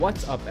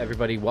What's up,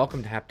 everybody?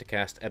 Welcome to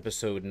Hapticast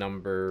episode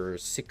number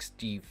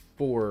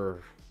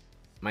 64.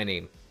 My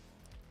name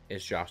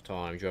is Josh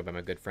Tall. I'm joined by my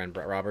good friend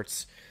Brett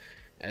Roberts.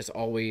 As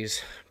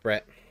always,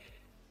 Brett,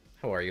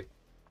 how are you?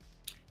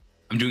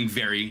 I'm doing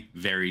very,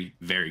 very,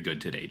 very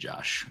good today,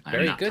 Josh. I'm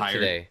Very not good tired.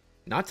 today.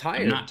 Not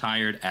tired. I'm not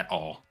tired at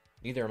all.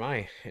 Neither am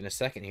I. In a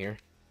second here.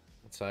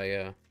 Once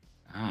I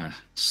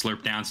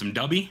Slurp down some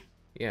dubby.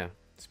 yeah.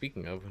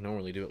 Speaking of, I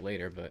normally do it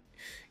later, but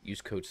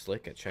use code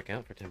SLICK at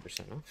checkout for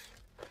 10% off.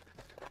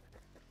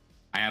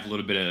 I have a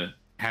little bit of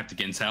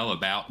haptic intel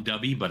about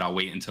dubby, but I'll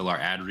wait until our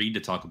ad read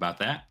to talk about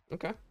that.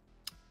 Okay.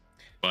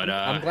 But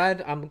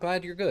I'm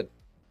glad you're good.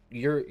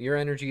 Your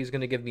energy is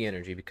going to give me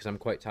energy because I'm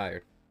quite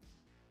tired.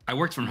 I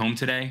worked from home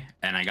today,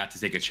 and I got to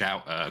take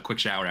a quick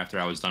shower after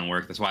I was done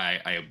work. That's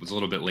why I was a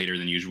little bit later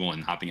than usual in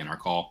hopping in our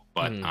call.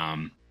 But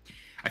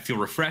I feel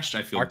refreshed.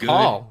 I feel Our good.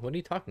 call? What are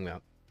you talking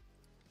about?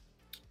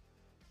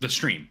 The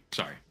stream.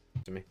 Sorry.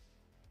 To me.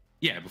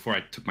 Yeah, before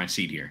I took my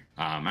seat here.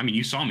 I mean,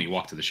 you saw me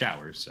walk to the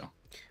showers, so.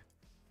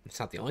 It's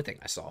not the only thing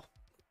I saw.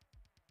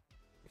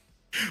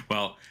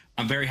 Well,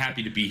 I'm very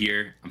happy to be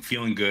here. I'm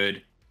feeling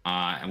good.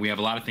 And we have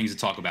a lot of things to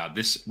talk about.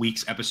 This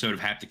week's episode of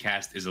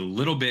Hapticast is a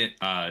little bit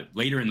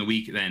later in the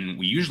week than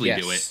we usually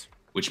do it,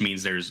 which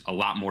means there's a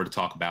lot more to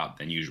talk about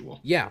than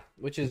usual. Yeah,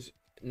 which is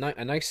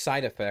a nice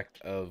side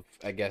effect of,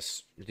 I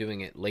guess,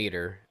 doing it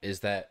later is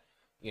that,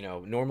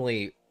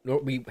 normally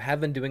we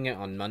have been doing it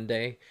on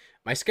Monday.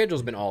 My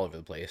schedule's been all over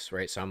the place,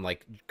 right? So I'm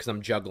like, because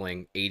I'm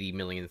juggling 80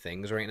 million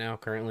things right now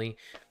currently.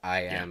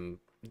 I am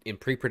in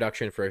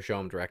pre-production for a show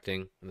I'm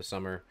directing in the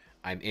summer.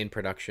 I'm in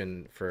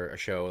production for a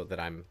show that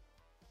I'm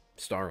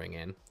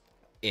starring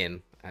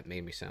in. That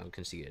made me sound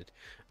conceited.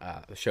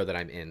 A show that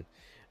I'm in.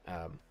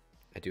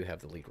 I do have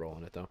the lead role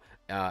in it, though.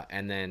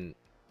 And then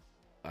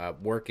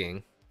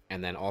working,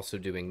 and then also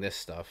doing this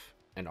stuff,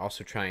 and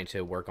also trying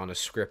to work on a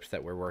script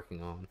that we're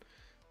working on,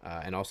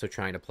 and also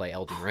trying to play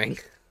Elden Ring.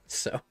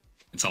 So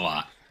it's a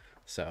lot.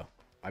 So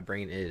my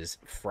brain is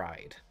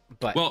fried.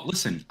 But well,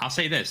 listen, I'll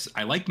say this: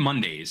 I liked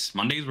Mondays.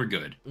 Mondays were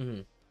good.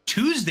 Mm-hmm.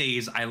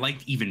 Tuesdays I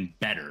liked even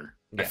better.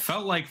 Yeah. I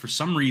felt like for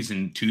some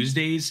reason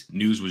Tuesdays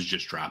news was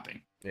just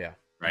dropping. Yeah.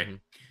 Right. Mm-hmm.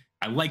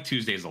 I like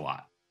Tuesdays a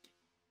lot.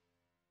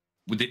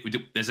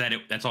 Is that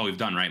it? That's all we've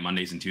done, right?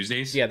 Mondays and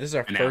Tuesdays. Yeah, this is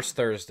our first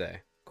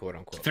Thursday, quote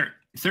unquote.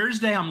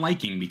 Thursday I'm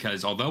liking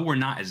because although we're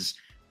not as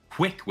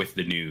quick with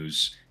the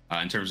news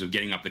in terms of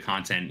getting up the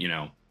content,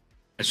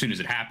 as soon as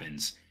it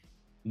happens,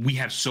 we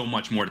have so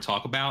much more to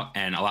talk about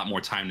and a lot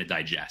more time to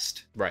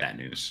digest that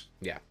news.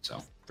 Yeah,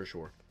 so for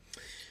sure.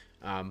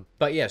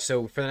 But yeah,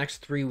 so for the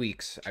next 3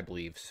 weeks, I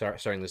believe,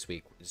 starting this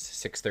week, it's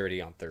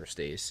 6:30 on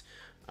Thursdays.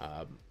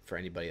 For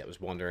anybody that was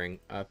wondering,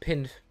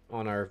 pinned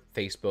on our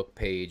Facebook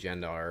page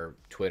and our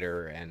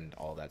Twitter and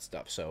all that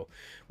stuff. So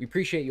we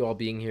appreciate you all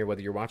being here,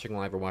 whether you're watching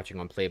live or watching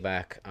on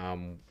playback.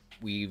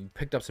 We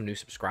picked up some new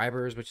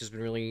subscribers, which has been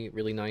really,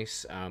 really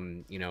nice.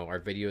 Our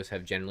videos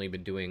have generally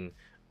been doing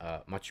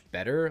much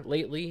better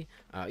lately.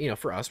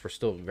 For us, we're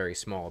still very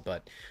small,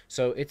 but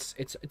so it's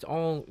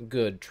all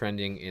good,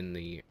 trending in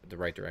the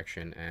right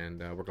direction, and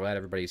we're glad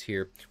everybody's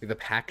here. We have a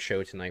packed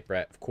show tonight,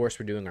 Brett. Of course,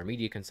 we're doing our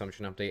media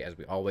consumption update as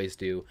we always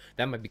do.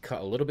 That might be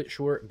cut a little bit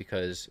short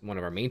because one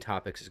of our main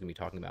topics is going to be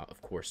talking about,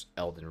 of course,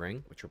 Elden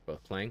Ring, which we're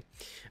both playing.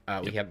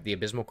 We have the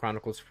Abysmal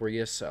Chronicles for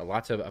you, so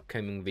lots of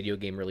upcoming video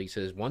game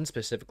releases. One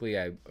specifically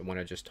I want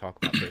to just talk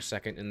about for a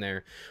second in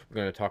there. We're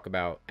going to talk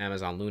about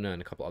Amazon Luna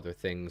and a couple other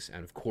things,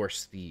 and of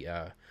course the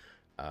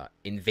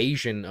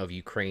invasion of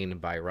Ukraine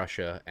by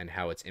Russia and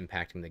how it's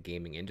impacting the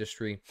gaming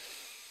industry.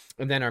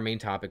 And then our main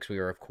topics, we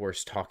are, of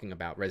course, talking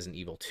about Resident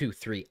Evil 2,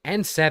 3,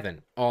 and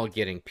 7, all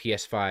getting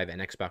PS5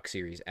 and Xbox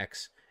Series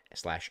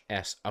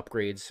X/S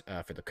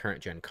upgrades for the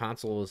current gen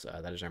consoles.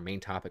 That is our main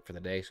topic for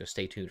the day, so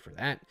stay tuned for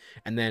that.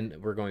 And then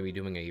we're going to be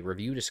doing a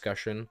review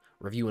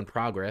in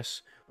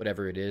progress,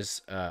 whatever it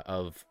is,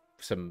 of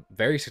some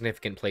very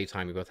significant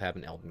playtime we both have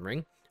in Elden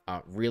Ring.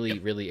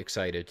 Really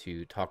excited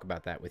to talk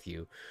about that with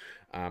you.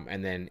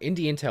 And then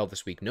indie intel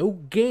this week. No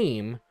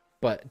game,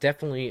 but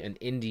definitely an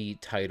indie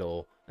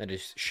title. That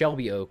is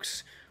Shelby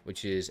Oaks,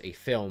 which is a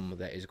film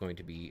that is going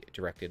to be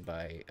directed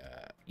by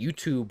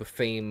YouTube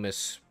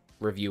famous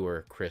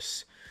reviewer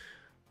Chris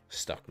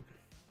Stuckman.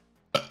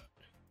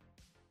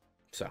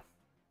 So,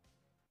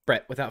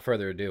 Brett, without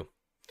further ado,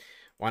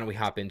 why don't we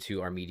hop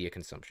into our media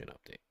consumption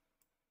update?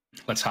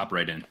 Let's hop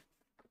right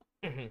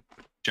in.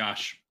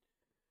 Josh,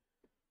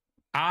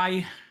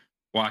 I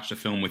watched a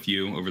film with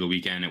you over the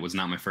weekend. It was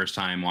not my first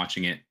time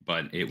watching it,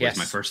 but it was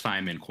my first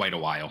time in quite a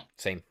while.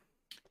 Same.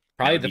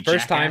 Probably the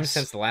first time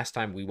since the last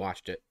time we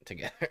watched it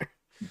together.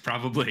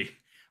 Probably.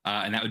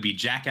 And that would be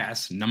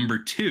Jackass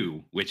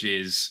 #2, which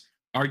is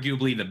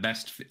arguably the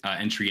best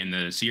entry in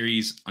the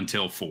series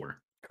until 4.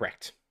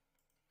 Correct.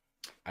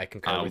 I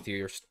concur with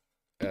your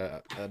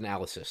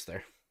analysis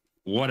there.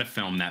 What a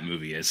film that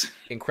movie is.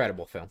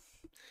 Incredible film.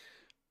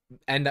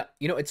 And,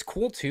 it's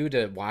cool, too,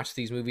 to watch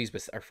these movies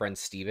with our friend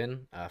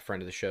Steven,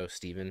 friend of the show,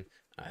 Steven,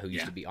 who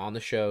used to be on the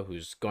show,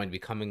 who's going to be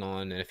coming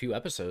on in a few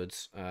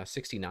episodes.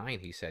 69,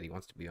 he said he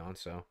wants to be on,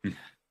 so,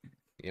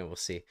 We'll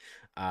see.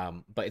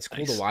 But it's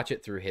cool to Nice. watch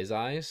it through his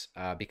eyes,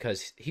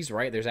 because he's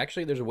right.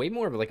 There's way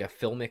more of like a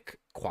filmic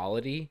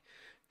quality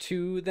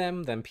to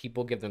them than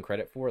people give them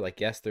credit for. Like,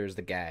 yes, there's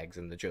the gags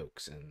and the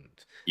jokes and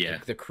Yeah.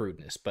 the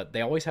crudeness, but they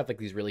always have like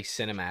these really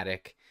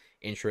cinematic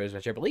intros,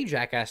 which I believe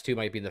Jackass 2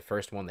 might be the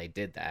first one they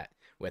did that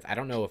with. I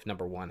don't know if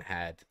number one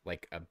had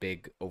like a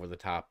big over the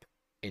top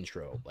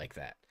intro like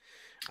that.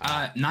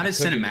 Not I as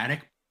could be.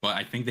 cinematic, but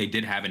I think they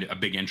did have a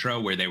big intro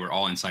where they were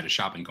all inside a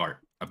shopping cart.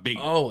 A big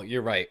one. Oh,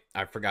 you're right.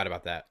 I forgot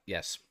about that.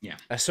 Yes. Yeah.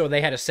 So they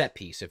had a set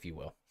piece, if you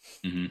will.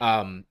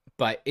 Hmm.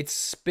 But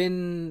it's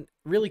been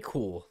really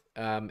cool.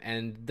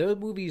 And the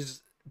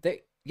movies,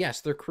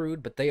 they're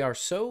crude, but they're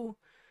so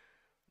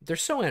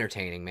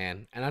entertaining,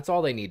 man. And that's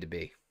all they need to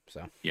be.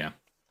 So Yeah.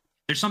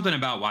 There's something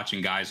about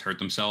watching guys hurt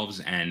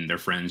themselves and their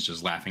friends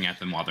just laughing at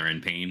them while they're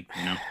in pain,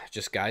 you know?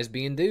 just guys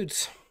being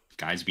dudes.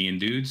 Guys being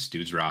dudes,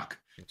 dudes rock.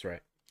 That's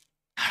right.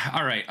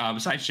 All right.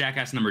 Besides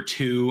Jackass number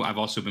 2, I've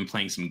also been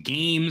playing some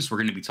games. We're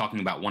going to be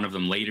talking about one of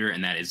them later,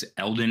 and that is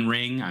Elden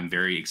Ring. I'm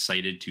very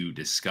excited to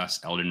discuss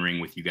Elden Ring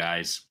with you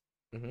guys,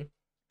 Hmm.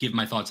 give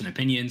my thoughts and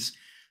opinions.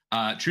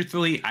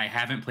 Truthfully, I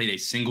haven't played a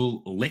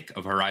single lick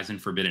of Horizon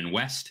Forbidden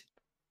West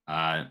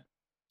uh,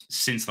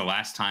 since the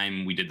last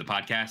time we did the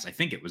podcast. I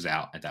think it was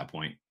out at that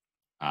point.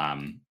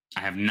 I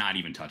have not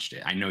even touched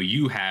it. I know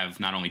you have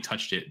not only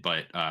touched it,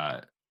 but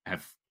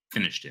have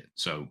finished it.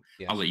 So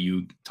I'll Yes. let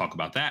you talk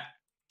about that.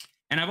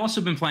 And I've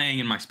also been playing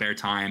in my spare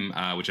time,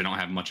 which I don't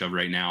have much of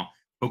right now,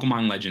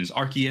 Pokemon Legends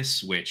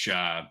Arceus, which,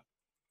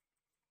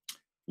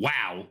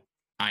 wow,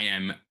 I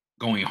am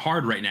going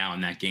hard right now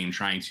in that game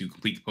trying to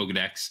complete the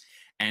Pokedex.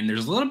 And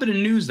there's a little bit of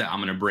news that I'm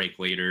going to break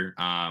later.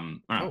 Or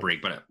not Oh,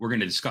 break, but we're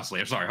going to discuss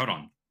later. Sorry, hold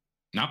on.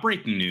 Not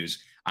breaking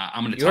news.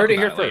 I'm going to you talk heard it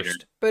here about it later.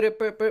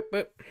 first.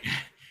 But.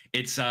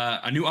 It's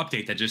a new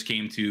update that just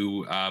came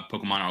to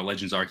Pokemon or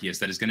Legends Arceus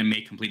that is going to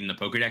make completing the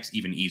Pokedex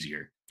even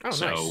easier. Oh,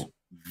 So nice.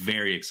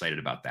 very excited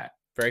about that.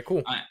 Very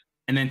cool.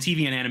 And then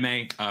TV and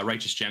anime,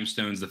 Righteous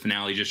Gemstones, the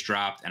finale just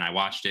dropped, and I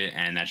watched it,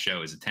 and that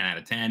show is a 10 out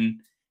of 10.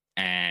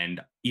 And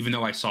even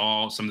though I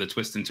saw some of the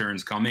twists and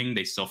turns coming,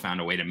 they still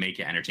found a way to make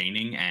it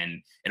entertaining,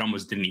 and it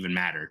almost didn't even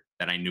matter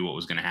that I knew what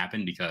was going to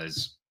happen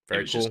because it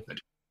Very was cool. just good.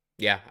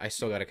 Yeah, I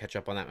still got to catch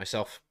up on that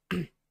myself.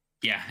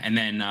 Yeah, and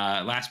then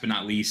last but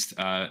not least,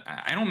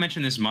 I don't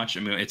mention this much. I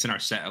mean, it's in our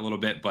set a little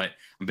bit, but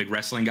I'm a big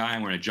wrestling guy.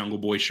 I'm wearing a Jungle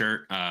Boy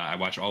shirt. I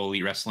watch All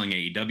Elite Wrestling,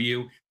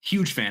 AEW.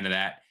 Huge fan of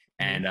that.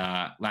 And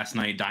last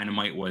night,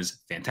 Dynamite was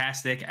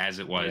fantastic, as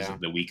it was Yeah.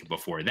 the week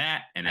before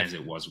that, and as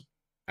it was.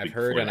 I've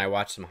heard, and I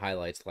watched some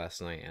highlights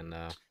last night, and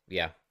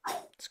yeah,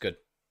 it's good.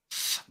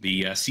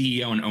 The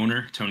CEO and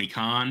owner, Tony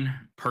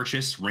Khan,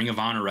 purchased Ring of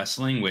Honor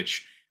Wrestling,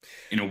 which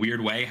in a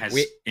weird way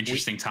has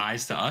interesting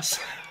ties to us.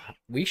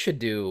 We should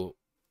do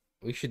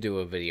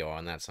a video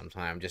on that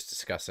sometime, just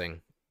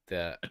discussing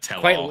the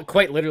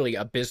quite literally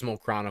abysmal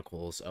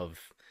chronicles of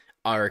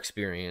our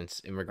experience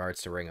in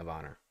regards to Ring of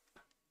Honor.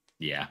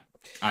 Yeah.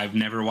 I've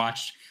never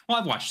watched. Well,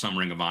 I've watched some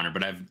Ring of Honor,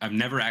 but I've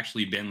never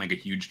actually been like a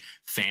huge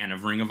fan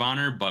of Ring of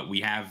Honor. But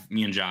me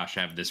and Josh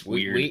have this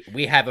weird.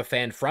 We have a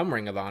fan from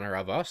Ring of Honor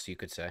of us, you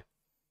could say.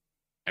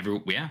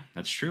 Yeah,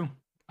 that's true.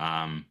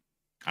 I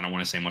don't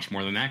want to say much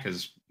more than that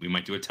because we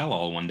might do a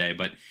tell-all one day.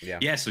 But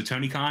yeah, so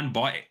Tony Khan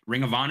bought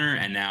Ring of Honor,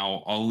 and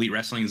now All Elite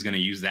Wrestling is going to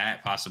use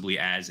that possibly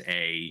as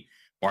a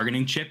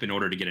bargaining chip in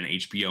order to get an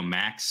HBO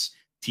Max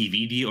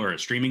TV deal or a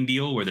streaming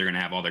deal where they're going to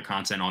have all their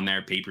content on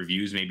there,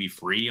 pay-per-views maybe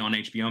free on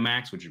HBO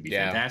Max, which would be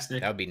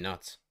fantastic. That would be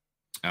nuts.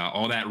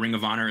 All that Ring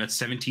of Honor, that's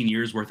 17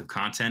 years worth of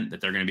content that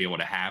they're going to be able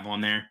to have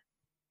on there.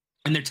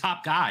 And their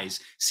top guys,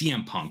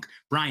 CM Punk,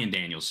 Bryan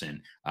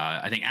Danielson,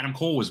 I think Adam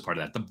Cole was part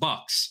of that, the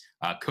Bucks,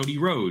 Cody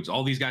Rhodes,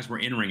 all these guys were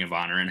in Ring of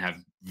Honor and have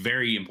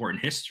very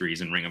important histories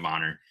in Ring of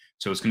Honor.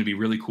 So it's going to be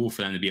really cool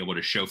for them to be able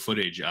to show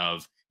footage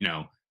of,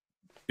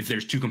 if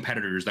there's two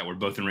competitors that were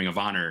both in Ring of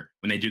Honor,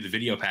 when they do the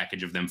video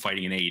package of them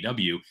fighting in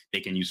AEW,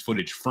 they can use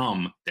footage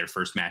from their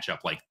first matchup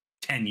like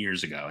 10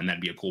 years ago. And that'd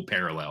be a cool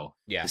parallel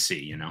to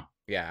see,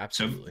 Yeah,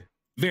 absolutely. So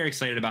very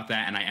excited about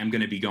that. And I am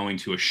going to be going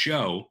to a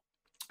show,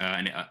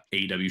 an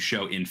AEW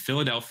show in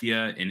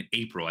Philadelphia in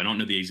April. I don't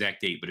know the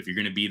exact date, but if you're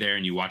going to be there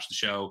and you watch the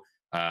show,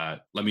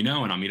 let me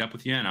know and I'll meet up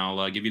with you and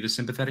I'll give you the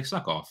sympathetic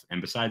suck off. And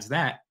besides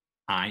that,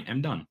 I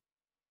am done.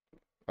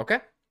 Okay.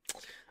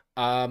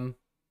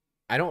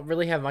 I don't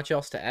really have much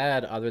else to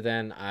add other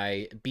than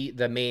I beat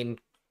the main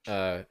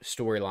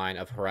storyline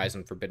of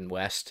Horizon Forbidden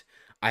West.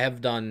 I have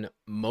done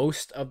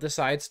most of the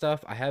side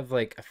stuff. I have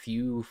like a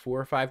few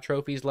 4 or 5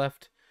 trophies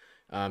left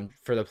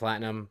for the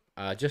platinum.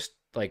 Just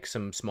like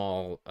some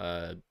small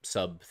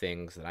sub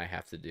things that I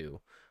have to do,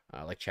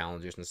 like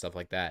challengers and stuff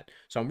like that.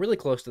 So I'm really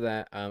close to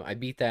that. I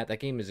beat that. That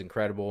game is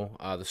incredible.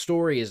 The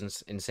story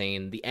is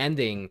insane. The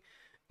ending,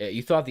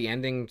 you thought the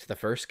ending to the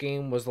first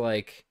game was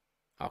like,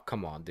 oh,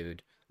 come on,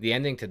 dude. The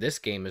ending to this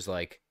game is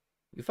like,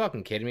 you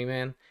fucking kidding me,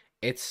 man?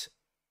 It's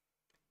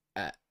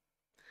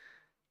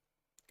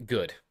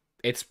good.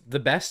 It's the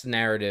best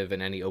narrative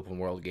in any open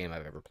world game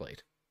I've ever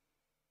played.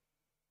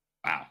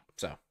 Wow.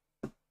 So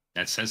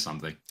that says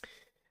something.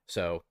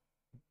 So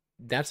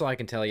That's all I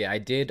can tell you. I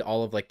did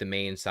all of like the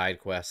main side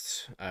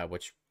quests,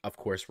 which of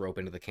course rope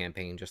into the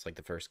campaign, just like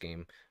the first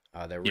game.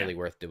 They're Yeah. really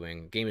worth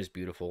doing. Game is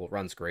beautiful,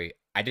 runs great.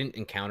 I didn't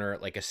encounter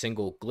like a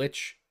single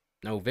glitch,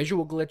 no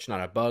visual glitch,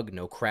 not a bug,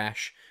 no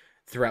crash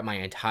throughout my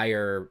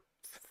entire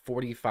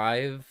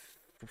 45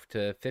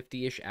 to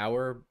 50-ish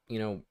hour,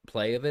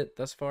 play of it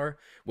thus far,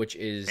 which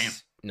Damn.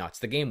 is nuts.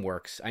 The game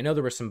works. I know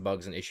there were some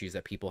bugs and issues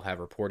that people have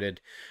reported,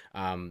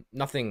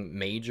 nothing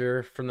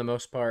major for the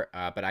most part,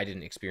 but I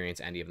didn't experience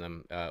any of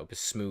them. It was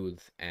smooth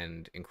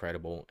and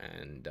incredible,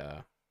 and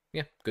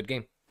yeah, good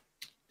game.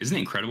 Isn't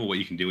it incredible what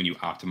you can do when you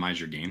optimize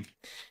your game?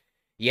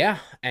 Yeah,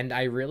 and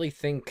I really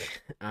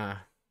think well,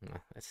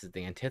 this is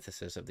the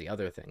antithesis of the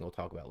other thing we'll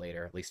talk about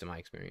later, at least in my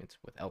experience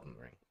with Elden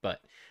Ring.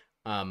 But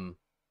um,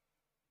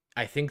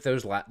 I think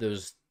those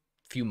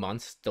few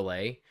months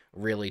delay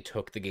really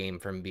took the game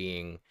from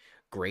being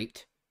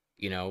great,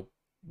 you know,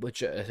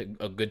 which a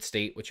good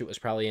state, which it was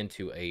probably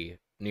into a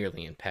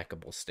nearly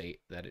impeccable state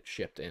that it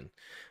shipped in.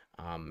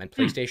 And Hmm.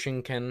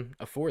 PlayStation can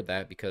afford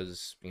that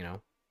because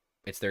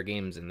it's their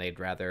games, and they'd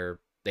rather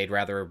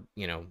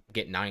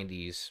get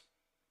 90s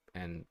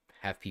and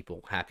have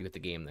people happy with the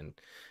game than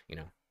you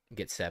know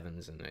get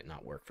sevens and it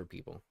not work for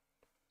people.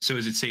 So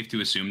is it safe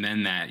to assume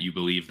then that you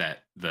believe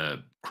that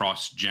the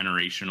cross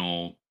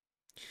generational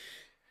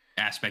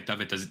aspect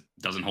of it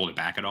doesn't hold it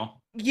back at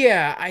all?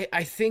 Yeah,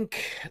 I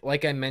think,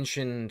 like I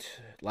mentioned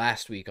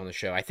last week on the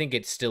show, I think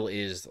it still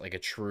is like a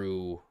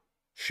true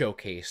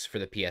showcase for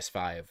the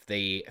PS5.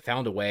 They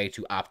found a way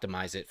to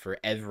optimize it for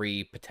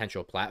every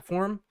potential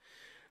platform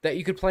that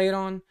you could play it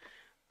on.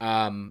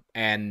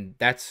 And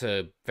that's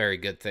a very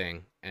good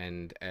thing.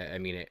 And I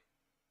mean,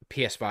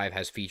 PS5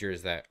 has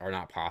features that are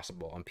not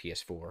possible on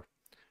PS4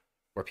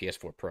 or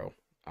PS4 Pro.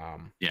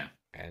 Um, Yeah.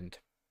 and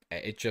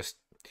it just,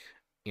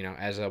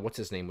 as what's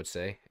his name would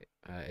say,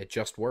 it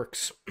just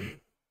works.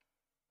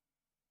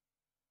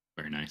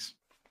 Very nice.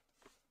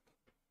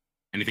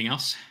 Anything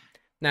else?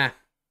 Nah.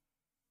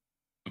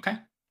 Okay.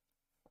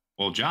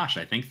 Well, Josh,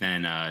 I think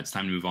then it's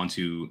time to move on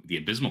to the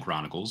Abysmal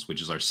Chronicles,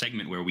 which is our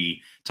segment where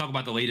we talk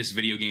about the latest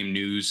video game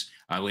news,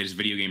 latest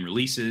video game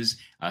releases,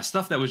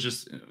 stuff that was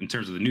just, in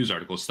terms of the news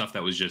articles, stuff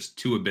that was just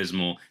too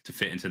abysmal to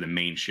fit into the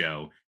main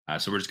show.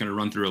 So we're just going to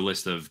run through a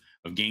list of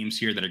games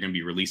here that are going to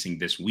be releasing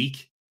this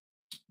week.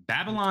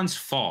 Babylon's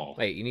Fall.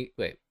 Wait.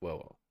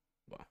 Whoa.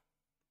 You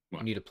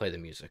What? need to play the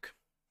music.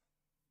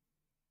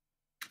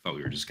 I thought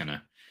we were just going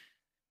to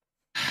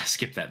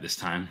skip that this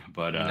time,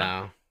 but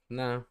No,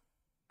 no, no.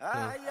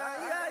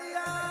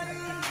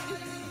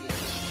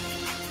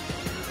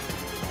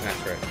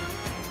 That's right.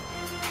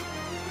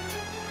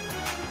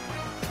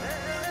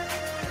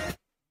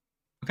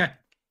 okay.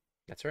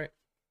 That's right.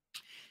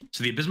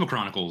 So the Abysmal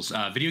Chronicles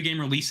video game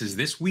releases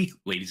this week,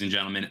 ladies and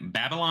gentlemen.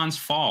 Babylon's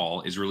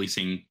Fall is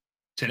releasing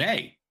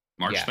today,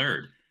 March Yeah.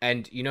 3rd.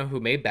 And you know who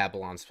made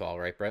Babylon's Fall,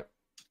 right, Brett?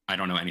 I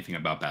don't know anything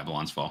about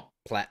Babylon's Fall.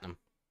 Platinum.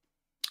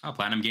 Oh,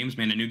 Platinum Games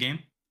made a new game.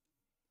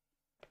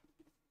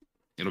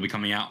 It'll be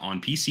coming out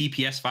on PC,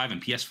 PS5,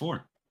 and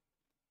PS4.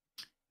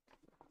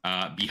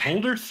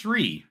 Beholder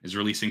 3 is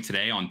releasing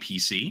today on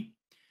PC.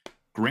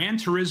 Gran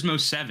Turismo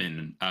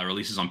 7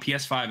 releases on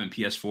PS5 and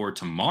PS4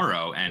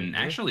 tomorrow, and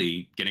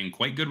actually getting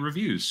quite good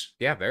reviews.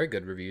 Yeah, very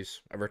good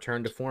reviews. A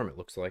return to form, it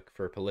looks like,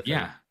 for Polyphony.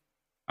 Yeah.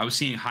 I was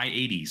seeing high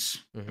 80s,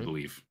 I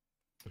believe.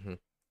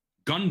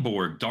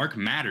 Gunborg Dark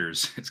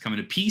Matters. It's coming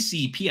to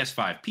PC,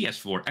 PS5,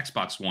 PS4,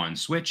 Xbox One,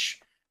 Switch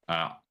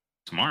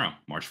tomorrow,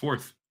 March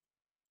 4th.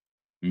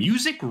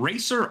 Music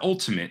Racer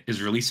Ultimate is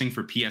releasing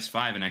for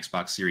PS5 and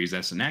Xbox Series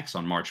S and X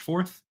on March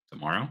 4th,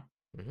 tomorrow.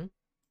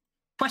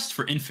 Quest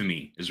for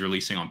Infamy is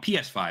releasing on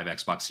PS5,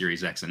 Xbox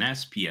Series X and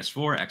S,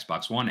 PS4,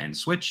 Xbox One, and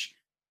Switch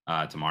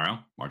tomorrow,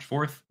 March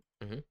 4th.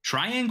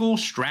 Triangle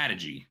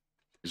Strategy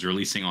is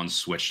releasing on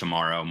Switch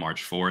tomorrow,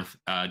 March 4th.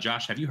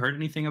 Josh, have you heard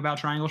anything about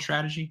Triangle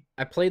Strategy?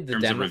 I played the in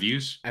terms demo. Of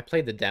reviews? I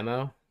played the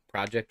demo,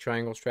 Project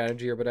Triangle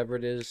Strategy or whatever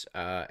it is,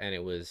 and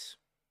it was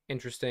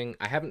interesting.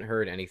 I haven't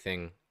heard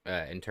anything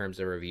in terms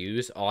of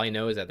reviews. All I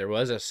know is that there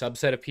was a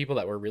subset of people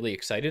that were really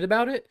excited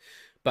about it,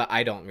 but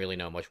I don't really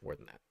know much more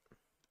than that.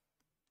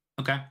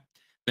 Okay.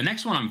 The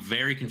next one I'm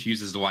very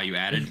confused as to why you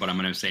added, but I'm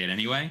going to say it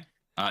anyway.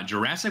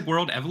 Jurassic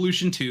World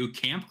Evolution 2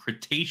 Camp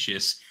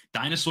Cretaceous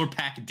Dinosaur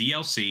Pack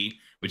DLC,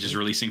 which is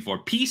releasing for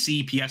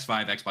PC,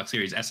 PS5, Xbox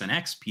Series S and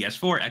X,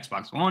 PS4,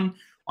 Xbox One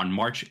on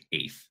March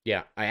 8th.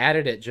 Yeah, I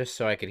added it just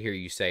so I could hear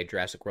you say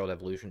Jurassic World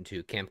Evolution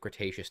 2 Camp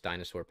Cretaceous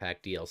Dinosaur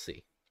Pack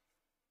DLC.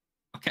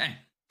 Okay.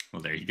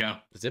 Well, there you go.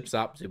 Zip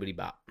zop, zibbity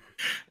bop.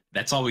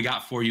 That's all we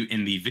got for you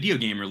in the video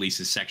game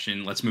releases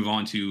section. Let's move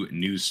on to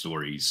news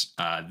stories.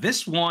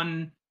 This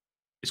one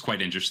is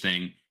quite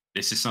interesting.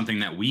 This is something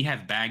that we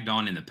have bagged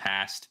on in the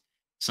past,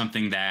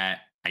 something that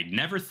I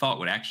never thought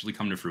would actually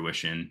come to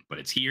fruition, but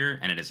it's here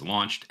and it is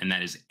launched, and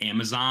that is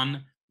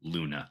Amazon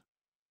Luna,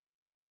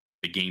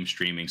 the game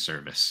streaming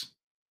service.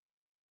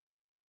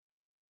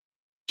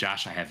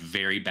 Josh, I have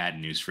very bad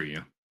news for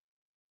you.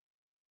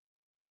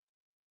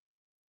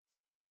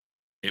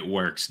 It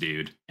works,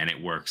 dude, and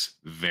it works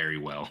very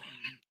well.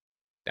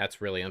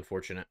 That's really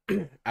unfortunate.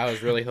 I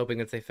was really hoping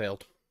that they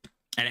failed.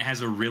 And it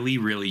has a really,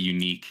 really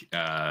unique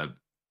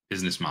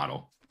business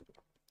model.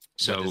 What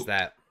is So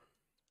that?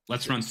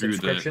 let's Is it run through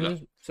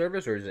subscription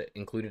service, or is it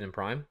included in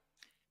Prime?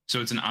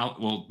 so it's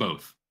well,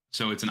 both.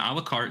 So it's an a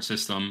la carte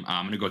system.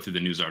 I'm going to go through the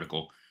news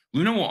article.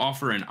 Luna will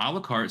offer an a la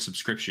carte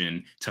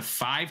subscription to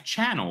 5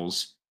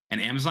 channels, and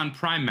Amazon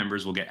Prime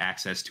members will get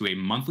access to a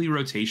monthly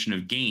rotation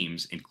of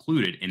games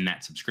included in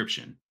that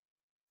subscription.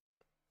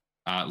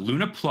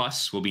 Luna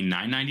Plus will be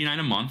 $9.99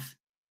 a month.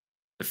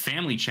 The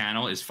Family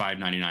Channel is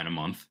 $5.99 a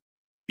month.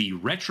 The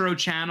Retro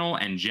Channel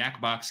and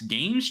Jackbox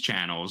Games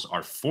channels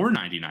are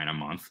 $4.99 a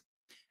month.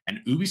 And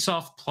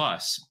Ubisoft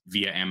Plus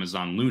via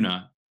Amazon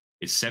Luna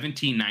is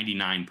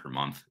 $17.99 per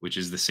month, which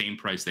is the same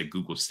price that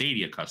Google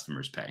Stadia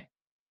customers pay.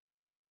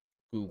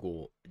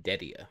 Google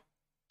Dedia.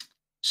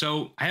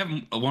 So I have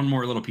one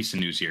more little piece of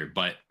news here,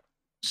 but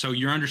so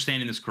you're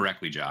understanding this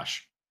correctly,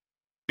 Josh.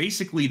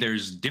 Basically,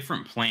 there's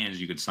different plans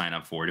you could sign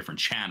up for, different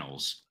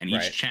channels, and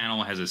each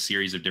channel has a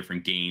series of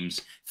different games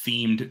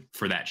themed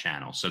for that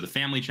channel. So the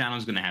Family Channel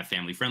is going to have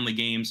family-friendly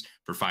games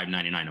for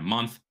 $5.99 a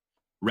month.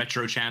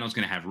 Retro Channel is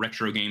going to have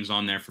retro games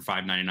on there for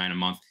 $5.99 a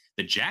month.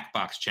 The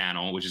Jackbox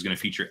Channel, which is going to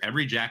feature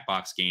every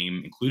Jackbox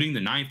game, including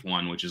the 9th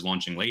one, which is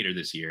launching later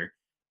this year,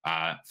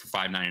 for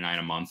 $5.99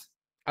 a month.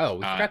 Oh,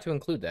 we forgot to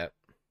include that.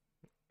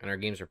 And our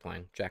games are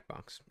playing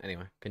Jackbox.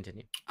 Anyway,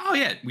 continue. Oh,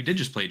 yeah. We did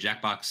just play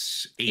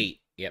Jackbox 8.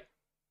 Yep.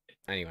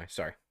 Anyway,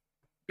 sorry.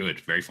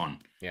 Good. Very fun.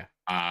 Yeah.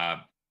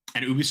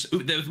 And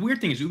Ubisoft, the weird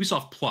thing is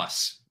Ubisoft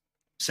Plus,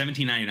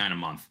 $17.99 a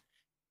month.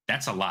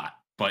 That's a lot.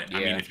 But, I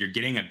mean, if you're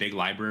getting a big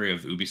library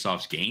of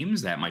Ubisoft's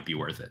games, that might be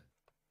worth it.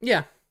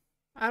 Yeah.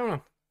 I don't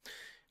know.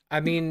 I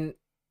mean,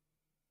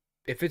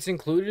 if it's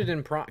included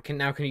in can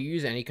you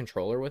use any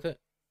controller with it?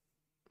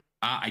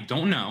 I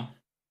don't know.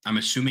 I'm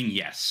assuming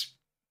yes.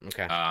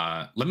 Okay.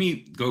 Let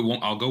me go.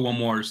 I'll go one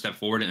more step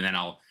forward, and then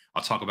I'll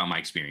talk about my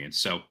experience.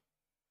 So,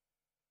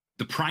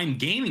 the Prime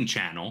Gaming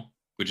channel,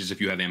 which is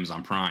if you have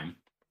Amazon Prime,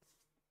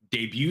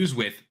 debuts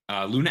with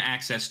Luna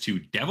access to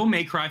Devil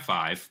May Cry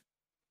 5,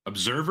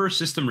 Observer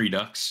System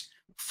Redux,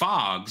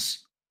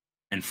 Fogs,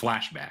 and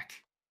Flashback.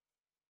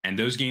 And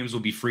those games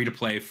will be free to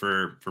play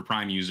for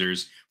Prime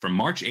users from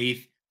March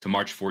 8th to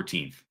March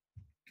 14th.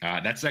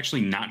 That's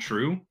actually not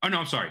true. Oh, no,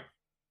 I'm sorry.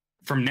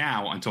 From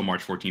now until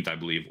March 14th, I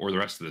believe, or the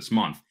rest of this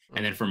month.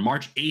 And then from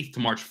March 8th to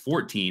March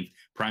 14th,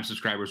 Prime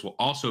subscribers will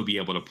also be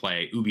able to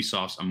play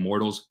Ubisoft's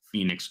Immortals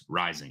Phoenix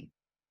Rising.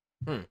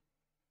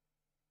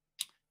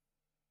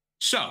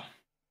 So,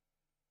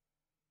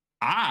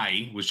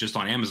 I was just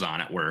on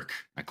Amazon at work.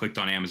 I clicked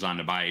on Amazon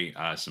to buy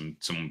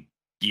some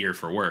gear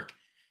for work.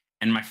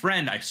 And my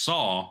friend, I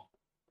saw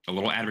a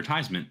little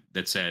advertisement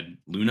that said,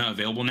 Luna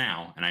available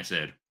now. And I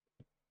said,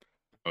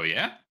 oh,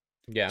 yeah?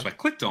 Yeah. So I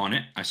clicked on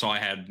it. I saw I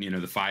had,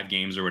 the 5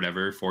 games or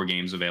whatever, 4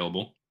 games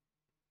available.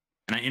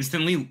 And I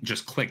instantly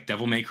just clicked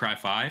Devil May Cry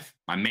 5.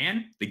 My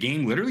man, the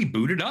game literally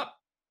booted up.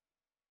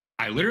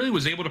 I literally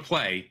was able to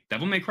play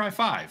Devil May Cry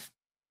 5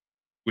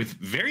 with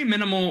very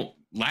minimal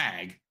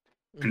lag,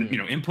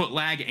 input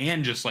lag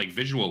and just like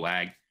visual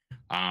lag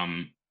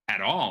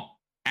at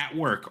all at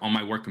work on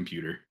my work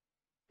computer.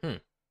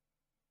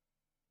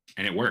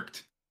 And it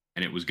worked.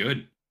 And it was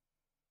good.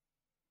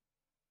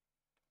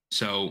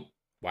 So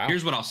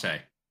here's what I'll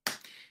say.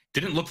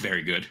 Didn't look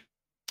very good.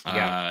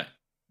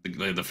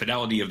 The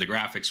fidelity of the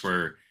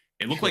graphics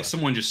it looked like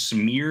someone just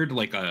smeared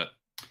like a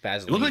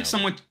Vaseline. It looked like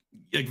someone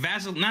like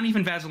Vaseline, not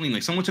even Vaseline,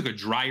 like someone took a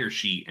dryer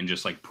sheet and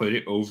just like put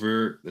it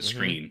over the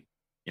screen.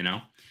 It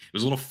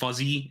was a little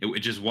fuzzy. It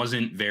just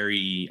wasn't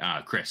very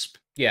crisp.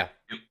 Yeah.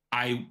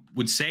 I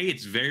would say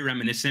it's very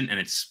reminiscent, and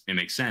it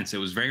makes sense. It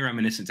was very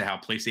reminiscent to how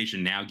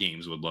PlayStation Now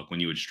games would look when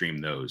you would stream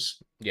those.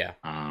 Yeah.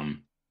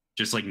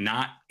 Just like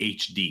not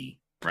HD,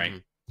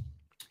 right?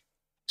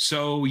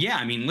 So yeah,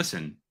 I mean,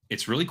 listen,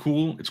 it's really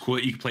cool. It's cool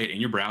that you can play it in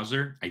your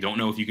browser. I don't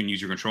know if you can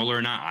use your controller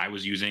or not. I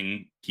was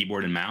using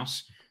keyboard and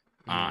mouse.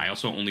 I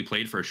also only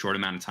played for a short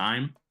amount of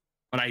time,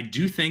 but I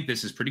do think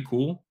this is pretty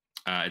cool.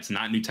 It's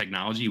not new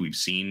technology. We've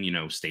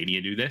seen,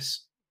 Stadia do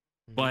this.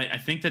 But I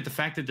think that the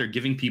fact that they're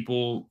giving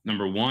people,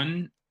 number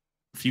one,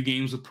 a few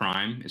games with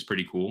Prime is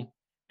pretty cool.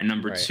 And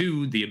number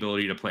two, the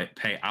ability to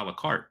pay a la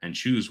carte and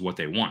choose what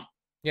they want.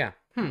 Yeah.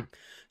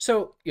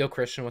 So,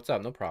 Christian, what's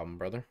up? No problem,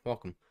 brother.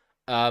 Welcome.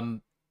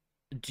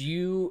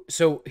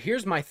 So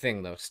here's my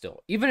thing though,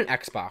 still, even in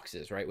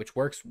Xboxes, right, which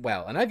works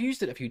well. And I've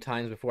used it a few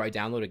times before I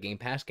download a Game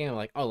Pass game. I'm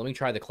like, oh, let me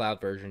try the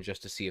cloud version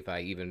just to see if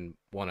I even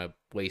want to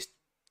waste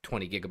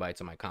 20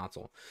 gigabytes on my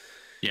console.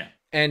 Yeah.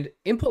 And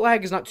input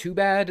lag is not too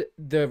bad.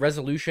 The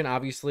resolution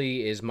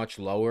obviously is much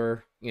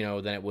lower,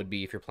 than it would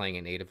be if you're playing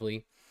it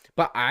natively.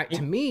 But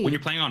to me, when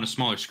you're playing on a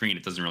smaller screen,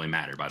 it doesn't really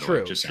matter, by the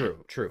way.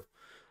 True.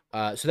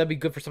 So that'd be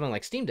good for something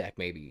like Steam Deck,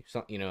 maybe.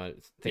 So,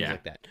 things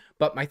like that.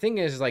 But my thing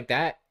is like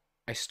that,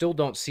 I still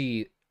don't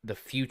see the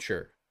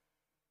future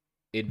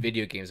in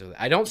video games.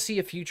 I don't see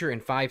a future in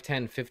 5,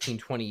 10, 15,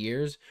 20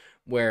 years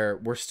where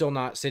we're still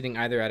not sitting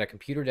either at a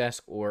computer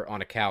desk or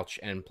on a couch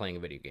and playing a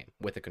video game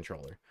with a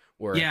controller.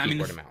 or a Yeah, I mean,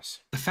 keyboard and mouse.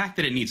 the fact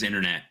that it needs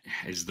internet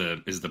is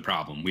the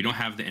problem. We don't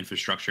have the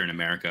infrastructure in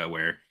America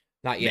where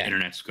Not the yet,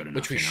 internet's good which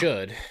enough, we you know?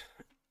 should.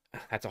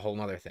 That's a whole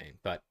nother thing.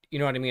 But you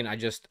know what I mean?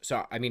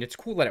 I mean, it's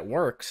cool that it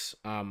works.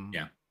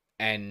 Yeah.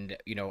 And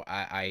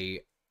I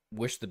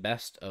wish the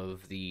best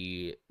of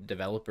the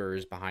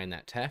developers behind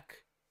that tech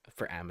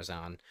for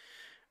Amazon.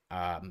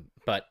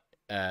 But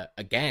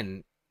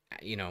again,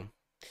 you know,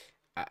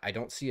 I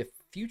don't see a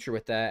future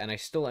with that, and I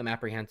still am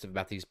apprehensive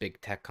about these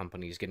big tech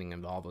companies getting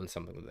involved in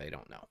something that they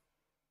don't know.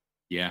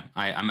 Yeah,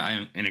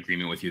 I'm in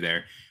agreement with you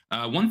there.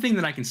 One thing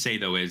that I can say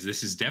though is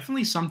this is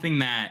definitely something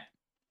that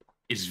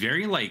is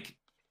very like,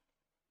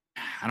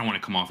 I don't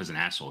want to come off as an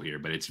asshole here,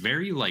 but it's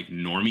very like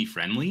normie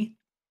friendly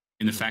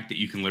in the Hmm. fact that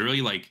you can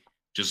literally like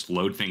just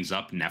load things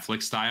up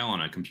Netflix style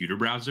on a computer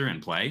browser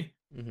and play.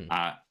 Hmm.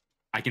 Uh,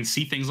 I can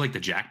see things like the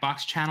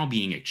Jackbox channel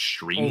being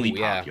extremely Oh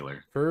yeah,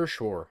 popular. for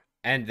sure.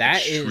 And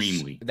that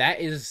is Extremely.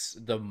 that is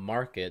the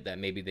market that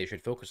maybe they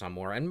should focus on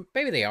more, and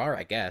maybe they are,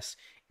 I guess,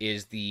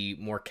 is the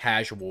more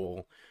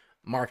casual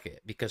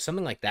market, because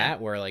something like Yeah.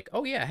 that where like,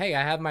 oh yeah, hey,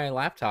 I have my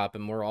laptop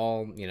and we're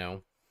all,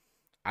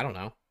 I don't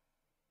know,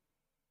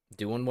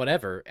 doing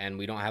whatever, and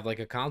we don't have like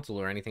a console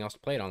or anything else to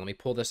play it on. Let me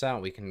pull this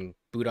out. We can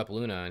boot up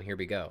Luna, and here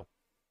we go.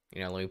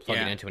 Let me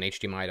plug it Yeah. into an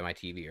HDMI to my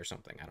TV or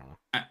something. I don't know.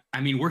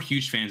 I mean, we're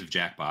huge fans of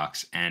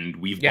Jackbox, and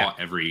we've Yeah, bought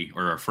every,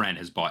 or our friend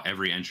has bought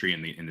every entry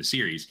in the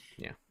series.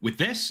 yeah, With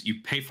this, you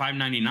pay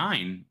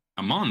 $5.99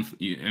 a month.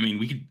 I mean,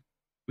 we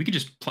could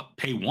just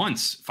pay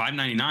once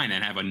 $5.99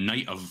 and have a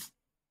night of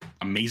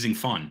amazing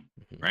fun,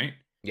 hmm, right?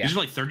 yeah, These are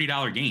like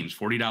 $30 games,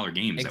 $40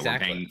 games that we're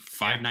exactly. paying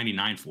Yeah,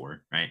 $5.99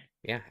 for, right?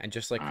 yeah, and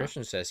just like Uh,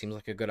 Christian says, seems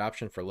like a good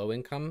option for low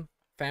income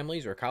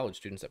families or college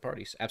students at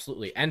parties.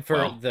 Absolutely, and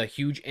for well, the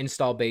huge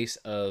install base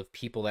of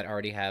people that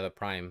already have a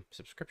Prime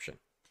subscription.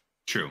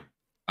 true.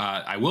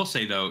 I will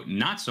say though,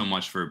 not so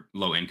much for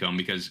low income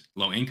because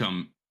low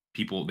income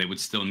people they would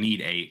still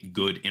need a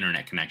good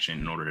internet connection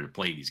in order to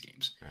play these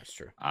games. That's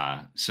true.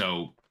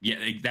 So yeah,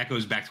 that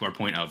goes back to our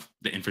point of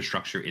the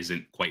infrastructure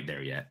isn't quite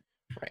there yet.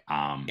 Right.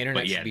 But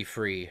Internet should yeah, be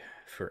free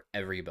for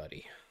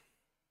everybody.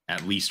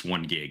 at least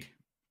 1 gig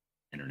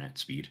internet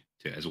speed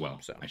to, as well,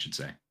 So I should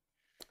say.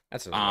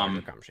 that's a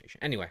larger Um, conversation.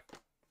 Anyway,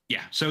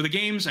 yeah. So the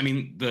games, I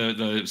mean,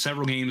 the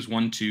several games,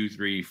 1, 2,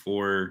 3,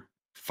 4,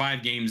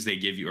 5 games they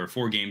give you, or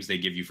 4 games they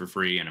give you for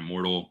free, and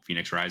Immortal,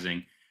 Phoenix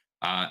Rising.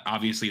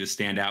 Obviously, the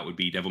standout would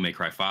be Devil May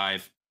Cry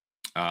 5.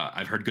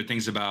 I've heard good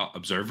things about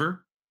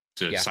Observer.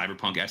 It's a yeah.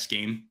 cyberpunk s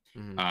game.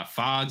 Mhm.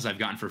 Fogs I've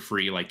gotten for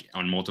free, like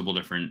on multiple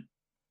different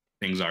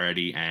things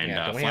already, and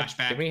Yeah, don't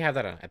Flashback we have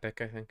that on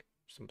Epic, I think?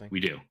 Something. we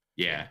do,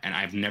 Yeah. yeah. And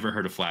I've never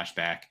heard of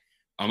Flashback.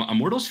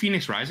 Immortals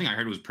Phoenix Rising, I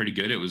heard it was pretty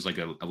good. It was like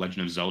a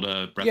Legend of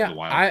Zelda Breath of Yeah, the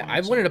Wild I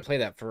clone. wanted So to play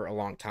that for a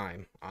long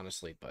time,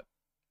 honestly, but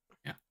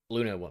yeah,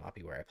 Luna will not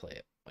be where I play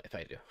it if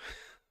I do.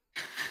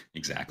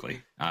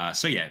 exactly.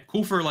 So yeah,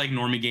 cool for like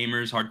normie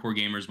gamers. Hardcore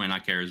gamers might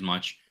not care as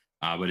much,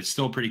 but it's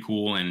still pretty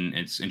cool, and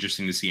it's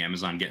interesting to see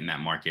Amazon get in that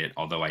market.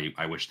 Although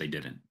I wish they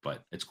didn't,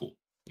 but it's cool.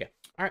 Yeah.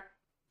 All right.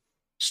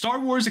 Star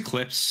Wars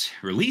Eclipse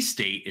release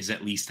date is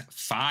at least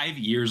 5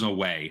 years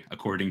away,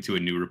 according to a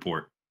new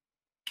report.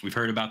 We've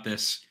heard about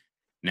this.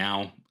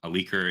 Now, a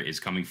leaker is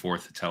coming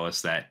forth to tell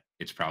us that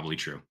it's probably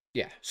true.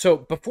 Yeah. So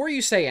before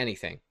you say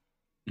anything,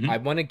 I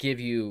Mhm, want to give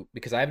you,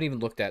 because I haven't even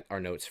looked at our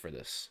notes for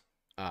this.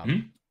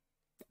 mhm.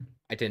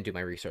 I didn't do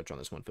my research on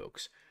this one,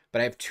 folks.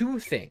 But I have two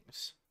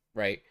things,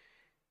 right?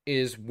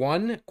 Is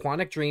one,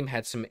 Quantic Dream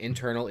had some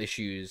internal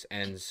issues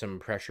and some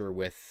pressure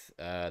with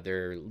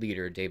their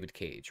leader, David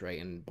Cage, right?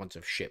 And a bunch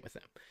of shit with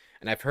him.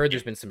 And I've heard Yeah.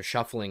 there's been some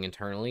shuffling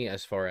internally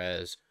as far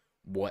as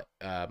what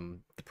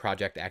the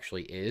project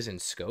actually is in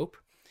scope.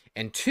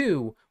 And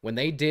two, when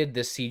they did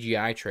this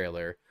CGI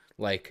trailer,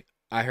 like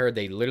I heard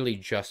they literally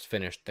just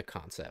finished the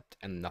concept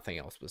and nothing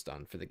else was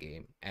done for the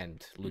game.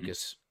 And Mhm.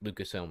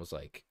 Lucasfilm was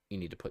like, you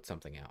need to put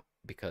something out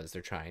because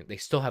they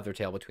still have their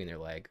tail between their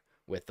leg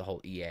with the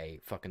whole EA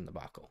fucking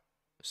debacle.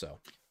 So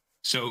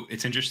So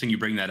it's interesting you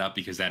bring that up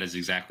because that is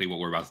exactly what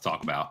we're about to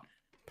talk about.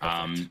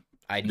 perfect.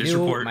 I This knew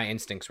report my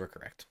instincts were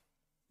correct.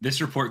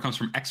 this report comes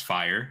from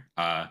Xfire,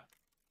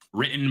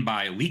 written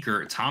by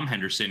leaker Tom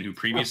Henderson, who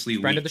Oh, previously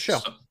friend of the leaked.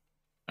 show.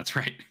 That's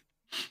right.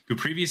 Who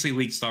previously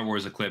leaked Star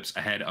Wars Eclipse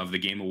ahead of the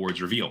Game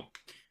Awards reveal.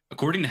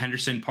 According to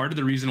Henderson, part of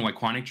the reason why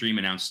Quantic Dream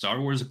announced Star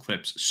Wars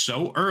Eclipse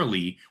so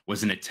early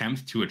was an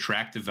attempt to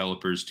attract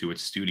developers to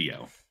its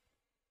studio.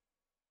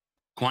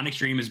 Quantic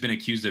Dream has been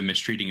accused of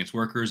mistreating its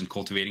workers and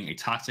cultivating a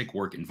toxic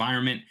work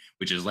environment,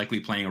 which is likely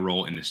playing a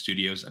role in the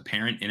studio's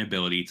apparent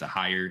inability to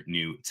hire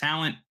new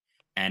talent.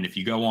 And if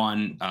you go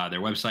on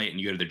their website and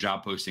you go to their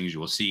job postings, you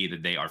will see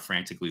that they are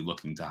frantically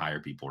looking to hire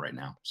people right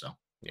now. So,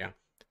 Yeah,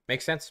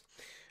 makes sense.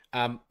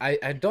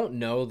 I don't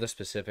know the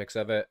specifics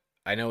of it.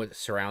 I know it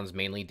surrounds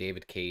mainly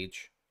David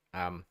Cage.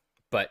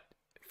 But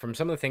from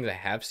some of the things I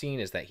have seen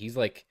is that he's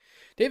like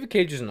David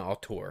Cage is an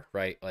auteur,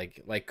 right?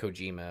 Like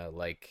Kojima,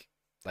 like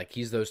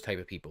he's those type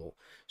of people.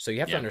 So you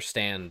have to yeah.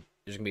 understand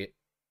there's gonna be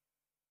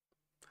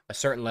a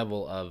certain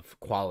level of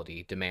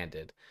quality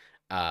demanded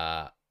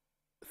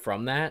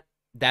from that.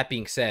 that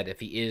being said, if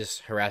he is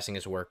harassing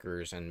his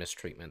workers and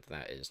mistreatment,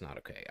 that is not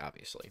okay,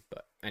 obviously.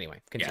 But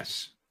anyway, continue.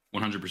 Yes,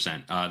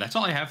 100%. That's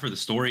all I have for the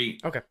story.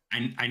 Okay.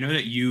 I know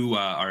that you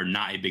are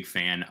not a big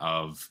fan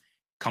of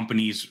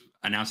companies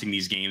announcing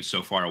these games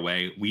so far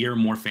away. We are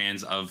more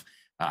fans of,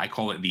 I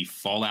call it the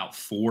Fallout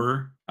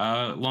 4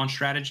 launch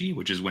strategy,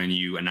 which is when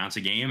you announce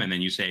a game and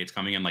then you say it's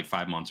coming in like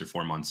 5 months or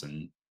 4 months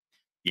and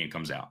the game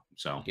comes out.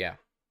 So Yeah.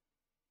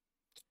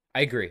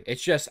 I agree.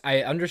 It's just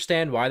I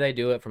understand why they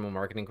do it from a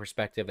marketing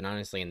perspective, and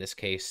honestly, in this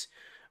case,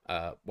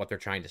 what they're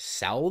trying to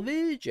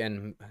salvage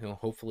and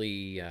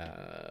hopefully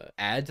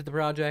add to the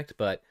project.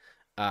 But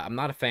I'm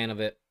not a fan of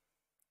it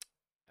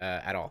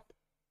at all.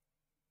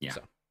 yeah,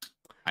 So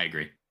I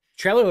agree.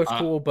 trailer looks Uh,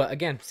 cool, but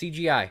again,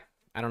 CGI.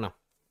 I don't know.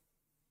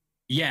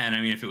 yeah, and I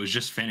mean, if it was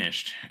just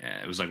finished,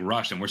 it was like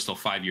rushed, and we're still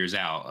 5 years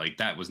out. Like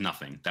that was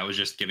nothing. That was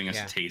just giving us a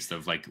Yeah. taste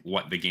of like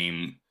what the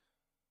game,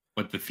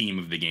 what the theme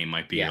of the game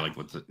might be, or Yeah. like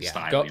what the Yeah.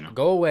 style. Go You know.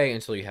 go away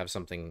until you have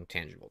something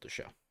tangible to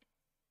show.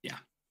 Yeah.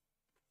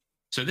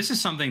 So this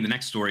is something. The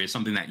next story is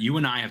something that you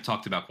and I have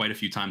talked about quite a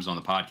few times on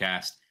the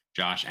podcast,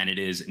 Josh, and it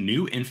is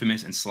new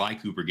Infamous and Sly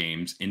Cooper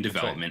games in That's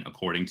right. development,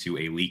 according to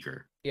a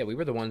leaker. Yeah, we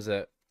were the ones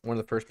that one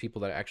of the first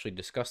people that actually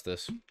discussed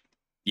this.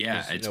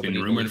 Yeah, 'Cause it's nobody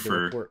been rumored believed the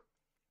for report.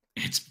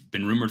 it's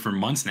been rumored for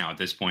months now at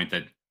this point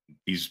that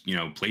these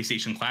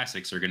PlayStation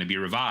classics are going to be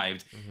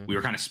revived. Mhm. We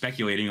were kind of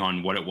speculating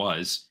on what it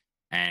was,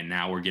 and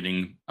now we're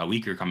getting a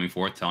leaker coming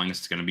forth telling us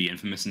it's going to be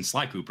Infamous and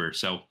Sly Cooper.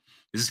 So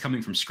this is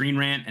coming from Screen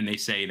Rant, and they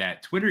say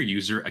that Twitter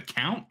user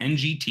account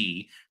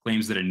NGT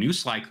claims that a new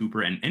Sly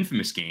Cooper and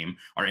Infamous game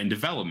are in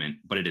development,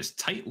 but it is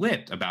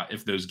tight-lipped about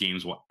if those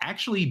games will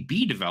actually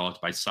be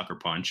developed by Sucker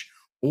Punch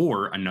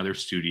or another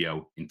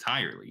studio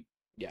entirely.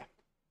 Yeah.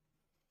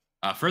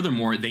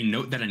 Furthermore, they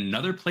note that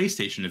another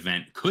PlayStation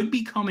event could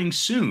be coming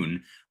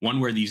soon, one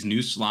where these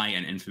new Sly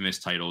and Infamous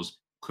titles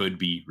could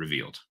be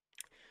revealed.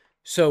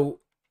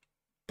 So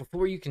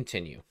before you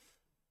continue,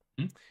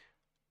 Hmm?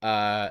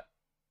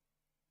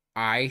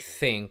 I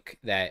think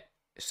that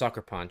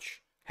Sucker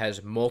Punch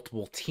has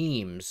multiple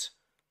teams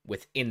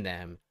within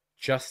them,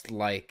 just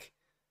like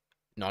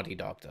Naughty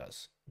Dog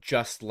does,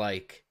 just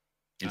like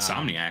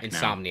Insomniac now.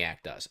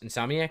 Insomniac does.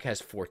 Insomniac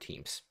has 4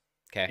 teams.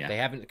 Okay, Yeah. they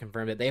haven't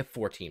confirmed it. They have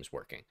 4 teams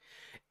working.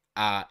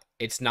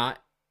 It's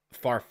not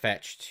far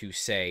fetched to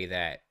say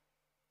that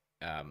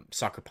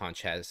Sucker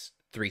Punch has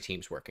 3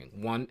 teams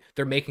working. One,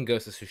 they're making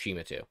Ghost of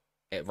Tsushima 2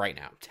 right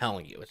now. I'm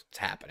telling you, it's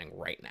happening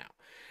right now.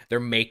 They're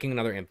making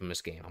another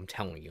Infamous game. I'm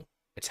telling you,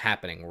 it's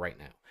happening right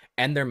now.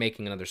 And they're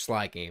making another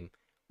Sly game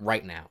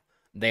right now.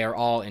 They are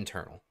all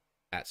internal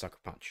at Sucker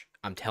Punch.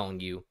 I'm telling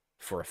you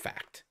for a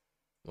fact,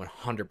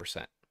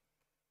 100%.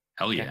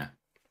 Hell Okay. yeah.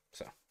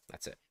 So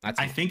that's it. That's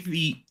I think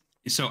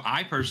so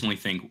I personally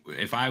think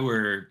if I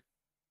were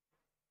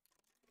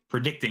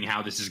predicting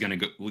how this is going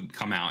to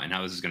come out and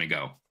how this is going to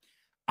go,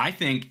 I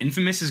think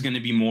Infamous is going to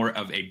be more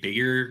of a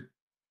bigger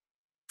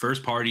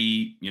first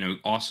party,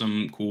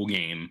 awesome, cool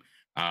game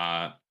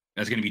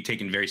that's going to be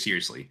taken very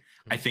seriously.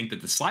 I think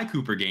that the Sly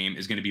Cooper game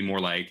is going to be more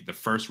like the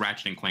first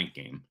Ratchet and Clank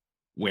game,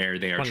 where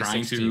they are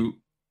trying to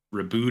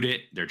reboot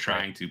it. They're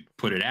trying to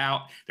put it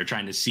out. They're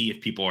trying to see if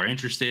people are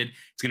interested.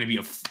 It's going to be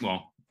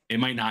it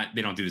might not,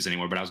 they don't do this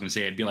anymore, but I was going to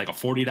say it'd be like a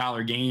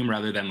 $40 game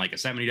rather than like a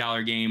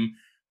 $70 game.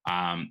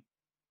 And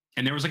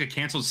there was like a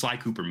canceled Sly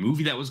Cooper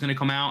movie that was going to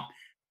come out.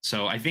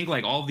 So I think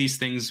like all of these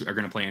things are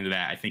going to play into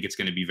that. I think it's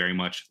going to be very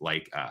much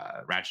like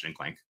Ratchet and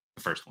Clank,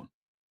 the first one.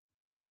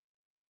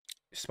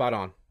 spot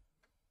on.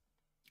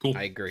 Cool.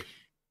 I agree.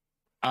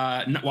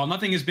 While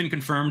nothing has been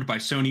confirmed by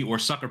Sony or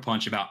Sucker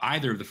Punch about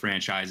either of the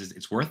franchises,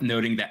 it's worth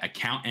noting that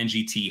account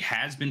NGT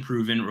has been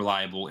proven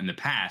reliable in the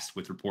past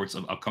with reports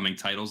of upcoming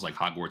titles like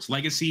Hogwarts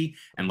Legacy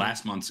and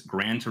last month's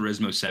Gran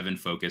Turismo 7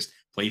 focused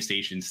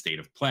PlayStation State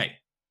of Play.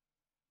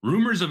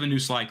 Rumors of a new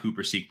Sly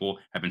Cooper sequel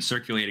have been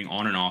circulating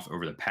on and off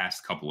over the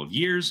past couple of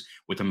years,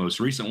 with the most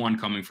recent one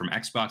coming from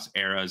Xbox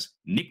era's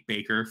Nick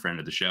Baker, friend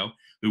of the show,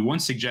 who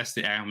once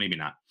suggested,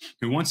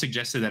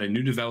 that a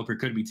new developer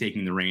could be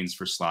taking the reins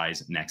for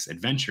Sly's next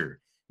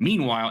adventure.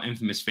 Meanwhile,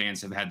 Infamous fans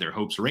have had their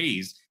hopes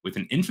raised with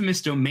an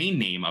Infamous domain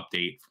name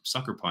update from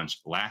Sucker Punch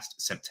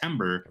last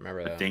September,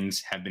 but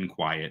things have been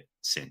quiet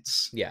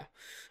since. Yeah.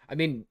 I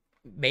mean,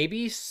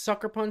 maybe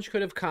Sucker Punch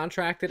could have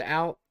contracted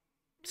out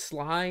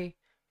Sly,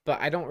 but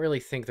I don't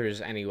really think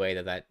there's any way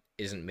that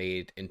isn't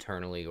made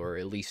internally, or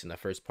at least in the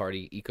first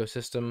party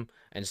ecosystem,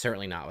 and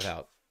certainly not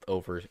without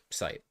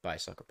oversight by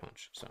Sucker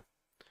Punch. So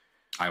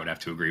I would have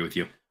to agree with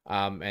you.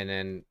 And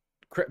then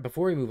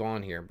before we move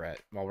on here, Brett,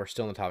 while we're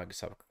still on the topic of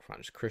Sucker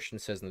Punch, Christian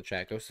says in the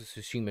chat, Ghost of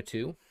Tsushima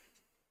 2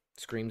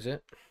 screams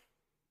it.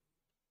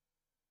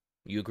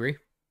 You agree?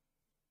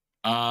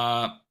 Do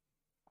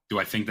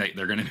I think that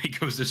they're going to make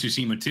Ghost of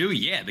Tsushima 2?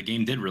 Yeah, the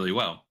game did really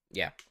well.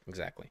 Yeah,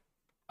 exactly.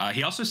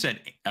 He also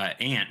said,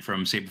 Ant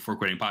from Save Before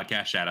Quitting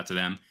podcast, shout out to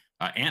them.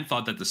 Ant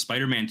thought that the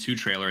Spider-Man 2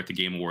 trailer at the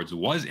Game Awards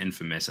was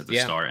Infamous at the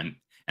start,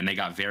 and they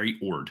got very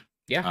ored.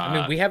 Yeah, I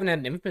mean, we haven't had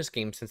an Infamous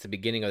game since the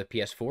beginning of the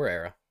PS4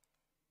 era.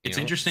 It's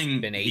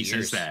interesting he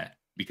says that,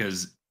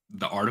 because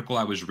the article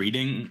I was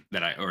reading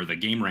or the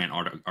Game Rant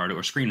article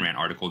or Screen Rant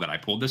article that I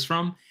pulled this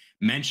from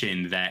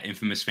mentioned that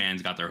Infamous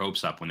fans got their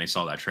hopes up when they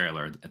saw that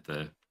trailer at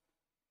the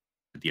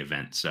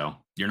event. So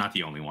you're not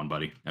the only one,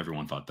 buddy.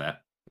 Everyone thought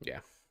that. Yeah.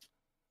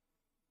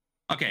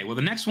 Okay, well,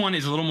 the next one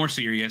is a little more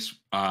serious.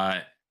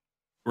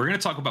 We're going to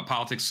talk about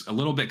politics a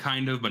little bit,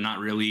 kind of, but not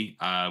really.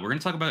 We're going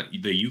to talk about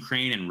the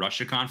Ukraine and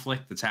Russia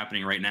conflict that's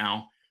happening right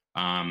now,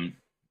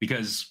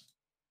 because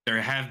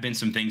there have been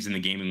some things in the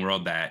gaming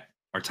world that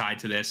are tied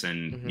to this,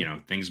 and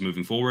things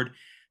moving forward.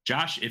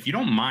 Josh, if you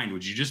don't mind,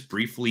 would you just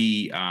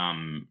briefly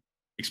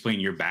explain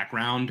your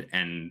background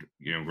and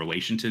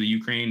relation to the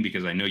Ukraine,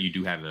 because I know you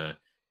do have a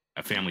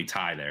family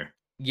tie there.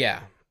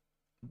 Yeah,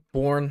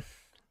 born,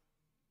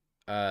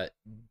 not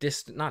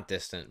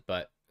distant,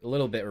 but a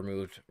little bit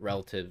removed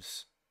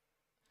relatives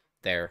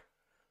there.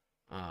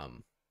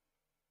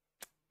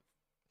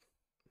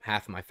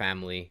 Half of my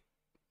family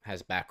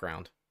has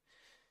background,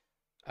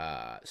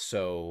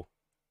 so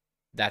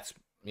that's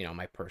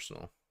my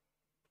personal,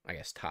 I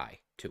guess, tie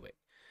to it.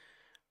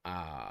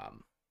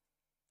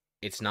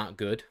 It's not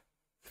good.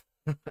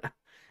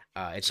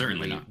 It's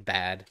certainly really not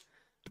bad.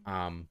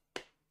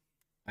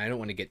 I don't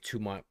want to get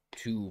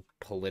too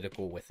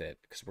political with it,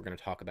 because we're going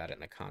to talk about it in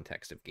the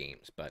context of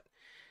games, but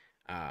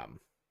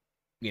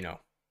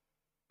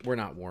we're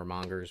not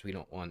warmongers. We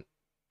don't want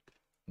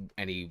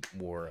any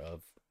war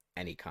of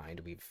any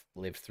kind. We've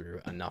lived through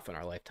enough in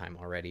our lifetime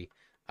already.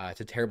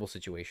 It's a terrible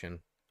situation.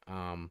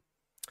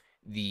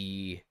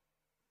 The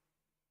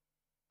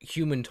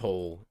human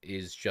toll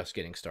is just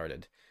getting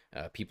started.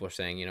 People are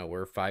saying,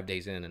 we're 5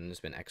 days in and it's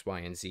been X, Y,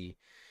 and Z.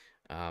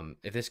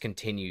 If this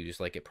continues,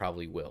 like it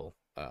probably will,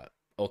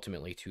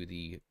 ultimately to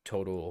the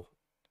total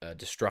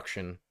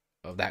destruction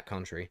of that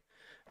country,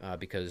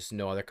 because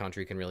no other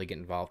country can really get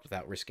involved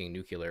without risking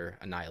nuclear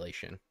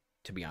annihilation,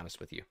 to be honest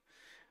with you.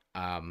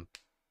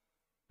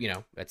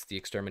 That's the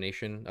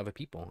extermination of a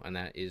people, and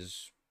that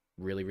is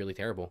really, really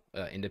terrible.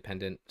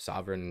 Independent,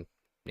 sovereign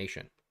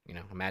nation.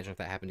 Imagine if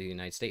that happened to the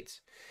United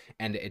States.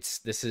 And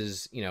this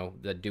is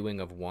the doing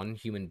of one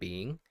human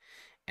being,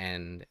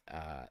 and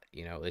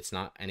it's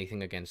not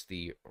anything against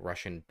the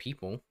Russian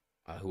people,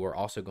 who are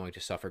also going to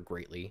suffer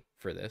greatly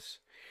for this,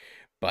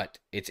 but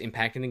it's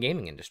impacting the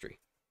gaming industry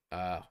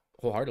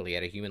wholeheartedly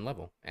at a human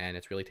level, and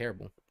it's really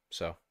terrible.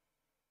 So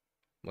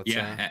let's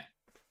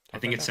I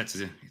think it sets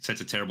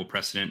a terrible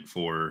precedent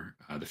for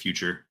the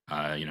future.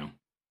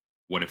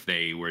 What if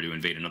they were to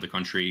invade another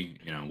country?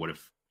 What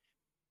if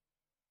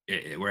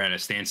we're at a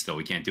standstill?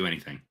 We can't do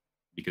anything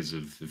because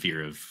of the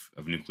fear of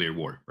nuclear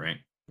war, right?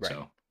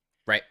 So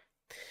right.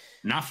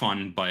 Not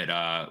fun,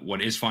 but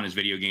what is fun is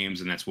video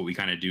games, and that's what we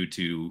kind of do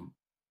to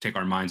take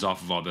our minds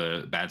off of all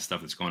the bad stuff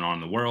that's going on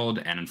in the world.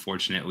 And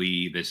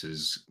unfortunately, this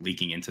is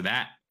leaking into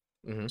that.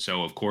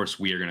 So, of course,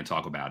 we are going to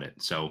talk about it.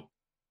 So,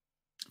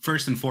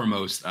 first and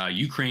foremost,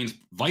 Ukraine's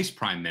vice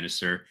prime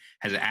minister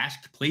has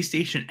asked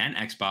PlayStation and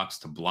Xbox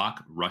to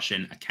block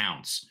Russian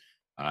accounts,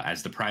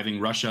 as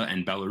depriving Russia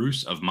and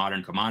Belarus of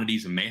modern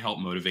commodities may help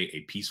motivate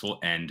a peaceful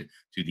end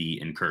to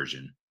the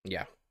incursion.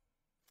 Yeah.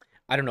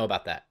 I don't know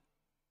about that.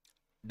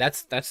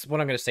 That's what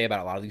I'm going to say about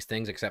a lot of these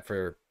things, except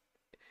for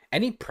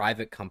any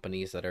private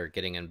companies that are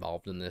getting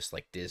involved in this,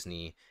 like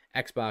Disney,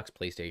 Xbox,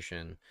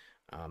 PlayStation,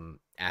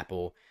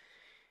 Apple.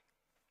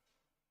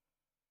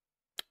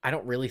 I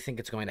don't really think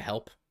it's going to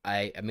help.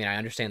 I mean, I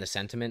understand the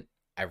sentiment.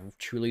 I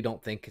truly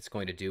don't think it's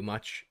going to do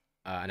much,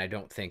 and I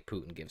don't think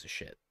Putin gives a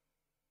shit.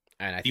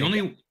 And I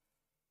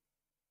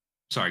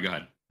sorry, go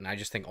ahead. And I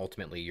just think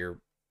ultimately you're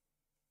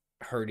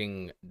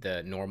hurting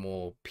the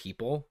normal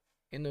people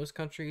in those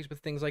countries with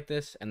things like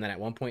this. And then at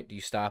one point, do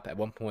you stop? At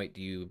one point,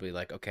 do you be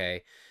like,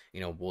 okay,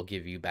 we'll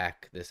give you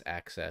back this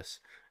access?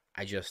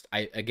 I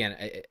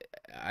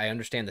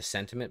understand the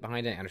sentiment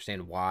behind it. I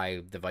understand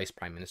why the vice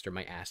prime minister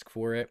might ask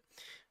for it.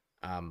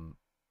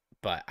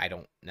 But I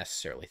don't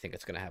necessarily think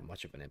it's going to have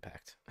much of an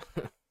impact.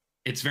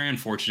 It's very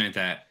unfortunate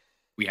that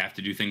we have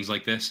to do things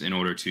like this in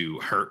order to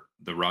hurt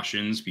the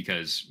Russians,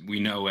 because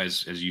we know,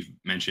 as you've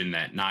mentioned,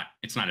 that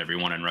it's not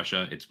everyone in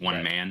Russia. It's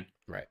one man.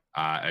 Right.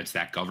 It's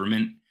that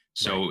government.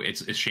 So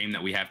it's a shame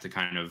that we have to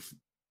kind of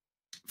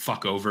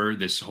fuck over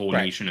this whole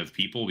nation of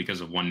people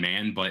because of one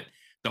man. But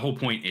the whole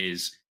point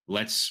is,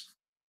 let's,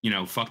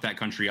 fuck that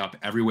country up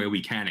every way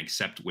we can,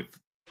 except with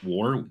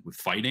war, with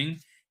fighting,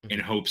 in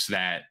hopes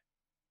that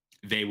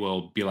they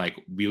will be like,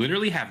 we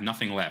literally have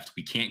nothing left.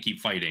 We can't keep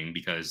fighting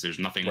because there's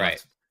nothing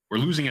left. We're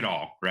losing it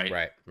all.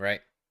 Right.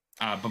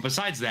 But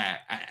besides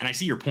that, and I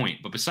see your point,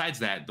 but besides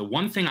that, the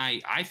one thing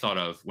I thought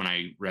of when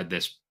I read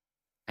this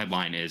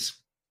headline is,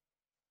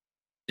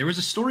 there was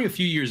a story a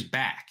few years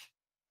back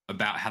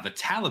about how the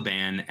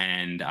Taliban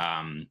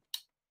and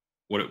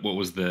what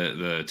was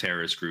the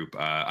terrorist group,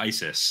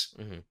 ISIS.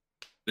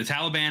 The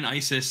Taliban,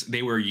 ISIS,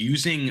 they were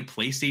using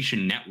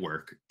PlayStation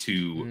Network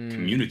to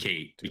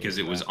communicate because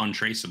it was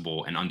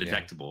untraceable and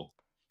undetectable.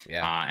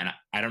 And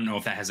I don't know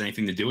if that has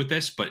anything to do with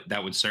this, but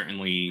that would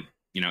certainly,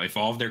 if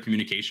all of their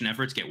communication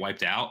efforts get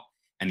wiped out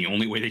and the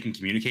only way they can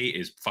communicate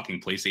is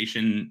fucking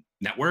PlayStation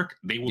Network,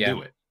 they will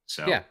do it.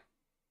 So yeah,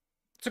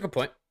 it's a good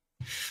point.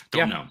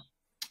 Don't Yeah.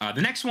 know.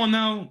 The next one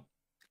though,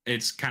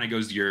 it's kind of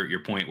goes to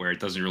your point where it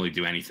doesn't really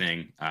do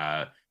anything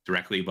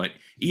directly, but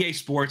EA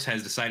Sports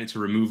has decided to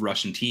remove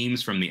Russian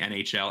teams from the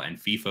NHL and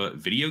FIFA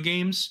video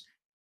games.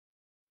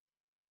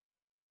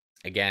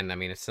 Again, I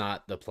mean, it's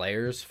not the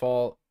player's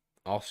fault.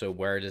 Also,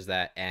 where does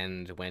that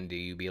end? When do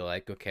you be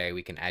like, okay,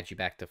 we can add you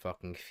back to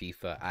fucking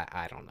FIFA?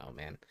 I don't know,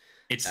 man.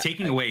 It's Uh,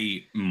 taking I,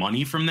 away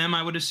money from them,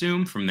 I would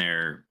assume, from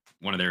their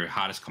one of their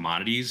hottest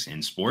commodities in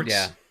yeah, sports.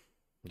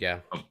 yeah.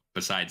 But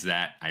besides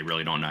that, I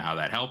really don't know how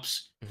that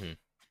helps. Hmm.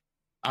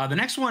 The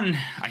next one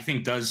I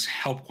think does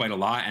help quite a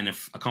lot, and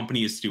if a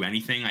company is to do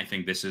anything, I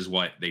think this is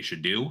what they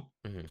should do.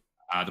 Hmm.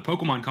 The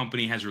Pokemon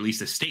Company has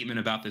released a statement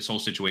about this whole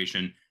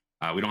situation.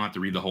 We don't have to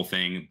read the whole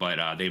thing,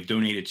 but they've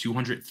donated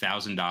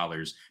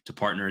 $200,000 to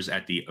partners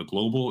at the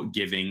Global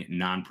Giving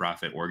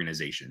nonprofit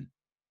organization.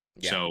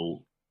 Yeah,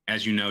 So,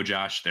 as you know,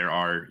 Josh, there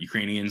are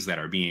Ukrainians that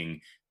are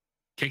being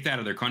kicked out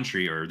of their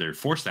country, or they're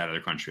forced out of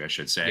their country, I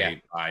should yeah.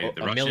 say, by Oh,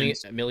 the a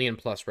Russians. million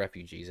plus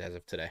refugees as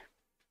of today.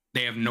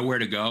 They have nowhere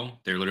to go.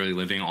 They're literally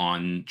living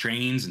on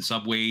trains and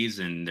subways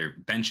and their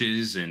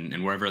benches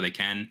and wherever they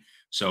can.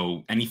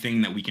 So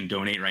anything that we can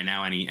donate right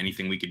now,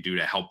 anything we could do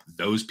to help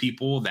those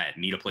people that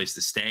need a place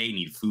to stay,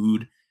 need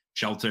food,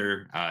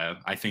 shelter,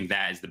 I think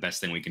that is the best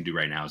thing we can do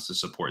right now is to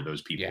support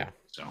those Yeah, people.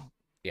 So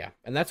yeah.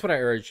 And that's what I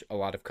urge a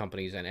lot of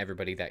companies and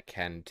everybody that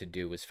can to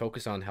do is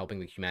focus on helping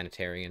the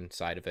humanitarian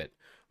side of it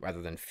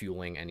rather than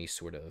fueling any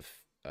sort of,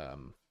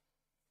 um,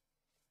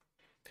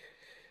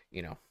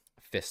 you know,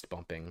 fist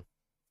bumping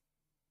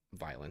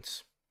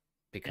violence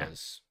yeah,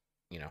 because,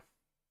 you know,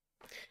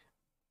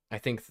 I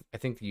think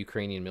the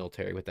Ukrainian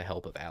military, with the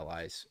help of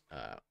allies,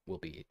 will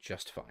be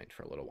just fine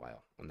for a little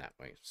while in that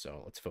way.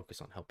 So let's focus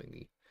on helping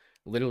the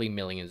literally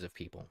millions of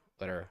people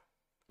that are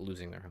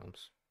losing their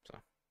homes. So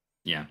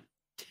yeah.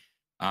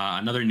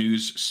 Another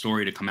news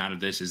story to come out of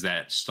this is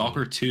that mhm.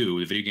 Stalker 2,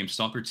 the video game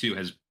Stalker 2,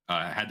 has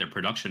had their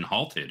production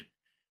halted.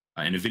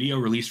 In a video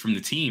released from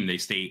the team, they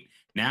state,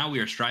 "Now we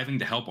are striving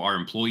to help our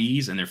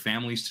employees and their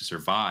families to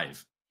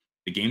survive.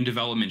 The game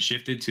development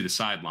shifted to the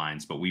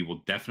sidelines, but we will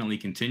definitely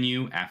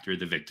continue after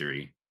the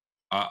victory."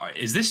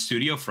 Is this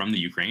studio from the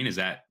Ukraine? Is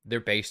that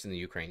They're based in the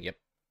Ukraine. Yep,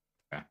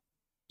 okay?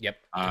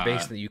 yep. They're Uh,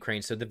 based in the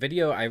Ukraine. So the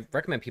video, I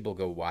recommend people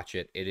go watch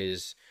it. It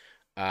is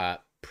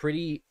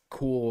pretty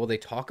cool. They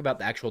talk about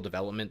the actual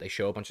development. They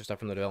show a bunch of stuff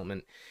from the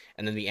development,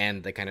 and then the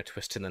end they kind of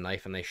twist in the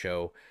knife and they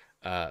show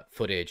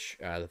footage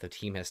that the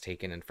team has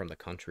taken and from the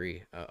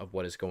country of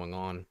what is going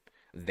on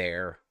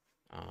there.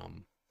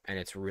 And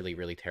it's really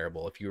really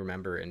terrible. If you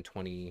remember in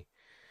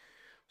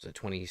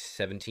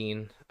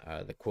 2017,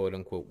 the quote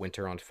unquote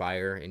winter on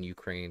fire in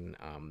Ukraine.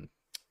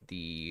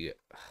 The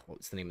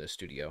What's the name of the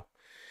studio?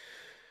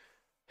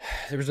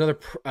 There was another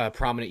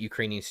prominent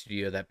Ukrainian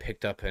studio that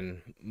picked up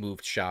and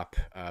moved shop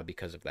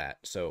because of that.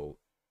 So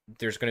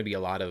there's going to be a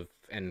lot of,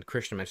 and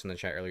Christian mentioned in the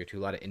chat earlier too,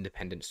 a lot of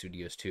independent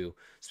studios too,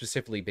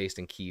 specifically based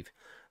in Kiev,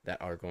 that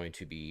are going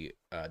to be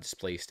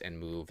displaced and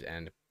moved.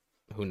 And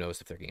who knows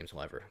if their games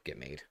will ever get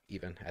made,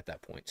 even at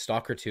that point.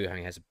 Stalker 2, I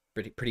mean, has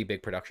a pretty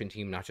big production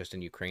team, not just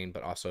in Ukraine,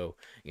 but also,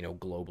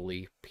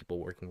 globally, people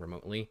working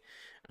remotely.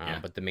 yeah,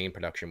 But the main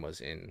production was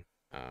in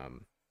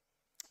um,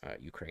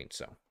 Ukraine.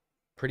 So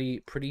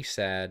pretty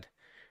sad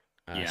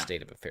yeah.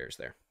 state of affairs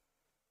there.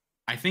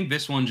 I think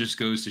this one just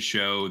goes to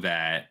show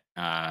that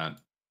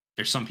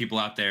there's some people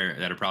out there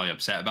that are probably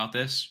upset about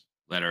this,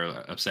 that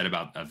are upset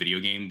about a video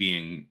game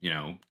being,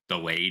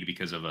 delayed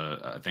because of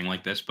a thing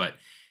like this. But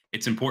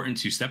it's important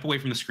to step away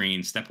from the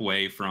screen, step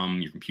away from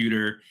your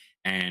computer,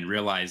 and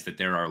realize that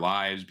there are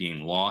lives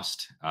being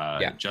lost.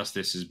 Yeah,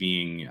 Justice is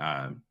being,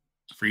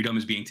 freedom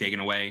is being taken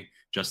away.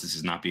 Justice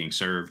is not being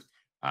served.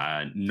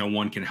 No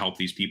one can help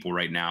these people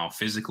right now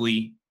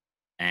physically,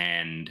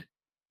 and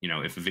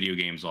if a video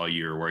game is all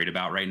you're worried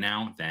about right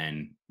now,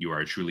 then you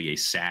are truly a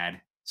sad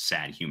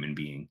human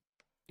being.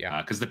 yeah,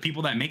 Because the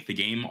people that make the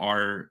game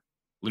are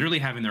literally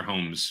having their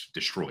homes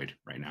destroyed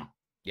right now.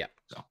 yeah.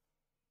 So,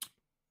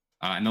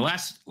 and the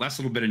last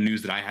little bit of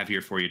news that I have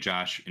here for you,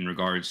 Josh, in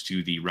regards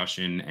to the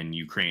Russian and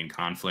Ukraine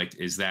conflict,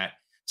 is that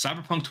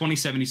Cyberpunk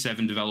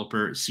 2077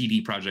 developer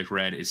CD Projekt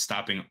Red is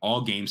stopping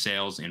all game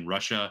sales in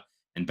Russia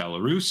and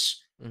Belarus.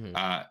 Hmm.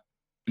 Uh,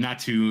 Not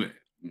to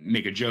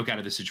make a joke out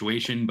of the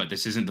situation, but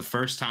this isn't the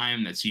first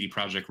time that CD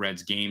Projekt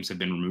Red's games have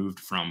been removed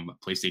from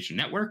PlayStation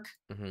Network.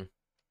 Hmm.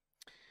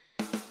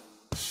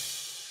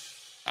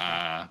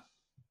 Uh,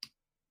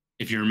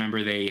 if you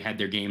remember, they had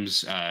their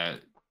games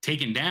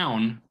taken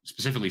down,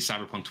 specifically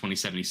Cyberpunk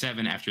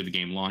 2077, after the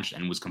game launched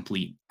and was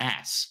complete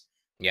ass.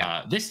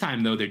 Yeah, This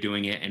time, though, they're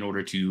doing it in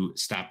order to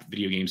stop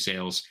video game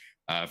sales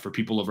for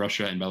people of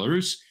Russia and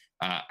Belarus.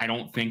 I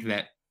don't think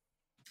that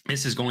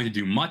this is going to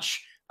do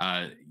much.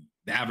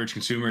 The average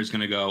consumer is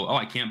going to go, "Oh,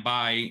 I can't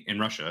buy in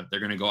Russia." They're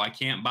going to go, "I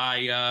can't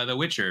buy The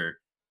Witcher.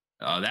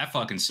 That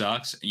fucking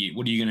sucks."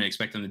 What are you going to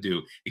expect them to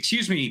do?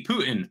 Excuse me,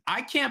 Putin,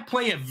 I can't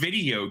play a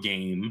video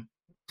game.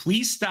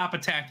 Please stop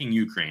attacking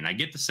Ukraine. I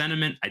get the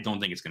sentiment. I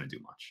don't think it's going to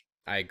do much.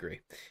 I agree.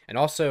 And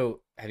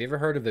also, have you ever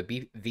heard of a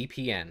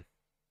VPN?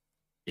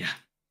 Yeah,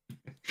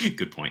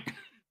 good point.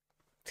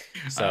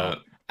 So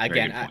Very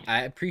again, good point.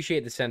 I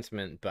appreciate the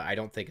sentiment, but I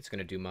don't think it's going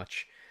to do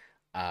much.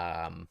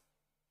 Um,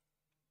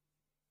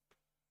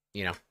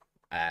 you know,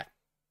 uh,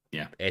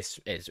 Yeah. it's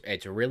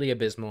really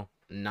abysmal.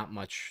 Not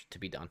much to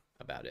be done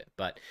about it.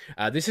 But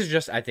this is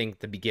just, I think,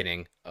 the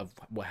beginning of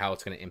how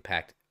it's going to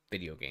impact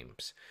video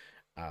games.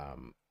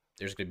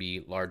 There's going to be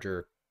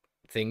larger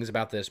things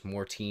about this,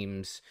 more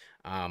teams,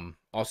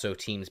 also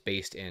teams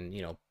based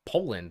in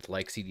Poland,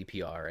 like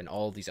CDPR, and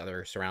all these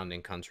other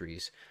surrounding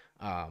countries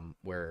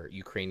where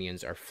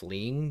Ukrainians are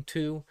fleeing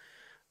to.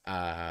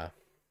 Uh,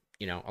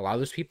 a lot of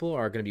those people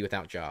are going to be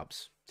without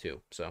jobs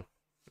too. So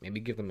maybe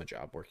give them a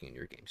job working in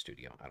your game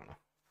studio. I don't know.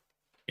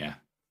 Yeah.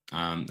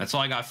 That's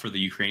all I got for the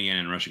Ukrainian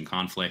and Russian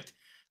conflict.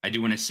 I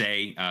do want to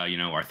say,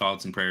 our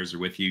thoughts and prayers are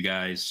with you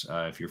guys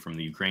if you're from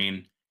the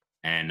Ukraine,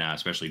 and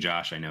especially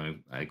Josh. I know,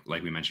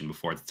 like we mentioned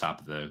before at the top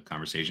of the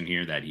conversation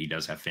here, that he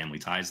does have family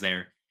ties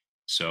there.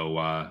 So,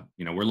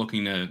 we're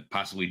looking to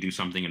possibly do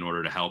something in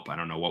order to help. I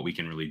don't know what we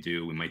can really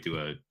do. We might do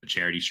a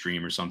charity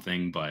stream or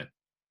something, but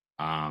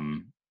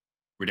um,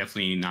 we're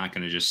definitely not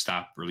going to just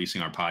stop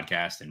releasing our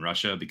podcast in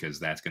Russia because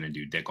that's going to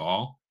do dick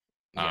all.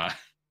 Yeah.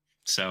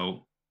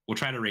 So we'll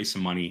try to raise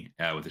some money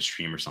with a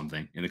stream or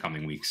something in the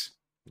coming weeks.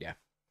 Yeah.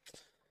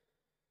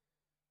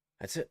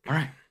 That's it. All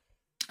right.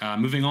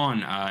 Moving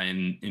on,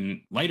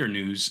 in lighter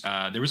news,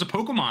 there was a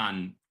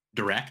Pokemon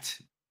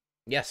Direct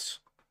Yes,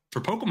 for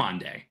Pokemon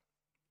Day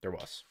there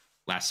was.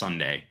 last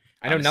Sunday.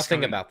 I know This is nothing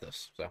coming- about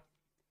this, so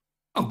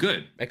Oh,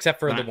 good. except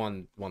for the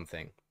But one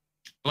thing.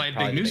 Well, I have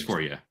Probably big the news biggest for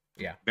one. you.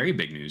 Yeah. Very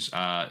big news.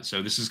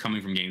 So this is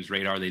coming from Games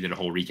Radar. They did a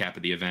whole recap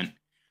of the event.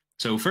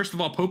 So first of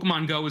all,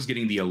 Pokemon Go is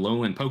getting the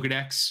Alolan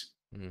Pokedex.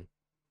 Mhm.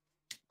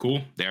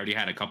 Cool. They already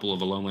had a couple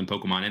of Alolan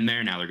Pokemon in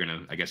there. Now they're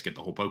gonna, I guess, get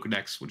the whole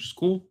Pokedex, which is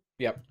cool.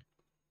 Yep.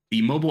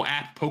 The mobile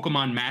app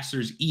Pokemon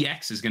Masters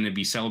EX is going to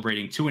be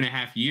celebrating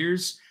 2.5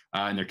 years,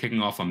 and they're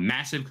kicking off a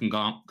massive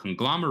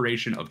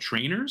conglomeration of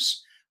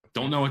trainers.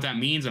 Don't know what that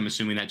means. I'm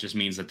assuming that just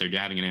means that they're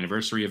having an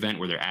anniversary event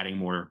where they're adding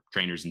more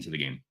trainers into the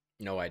game.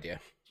 No idea.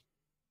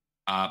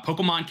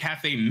 Pokemon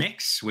Cafe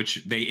Mix,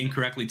 which they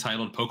incorrectly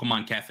titled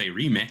Pokemon Cafe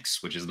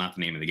Remix, which is not the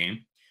name of the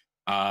game,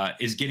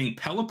 is getting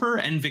Pelipper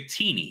and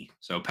Victini.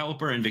 So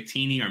Pelipper and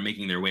Victini are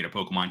making their way to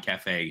Pokemon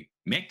Cafe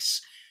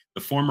Mix,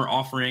 the former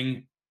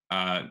offering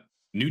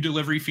new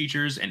delivery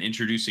features and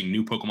introducing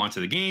new Pokemon to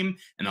the game,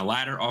 and the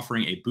latter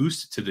offering a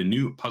boost to the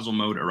new puzzle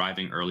mode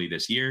arriving early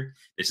this year.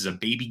 This is a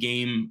baby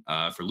game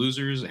for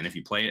losers, and if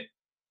you play it,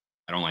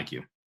 I don't like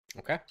you.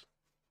 Okay.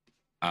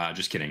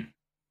 Just kidding.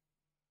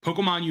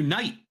 Pokemon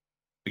Unite,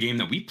 a game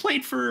that we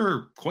played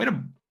for quite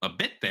a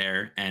bit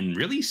there and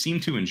really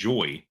seemed to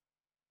enjoy.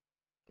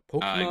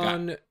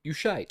 Pokemon you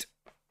shite.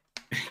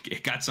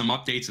 It got some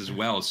updates as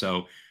well.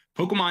 So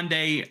Pokemon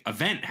Day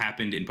event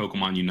happened in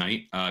Pokemon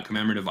Unite.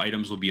 Commemorative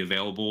items will be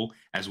available,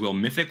 as will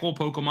mythical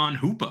Pokemon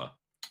Hoopa,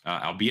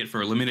 albeit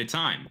for a limited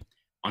time.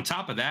 On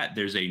top of that,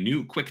 there's a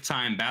new quick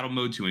time battle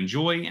mode to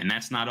enjoy, and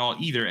that's not all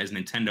either, as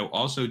Nintendo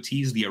also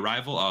teased the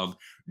arrival of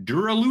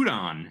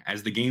Duraludon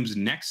as the game's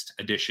next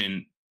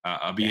edition,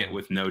 albeit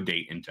with no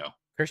date in tow.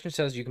 Christian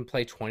says you can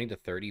play 20 to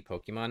 30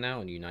 Pokemon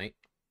now in Unite.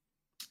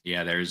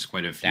 Yeah, there's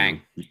quite a few.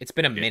 Dang. It's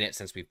been a minute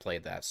since we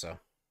played that, so.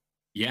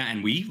 Yeah,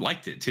 and we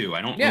liked it too.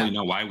 I don't really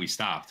know why we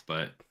stopped,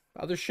 but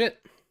other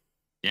shit.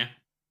 Yeah.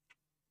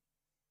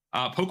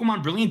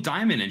 Pokemon Brilliant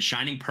Diamond and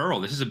Shining Pearl.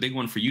 This is a big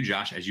one for you,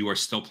 Josh, as you are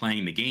still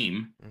playing the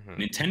game.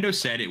 Mm-hmm. Nintendo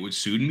said it would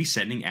soon be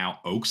sending out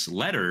Oak's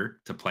letter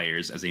to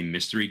players as a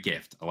mystery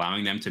gift,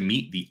 allowing them to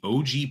meet the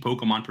OG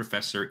Pokemon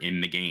professor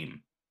in the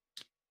game.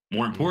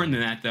 More important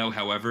than that, though,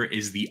 however,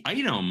 is the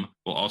item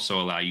will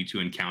also allow you to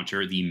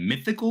encounter the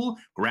mythical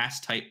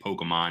grass-type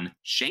Pokemon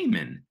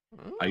Shaman.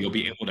 You'll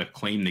be able to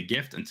claim the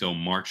gift until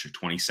March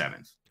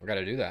 27th. We got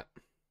to do that.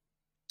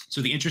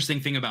 So the interesting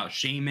thing about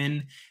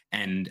Shaman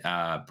and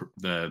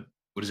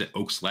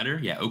Oak's letter?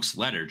 Yeah, Oak's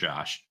letter,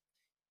 Josh,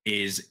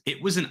 is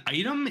it was an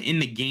item in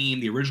the game,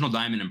 the original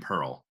Diamond and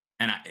Pearl.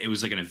 And it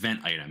was like an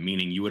event item,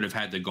 meaning you would have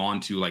had to gone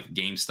to like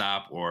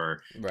GameStop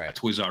or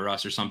Toys R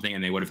Us or something,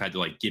 and they would have had to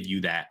like give you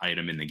that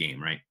item in the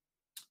game, right?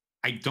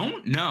 I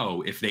don't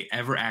know if they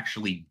ever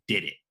actually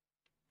did it.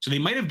 So they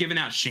might have given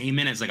out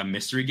Shaman as like a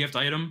mystery gift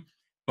item.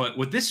 But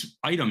what this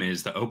item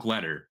is, the Oak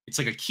letter, it's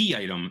like a key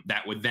item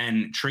that would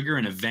then trigger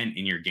an event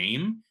in your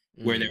game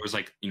where there was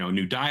like,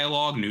 new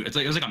dialogue, it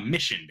was like a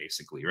mission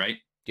basically, right?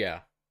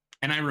 Yeah.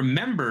 And I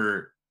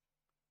remember,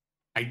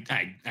 I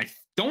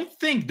don't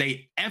think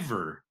they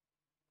ever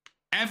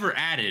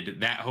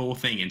added that whole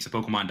thing into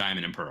Pokemon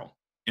Diamond and Pearl.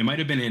 It might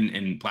have been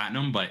in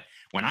Platinum, but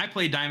when I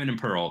played Diamond and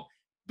Pearl,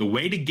 the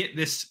way to get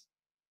this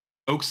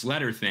Oak's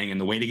letter thing and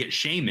the way to get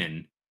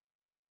Shaman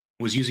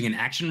was using an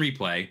action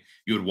replay.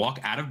 You would walk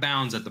out of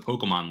bounds at the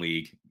Pokemon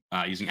League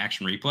using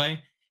action replay,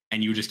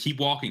 and you would just keep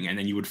walking, and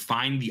then you would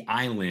find the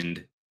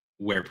island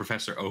where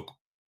Professor Oak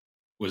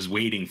was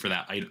waiting for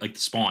that, like the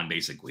spawn,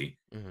 basically,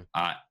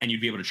 and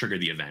you'd be able to trigger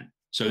the event.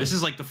 So this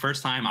is like the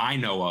first time I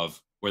know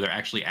of where they're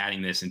actually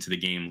adding this into the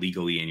game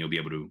legally, and you'll be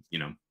able to,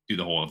 do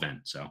the whole event.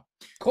 So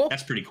cool.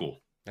 That's pretty cool.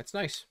 That's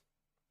nice.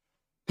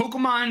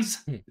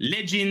 Pokemon's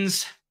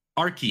Legends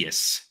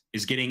Arceus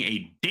is getting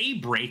a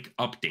Daybreak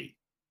update,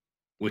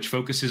 which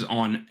focuses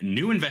on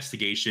new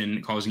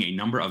investigation causing a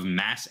number of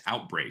mass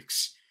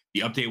outbreaks.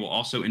 The update will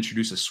also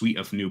introduce a suite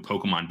of new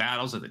Pokemon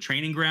battles at the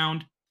training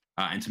ground.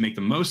 And to make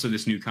the most of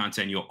this new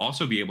content, you'll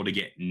also be able to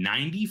get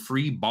 90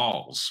 free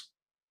balls.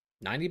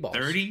 90 balls.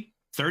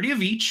 30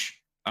 of each.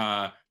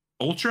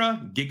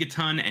 Ultra,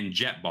 Gigaton, and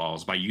Jet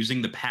balls by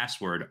using the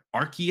password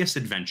Arceus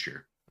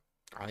Adventure.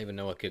 I don't even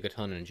know what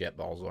Gigaton and Jet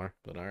balls are,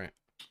 but all right.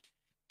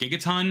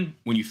 Gigaton,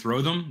 when you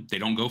throw them, they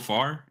don't go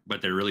far,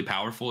 but they're really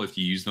powerful if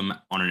you use them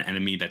on an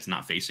enemy that's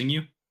not facing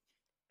you.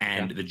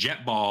 And the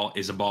Jet ball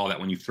is a ball that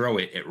when you throw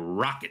it, it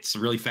rockets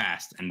really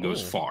fast and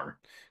goes far.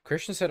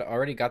 Christian said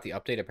already got the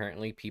update.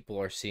 Apparently, people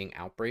are seeing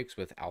outbreaks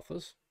with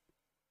alphas.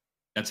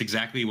 That's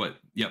exactly what.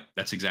 Yep,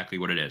 that's exactly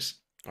what it is.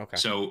 Okay.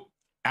 So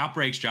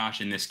outbreaks,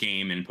 Josh, in this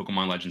game in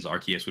Pokemon Legends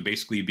Arceus would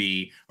basically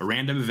be a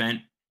random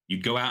event.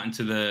 You'd go out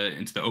into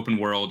the open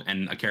world,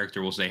 and a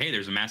character will say, "Hey,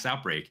 there's a mass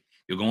outbreak."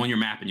 You'll go on your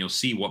map and you'll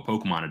see what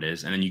Pokemon it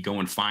is, and then you go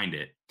and find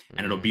it,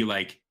 and it'll be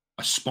like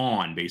a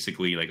spawn,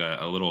 basically like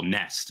a little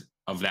nest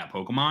of that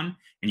Pokemon,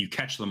 and you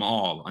catch them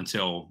all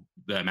until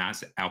the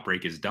mass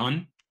outbreak is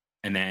done,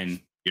 and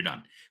then you're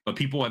done. But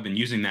people have been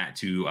using that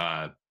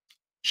to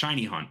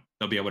shiny hunt.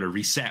 They'll be able to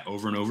reset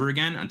over and over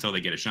again until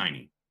they get a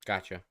shiny.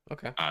 Gotcha.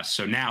 Okay.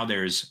 So now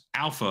there's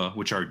Alpha,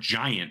 which are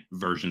giant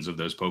versions of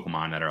those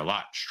Pokemon that are a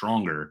lot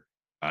stronger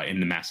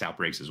in the mass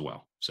outbreaks as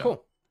well. So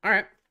cool. All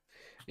right.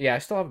 Yeah, I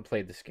still haven't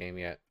played this game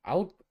yet.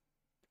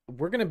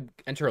 We're gonna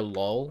enter a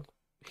lull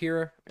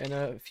here in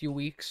a few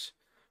weeks,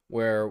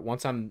 where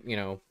once I'm,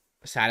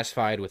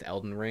 satisfied with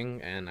Elden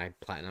Ring and I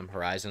Platinum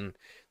Horizon,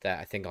 that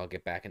I think I'll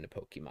get back into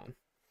Pokemon.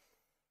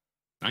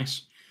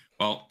 Nice.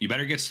 Well, you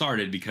better get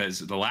started, because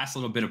the last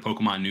little bit of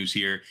Pokemon news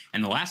here,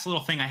 and the last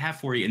little thing I have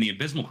for you in the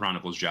Abysmal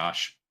Chronicles,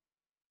 Josh,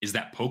 is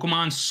that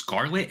Pokemon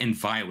Scarlet and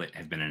Violet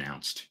have been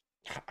announced.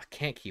 I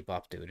can't keep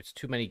up, dude. It's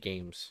too many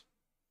games.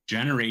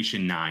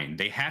 Generation 9.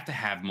 They have to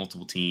have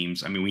multiple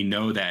teams. I mean, we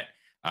know that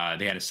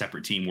they had a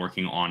separate team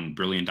working on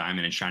Brilliant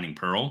Diamond and Shining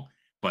Pearl,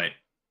 but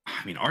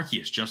I mean,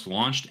 Arceus just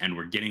launched, and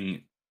we're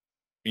getting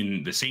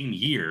in the same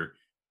year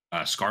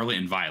Scarlet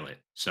and Violet.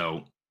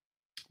 So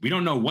we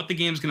don't know what the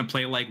game's going to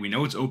play like. We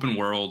know it's open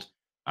world.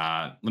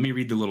 Let me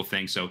read the little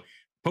thing. So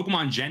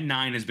Pokemon Gen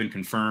 9 has been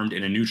confirmed.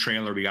 In a new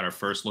trailer, we got our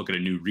first look at a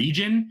new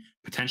region,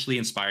 potentially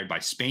inspired by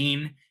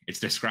Spain. It's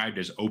described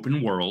as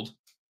open world.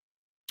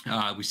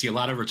 We see a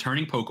lot of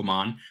returning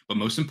Pokemon, but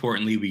most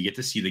importantly, we get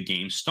to see the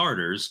game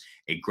starters,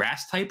 a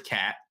grass-type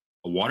cat,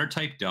 a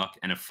water-type duck,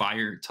 and a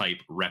fire-type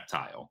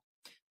reptile.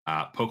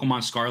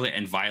 Pokemon Scarlet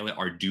and Violet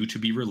are due to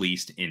be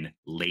released in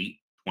late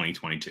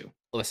 2022.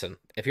 Listen,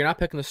 if you're not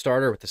picking the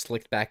starter with the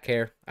slicked back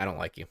hair, I don't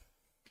like you.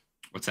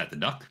 What's that, the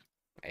duck?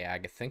 Yeah,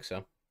 I think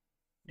so.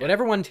 Yeah.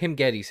 Whatever one Tim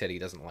Geddy said he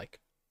doesn't like.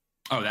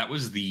 Oh, that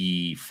was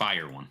the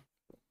fire one.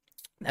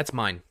 That's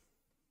mine.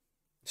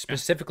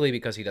 Specifically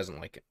because he doesn't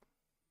like it.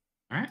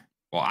 All right.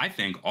 Well, I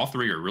think all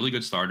three are really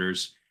good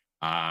starters.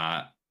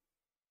 Right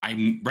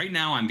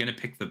now I'm going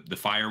to pick the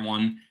fire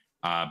one,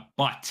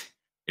 but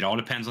it all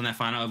depends on that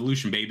final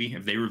evolution, baby.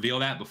 If they reveal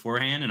that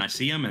beforehand and I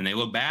see them and they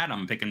look bad,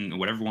 I'm picking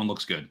whatever one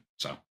looks good.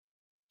 So,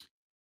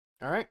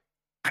 all right.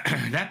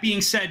 That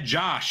being said,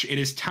 Josh, it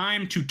is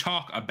time to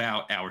talk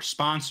about our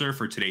sponsor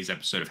for today's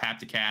episode of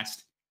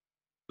Hapticast.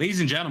 Ladies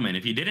and gentlemen,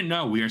 if you didn't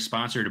know, we are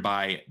sponsored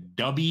by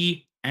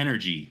Dubby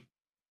Energy.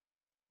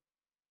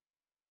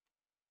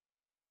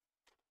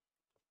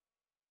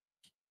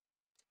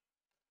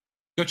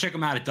 Go check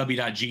them out at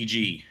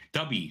Dubby.gg.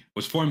 Dubby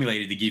was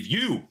formulated to give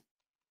you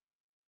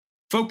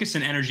focus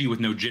and energy with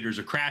no jitters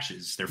or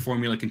crashes. Their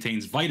formula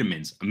contains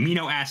vitamins,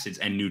 amino acids,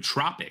 and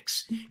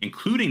nootropics,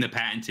 including the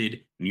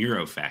patented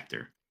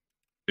Neurofactor.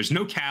 There's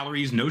no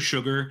calories, no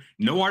sugar,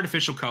 no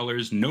artificial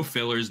colors, no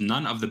fillers,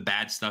 none of the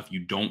bad stuff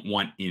you don't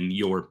want in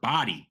your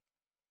body.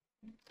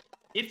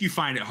 If you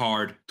find it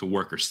hard to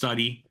work or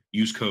study,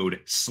 use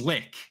code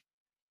SLICK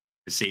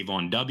to save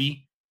on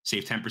Dubby.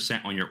 Save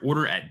 10% on your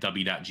order at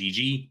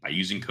Dubby.gg by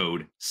using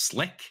code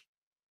SLICK.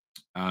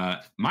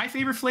 My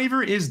favorite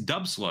flavor is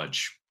Dub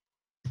Sludge.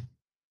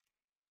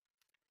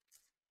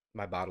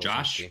 My bottle.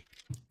 Josh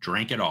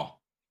drank it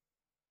all.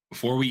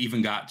 Before we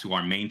even got to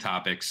our main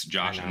topics,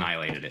 Josh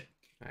annihilated it.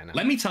 I know.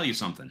 Let me tell you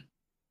something.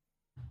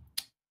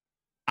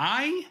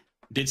 I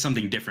did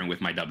something different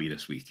with my Dubby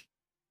this week.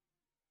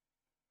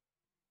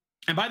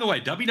 And by the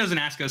way, Dubby doesn't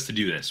ask us to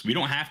do this. We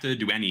don't have to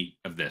do any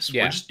of this.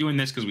 Yeah. We're just doing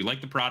this because we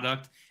like the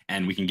product,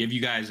 and we can give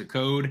you guys a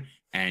code,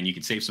 and you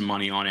can save some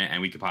money on it,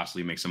 and we could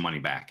possibly make some money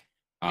back.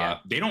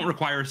 They don't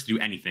require us to do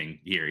anything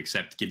here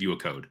except give you a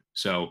code.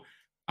 So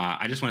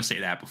I just want to say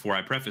that before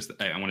I preface.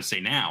 I want to say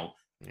now,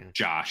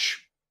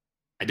 Josh,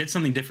 I did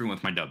something different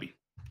with my Dubby.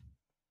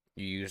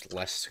 You used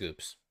less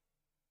scoops.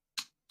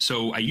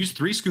 So I used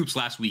 3 scoops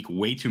last week,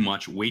 way too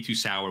much, way too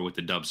sour with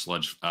the Dub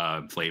Sludge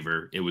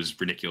flavor. It was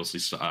ridiculously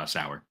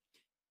sour.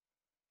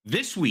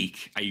 This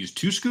week, I used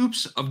 2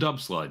 scoops of Dub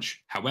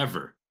Sludge.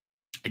 However,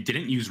 I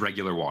didn't use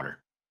regular water.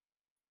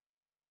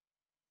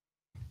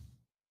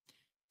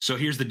 So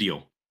here's the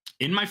deal.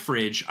 In my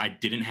fridge, I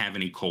didn't have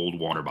any cold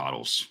water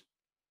bottles.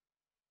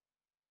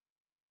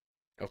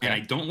 Okay. And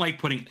I don't like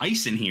putting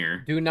ice in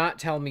here. Do not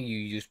tell me you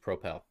use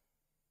Propel.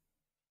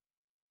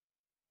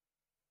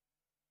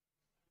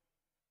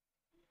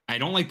 I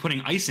don't like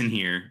putting ice in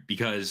here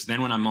because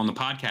then when I'm on the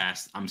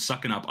podcast, I'm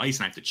sucking up ice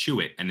and I have to chew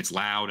it and it's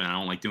loud and I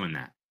don't like doing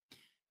that.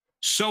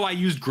 So I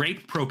used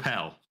grape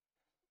Propel.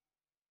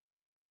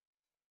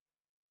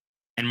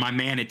 And my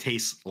man, it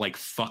tastes like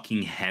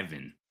fucking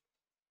heaven.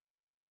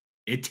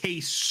 It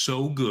tastes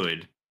so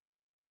good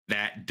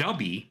that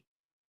Dubby,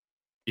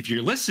 if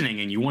you're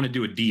listening and you want to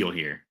do a deal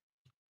here,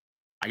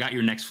 I got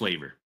your next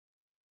flavor.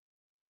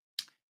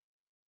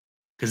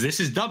 Because this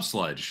is Dub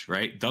Sludge,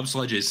 right? Dub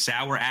Sludge is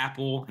sour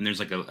apple, and there's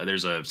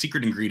a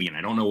secret ingredient.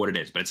 I don't know what it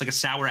is, but it's like a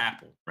sour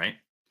apple, right?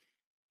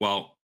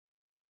 Well,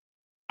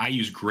 I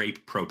use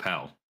grape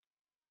Propel.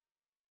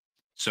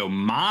 So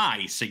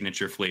my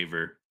signature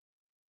flavor,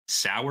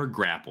 sour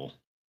grapple,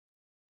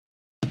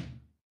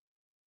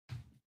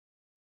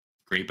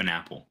 grape and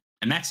apple,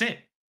 and that's it.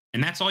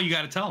 And that's all you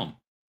got to tell them.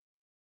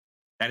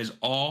 That is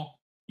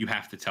all you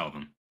have to tell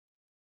them.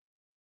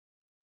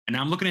 And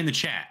now I'm looking in the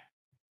chat.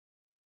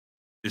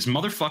 This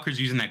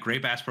motherfucker's using that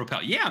grape ass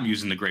Propel. Yeah, I'm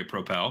using the grape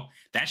Propel.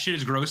 That shit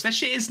is gross. That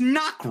shit is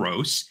not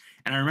gross.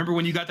 And I remember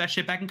when you got that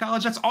shit back in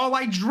college, that's all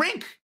I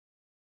drink.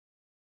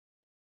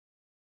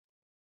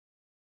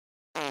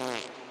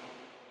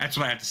 That's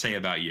what I have to say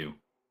about you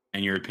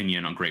and your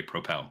opinion on grape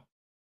Propel.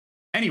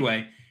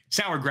 Anyway,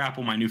 sour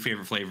grapple, my new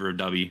favorite flavor of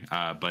Dubby,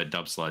 but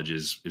Dub Sludge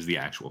is the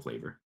actual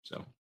flavor.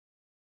 So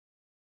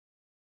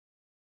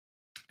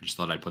I just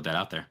thought I'd put that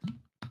out there.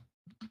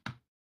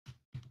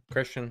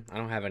 Christian, I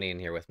don't have any in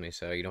here with me,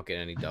 so you don't get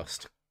any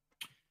dust.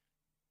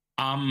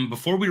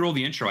 Before we roll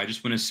the intro, I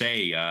just want to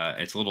say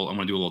it's a little. I'm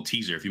going to do a little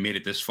teaser. If you made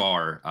it this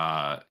far,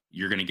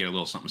 you're going to get a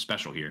little something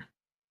special here.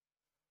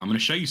 I'm going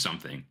to show you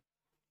something,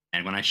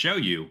 and when I show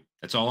you,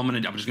 that's all I'm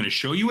going to. I'm just going to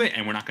show you it,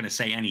 and we're not going to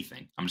say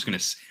anything. I'm going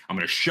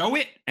to show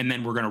it, and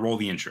then we're going to roll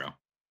the intro.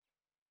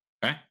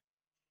 Okay?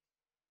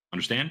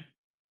 Understand?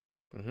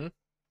 Mm-hmm.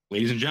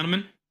 Ladies and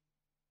gentlemen.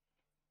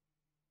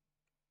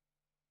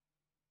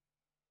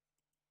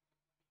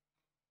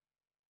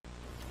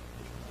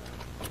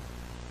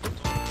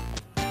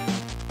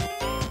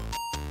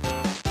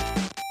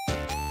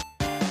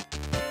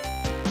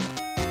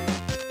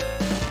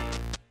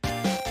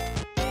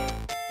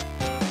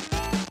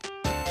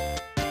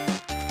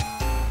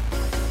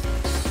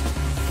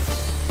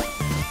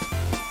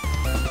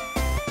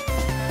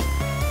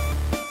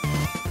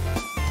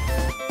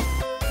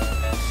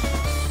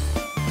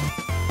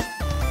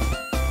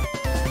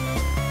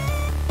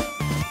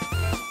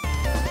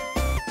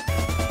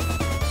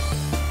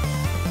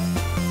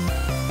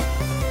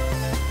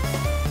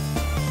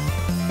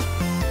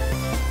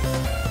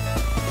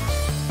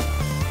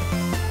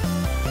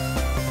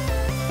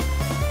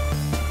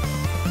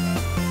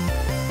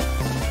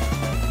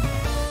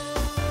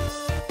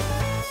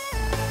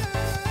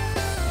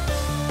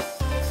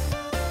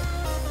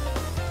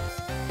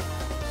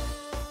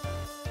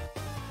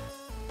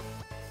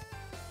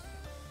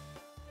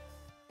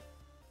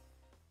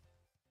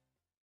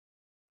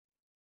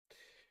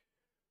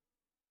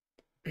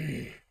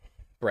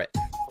 Brett.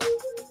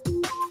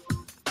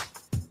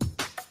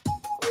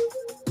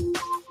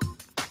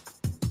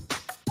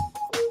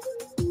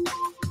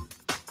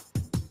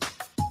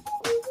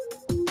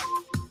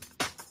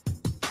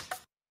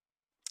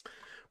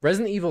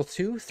 Resident Evil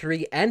 2,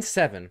 3, and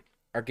 7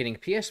 are getting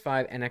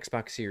PS5 and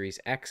Xbox Series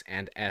X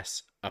and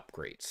S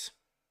upgrades.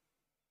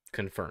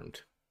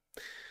 Confirmed.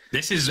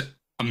 This is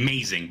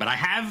amazing, but I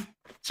have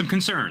some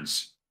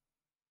concerns.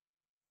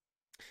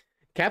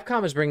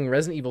 Capcom is bringing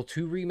Resident Evil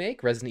 2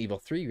 Remake, Resident Evil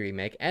 3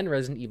 Remake, and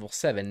Resident Evil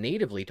 7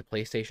 natively to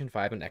PlayStation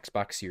 5 and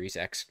Xbox Series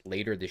X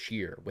later this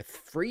year, with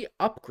free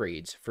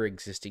upgrades for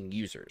existing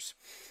users.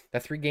 The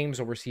 3 games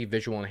will receive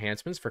visual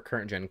enhancements for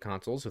current-gen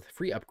consoles, with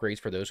free upgrades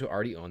for those who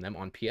already own them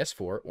on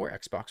PS4 or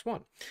Xbox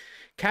One.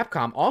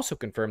 Capcom also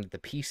confirmed that the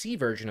PC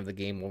version of the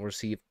game will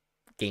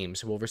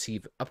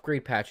receive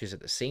upgrade patches at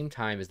the same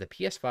time as the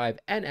PS5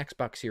 and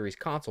Xbox Series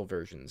console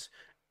versions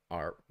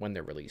are when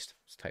they're released.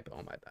 It's a typo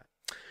on my bad.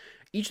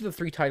 Each of the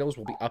 3 titles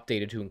will be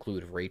updated to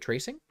include ray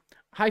tracing,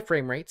 high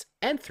frame rates,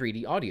 and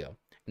 3D audio.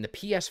 And the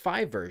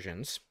PS5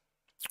 versions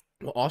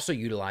will also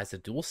utilize the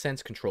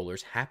DualSense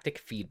controller's haptic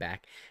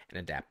feedback and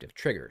adaptive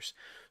triggers.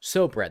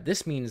 So, Brett,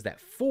 this means that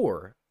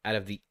 4 out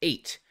of the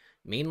 8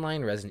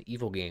 mainline Resident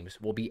Evil games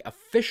will be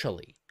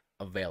officially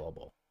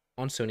available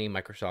on Sony and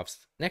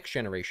Microsoft's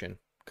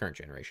current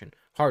generation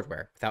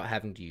hardware without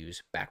having to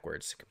use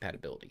backwards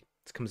compatibility.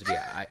 This comes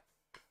via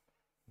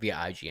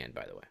IGN,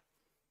 by the way.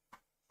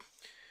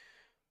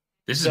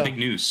 This is big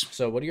news.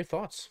 So what are your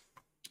thoughts?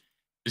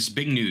 This is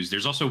big news.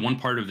 There's also one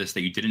part of this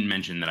that you didn't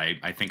mention that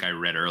I think I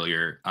read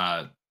earlier.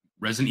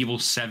 Resident Evil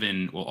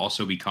 7 will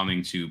also be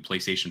coming to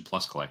PlayStation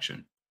Plus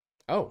collection.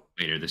 Oh.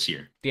 Later this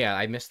year. Yeah,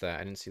 I missed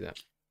that. I didn't see that.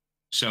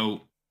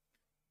 So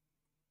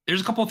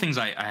there's a couple of things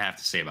I have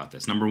to say about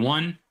this. Number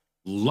one,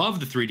 love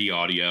the 3D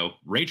audio.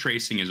 Ray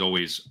tracing is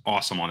always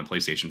awesome on the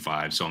PlayStation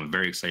 5, so I'm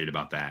very excited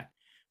about that.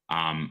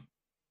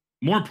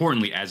 more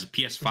importantly, as a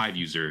PS5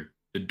 user,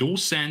 the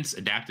DualSense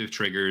adaptive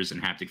triggers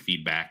and haptic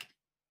feedback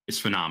is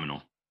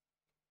phenomenal.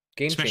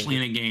 Game Especially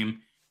changer. in a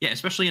game, yeah,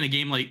 especially in a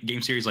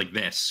game series like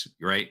this,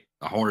 right?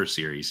 A horror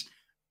series.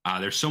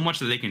 There's so much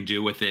that they can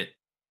do with it.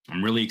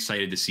 I'm really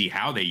excited to see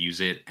how they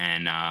use it,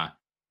 and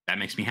that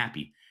makes me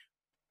happy.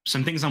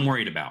 Some things I'm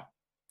worried about.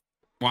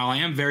 While I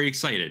am very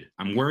excited,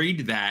 I'm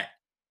worried that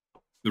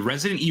the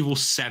Resident Evil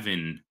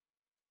 7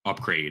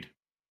 upgrade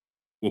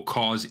will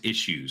cause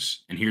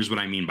issues. And here's what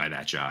I mean by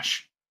that,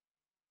 Josh.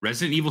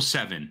 Resident Evil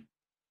 7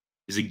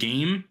 is a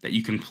game that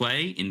you can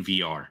play in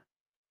VR.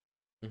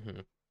 Mm-hmm.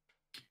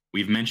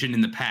 We've mentioned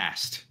in the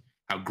past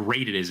how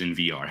great it is in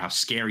VR, how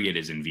scary it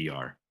is in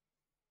VR.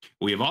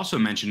 We have also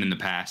mentioned in the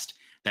past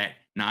that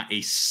not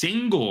a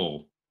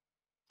single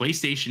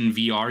PlayStation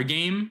VR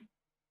game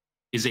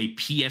is a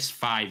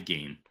PS5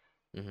 game.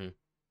 Mm-hmm.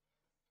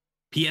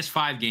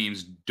 PS5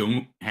 games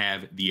don't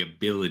have the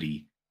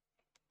ability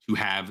to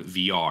have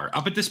VR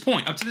up to this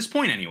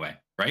point anyway,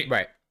 right?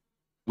 Right.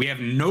 We have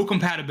no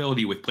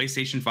compatibility with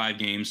PlayStation 5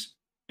 games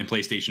and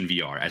PlayStation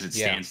VR as it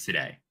stands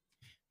today.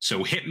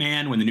 So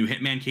Hitman, when the new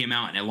Hitman came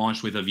out and it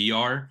launched with a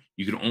VR,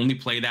 you could only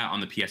play that on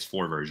the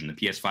PS4 version. The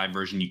PS5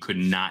 version, you could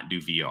not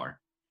do VR.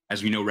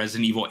 As we know,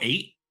 Resident Evil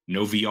 8,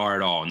 no VR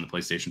at all in the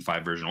PlayStation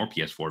 5 version or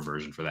PS4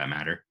 version for that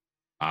matter.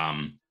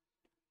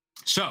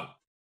 So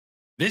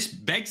this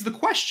begs the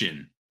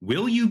question,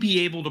 will you be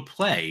able to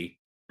play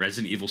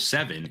Resident Evil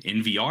 7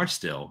 in VR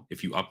still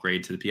if you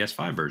upgrade to the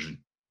PS5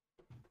 version?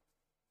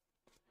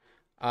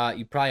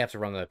 You probably have to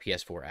run the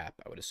PS4 app,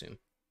 I would assume.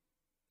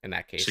 In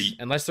that case, So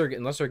unless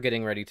they're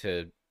getting ready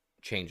to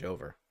change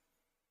over.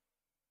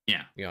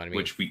 Yeah, you know what I mean.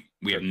 Which we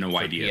have no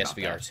idea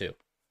PSVR about that. too.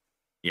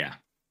 Yeah.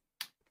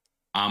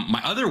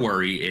 My other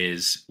worry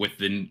is with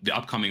the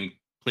upcoming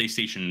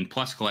PlayStation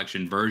Plus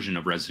collection version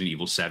of Resident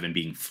Evil 7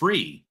 being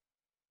free.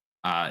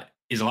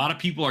 Is a lot of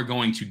people are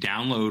going to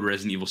download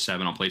Resident Evil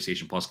 7 on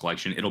PlayStation Plus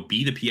collection. It'll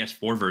be the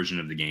PS4 version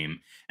of the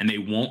game, and they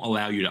won't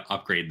allow you to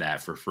upgrade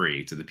that for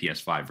free to the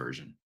PS5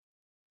 version.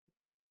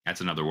 That's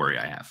another worry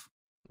I have.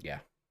 Yeah.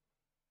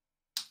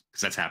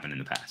 Because that's happened in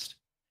the past.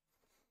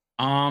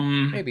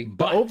 Maybe.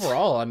 But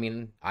overall, I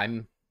mean,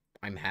 I'm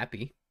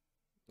happy.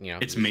 You know,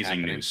 it's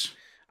amazing news.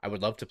 I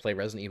would love to play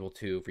Resident Evil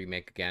 2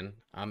 remake again.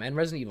 And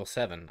Resident Evil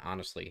 7,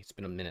 honestly. It's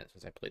been a minute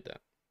since I played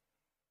that.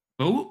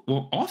 Oh,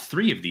 well, all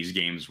three of these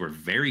games were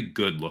very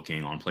good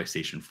looking on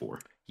PlayStation 4.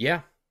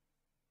 Yeah.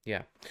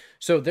 Yeah.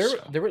 So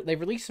they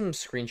released some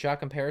screenshot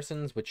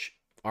comparisons, which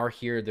are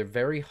here. They're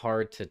very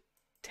hard to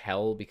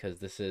tell because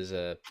this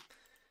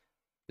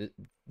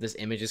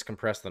image is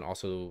compressed, and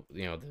also,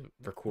 you know, the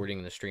recording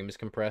and the stream is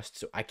compressed.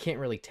 So I can't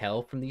really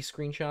tell from these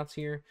screenshots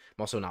here.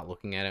 I'm also not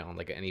looking at it on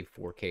like any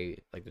 4K,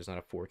 like there's not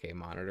a 4K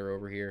monitor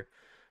over here.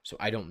 So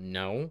I don't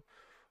know.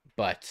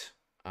 But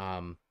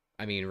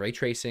I mean, ray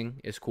tracing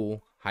is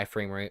cool. High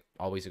frame rate,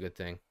 always a good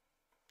thing.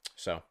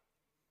 So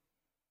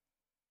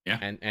yeah.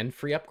 And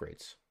free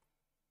upgrades.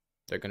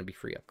 They're going to be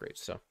free upgrades,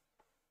 so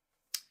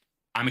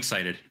I'm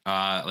excited.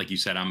 Like you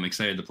said, I'm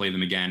excited to play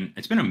them again.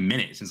 It's been a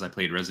minute since I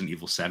played Resident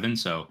Evil 7,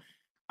 so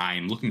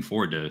I'm looking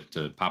forward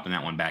to popping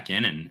that one back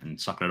in and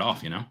sucking it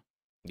off, you know?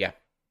 Yeah.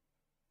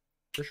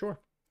 For sure.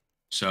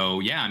 So,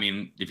 yeah, I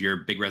mean, if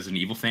you're a big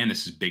Resident Evil fan,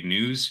 this is big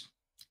news.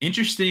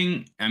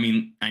 Interesting. I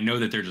mean, I know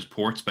that they're just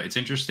ports, but it's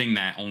interesting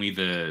that only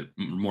the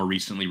more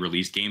recently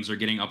released games are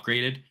getting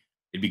upgraded.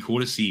 It'd be cool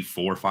to see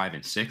 4, 5,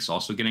 and 6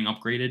 also getting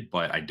upgraded,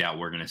 but I doubt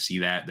we're going to see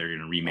that. They're going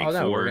to remake 4. I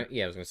was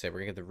going to say, we're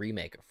going to get the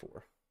remake of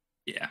 4.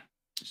 Yeah.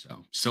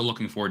 So still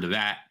looking forward to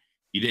that.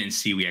 You didn't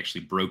see we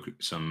actually broke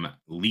some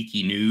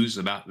leaky news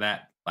about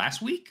that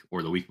last week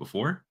or the week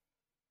before.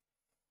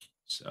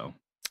 So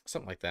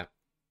something like that.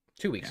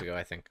 2 weeks ago,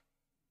 I think.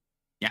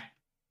 Yeah.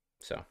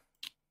 So.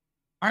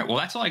 All right. Well,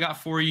 that's all I got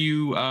for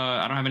you.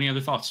 I don't have any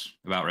other thoughts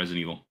about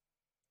Resident Evil.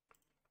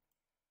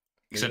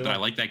 Except that I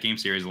like that game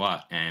series a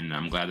lot, and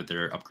I'm glad that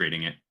they're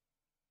upgrading it.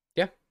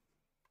 Yeah.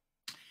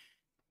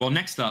 Well,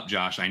 next up,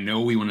 Josh, I know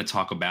we want to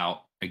talk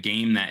about a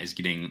game that is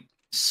getting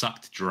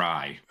sucked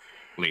dry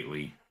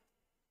lately,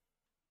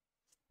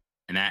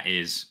 and that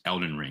is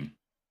Elden Ring.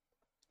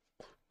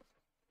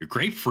 You're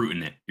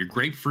grapefruiting it. You're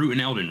grapefruit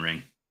in Elden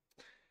Ring.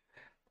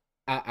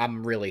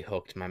 I'm really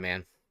hooked, my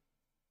man.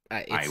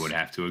 I would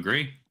have to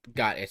agree.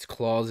 Got its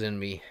claws in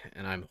me,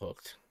 and I'm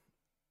hooked.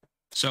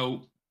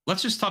 So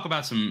let's just talk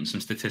about some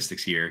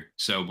statistics here.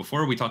 So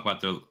before we talk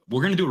about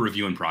we're going to do a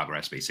review in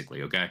progress,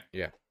 basically, okay?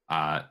 Yeah.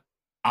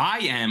 I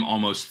am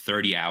almost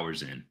 30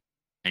 hours in,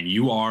 and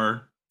you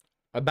are?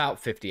 About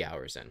 50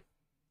 hours in.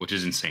 Which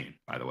is insane,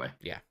 by the way.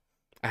 Yeah.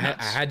 I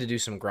had to do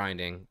some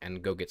grinding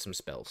and go get some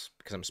spells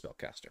because I'm a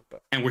spellcaster.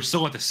 And we're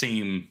still at the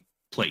same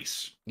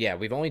place. Yeah,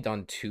 we've only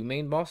done 2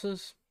 main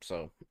bosses,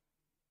 so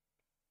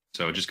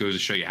it just goes to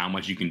show you how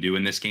much you can do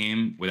in this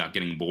game without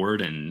getting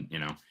bored. And, you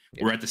know,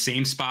 we're at the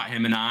same spot,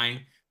 him and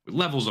I,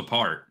 levels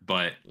apart,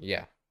 but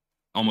yeah,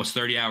 almost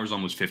 30 hours,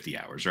 almost 50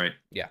 hours, right?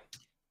 Yeah.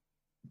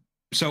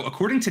 So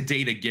according to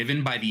data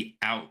given by the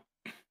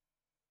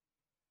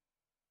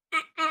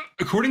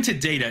According to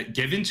data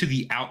given to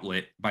the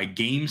outlet by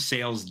Game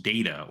Sales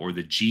Data, or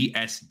the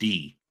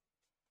GSD,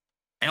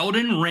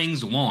 Elden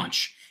Ring's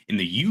launch in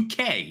the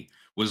UK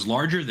was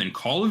larger than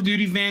Call of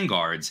Duty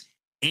Vanguard's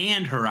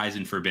and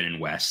Horizon Forbidden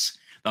West's,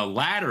 the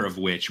latter of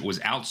which was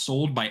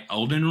outsold by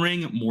Elden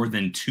Ring more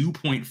than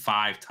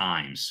 2.5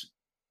 times.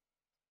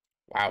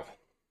 Wow.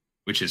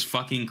 Which is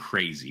fucking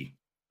crazy.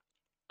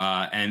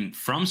 And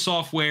From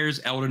Software's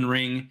Elden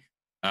Ring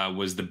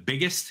was the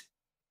biggest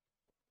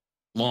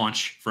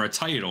launch for a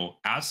title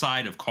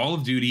outside of Call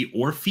of Duty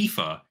or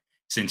FIFA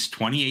since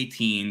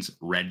 2018's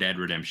Red Dead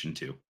Redemption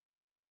 2.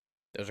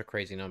 Those are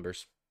crazy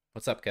numbers.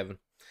 What's up, Kevin?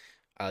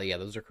 Yeah,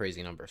 those are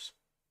crazy numbers.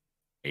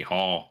 Hey,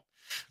 Hall.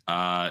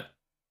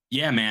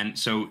 Yeah, man.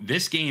 So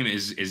this game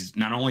is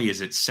not only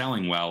is it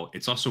selling well,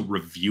 it's also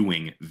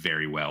reviewing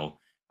very well.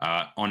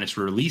 On its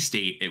release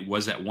date, it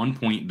was at one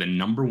point the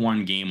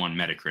 #1 game on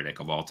Metacritic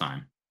of all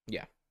time.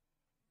 Yeah.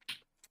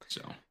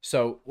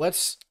 So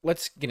let's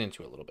get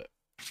into it a little bit.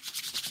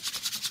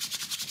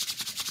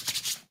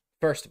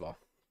 First of all,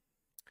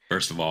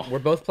 we're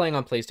both playing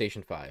on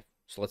PlayStation 5.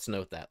 So let's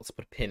note that. Let's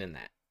put a pin in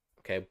that.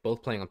 Okay,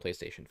 both playing on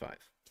PlayStation 5.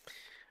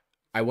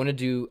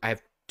 I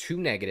have 2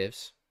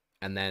 negatives,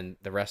 and then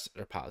the rest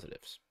are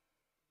positives.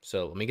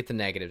 So let me get the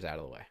negatives out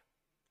of the way.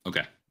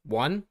 Okay.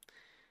 1,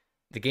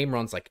 the game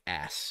runs like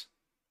ass.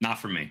 Not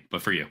for me,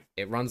 but for you.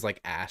 It runs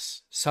like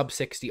ass. Sub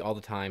 60 all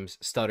the times,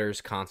 stutters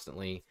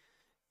constantly,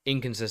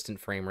 inconsistent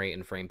frame rate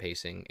and frame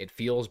pacing. It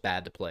feels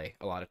bad to play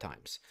a lot of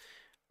times.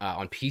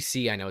 On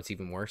PC, I know it's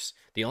even worse.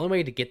 The only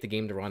way to get the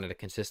game to run at a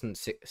consistent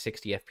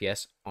 60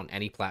 FPS on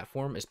any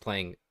platform is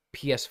playing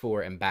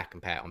PS4 and back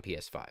compat on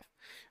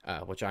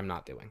PS5, which I'm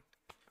not doing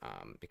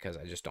because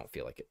I just don't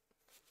feel like it.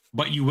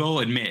 But you will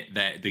admit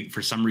that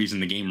for some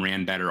reason the game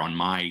ran better on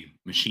my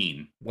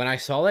machine. When I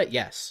saw it,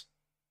 yes.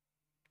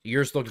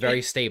 Yours looked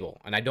very stable,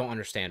 and I don't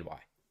understand why.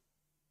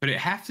 But it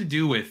have to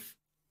do with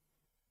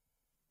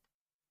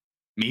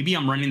maybe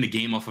I'm running the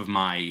game off of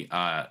my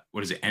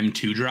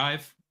M2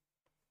 drive.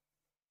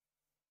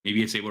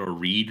 Maybe it's able to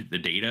read the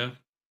data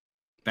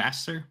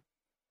faster.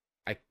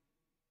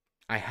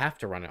 I have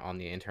to run it on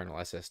the internal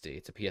SSD.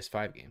 It's a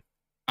PS5 game.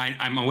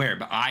 I'm aware,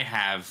 but I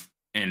have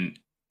an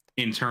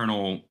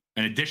additional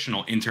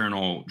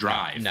internal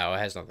drive. No, it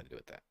has nothing to do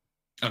with that.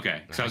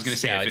 Okay, so I was going to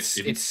say it's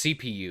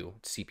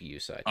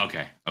CPU side.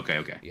 Okay.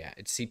 Yeah,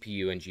 it's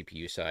CPU and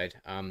GPU side.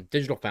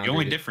 Digital Foundry. The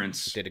only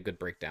difference did a good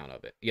breakdown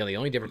of it. Yeah, the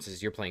only difference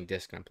is you're playing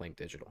disc and I'm playing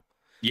digital.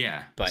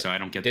 Yeah, but so I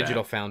don't get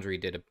Digital that. Foundry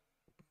did a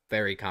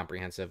very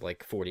comprehensive,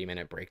 like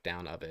 40-minute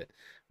breakdown of it,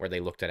 where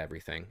they looked at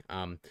everything.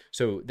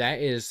 So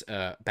that is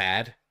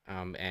bad.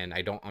 And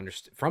I don't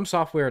understand. From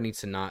Software needs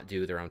to not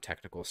do their own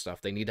technical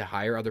stuff. They need to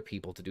hire other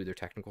people to do their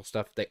technical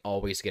stuff. They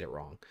always get it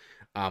wrong.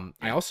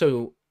 I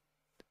also,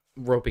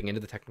 roping into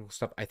the technical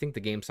stuff, I think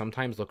the game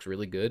sometimes looks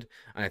really good,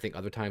 and I think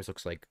other times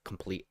looks like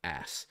complete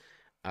ass.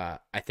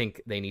 I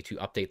think they need to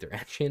update their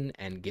engine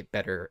and get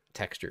better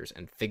textures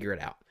and figure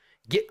it out.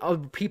 Get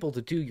other people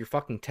to do your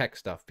fucking tech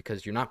stuff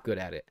because you're not good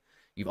at it.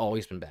 You've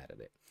always been bad at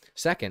it.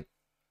 Second,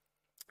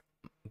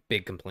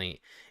 big complaint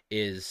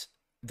is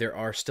there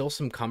are still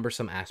some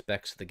cumbersome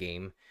aspects of the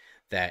game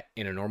that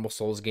in a normal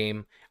Souls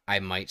game,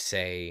 I might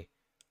say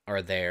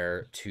are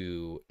there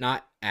to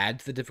not add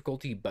to the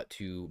difficulty, but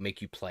to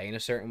make you play in a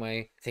certain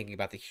way, thinking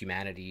about the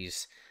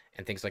humanities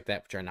and things like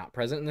that, which are not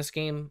present in this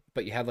game.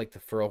 But you have like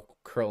the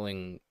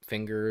curling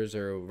fingers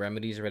or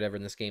remedies or whatever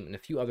in this game, and a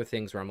few other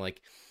things where I'm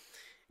like,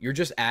 you're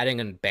just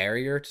adding a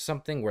barrier to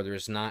something where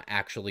there's not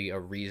actually a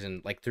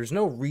reason. Like, there's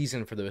no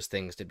reason for those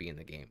things to be in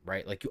the game,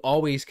 right? Like, you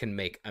always can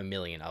make a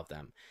million of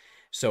them.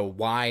 So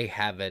why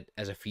have it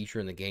as a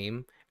feature in the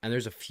game? And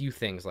there's a few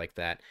things like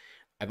that.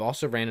 I've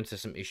also ran into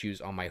some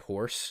issues on my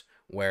horse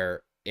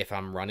where if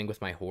I'm running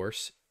with my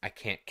horse, I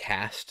can't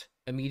cast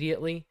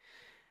immediately.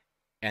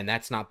 And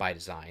that's not by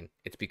design.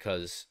 It's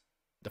because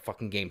the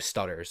fucking game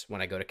stutters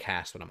when I go to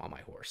cast when I'm on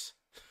my horse.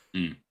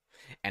 Mm.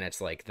 And it's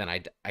like, then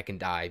I can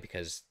die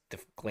because the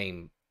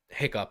game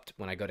hiccuped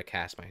when I go to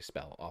cast my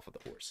spell off of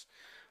the horse.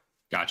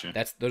 Gotcha.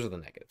 Those are the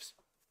negatives.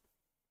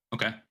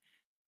 Okay.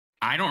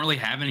 I don't really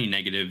have any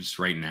negatives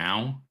right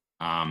now.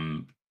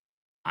 I'm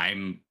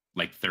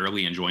like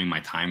thoroughly enjoying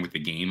my time with the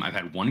game. I've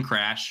had one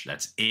crash.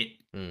 That's it.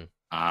 Mm.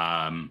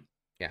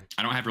 Yeah.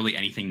 I don't have really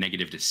anything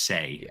negative to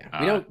say.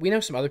 Yeah. We know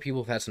some other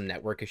people have had some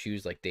network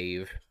issues, like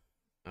Dave,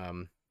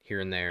 here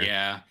and there.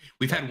 Yeah.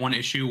 We've had one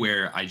issue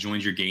where I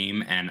joined your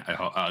game and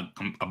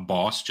a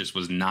boss just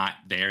was not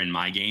there in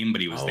my game, but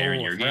he was there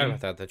in your game. I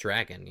thought the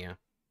dragon. Yeah.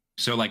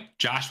 So like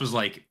Josh was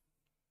like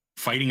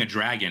fighting a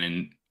dragon,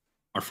 and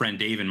our friend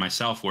Dave and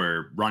myself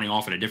were running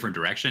off in a different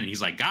direction. And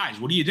he's like, guys,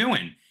 what are you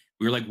doing?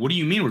 We were like, what do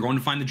you mean? We're going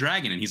to find the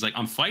dragon. And he's like,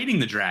 I'm fighting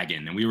the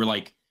dragon. And we were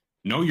like,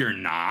 no, you're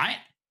not.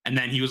 And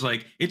then he was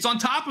like, it's on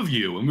top of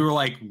you. And we were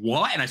like,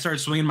 what? And I started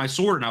swinging my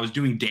sword, and I was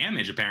doing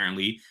damage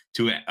apparently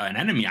to an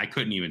enemy I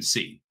couldn't even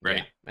see. Right.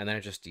 Yeah. And then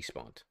it just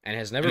despawned and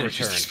has never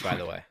returned, by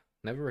the way.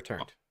 Never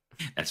returned.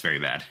 Oh, that's very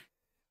bad.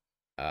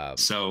 But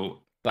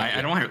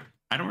I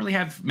don't really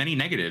have many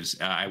negatives.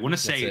 I want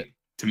to say,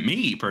 to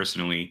me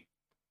personally,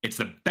 It's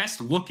the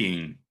best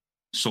looking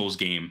Souls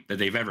game that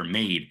they've ever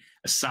made,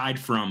 aside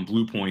from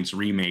Blue Point's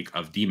remake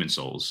of Demon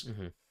Souls.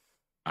 Hmm.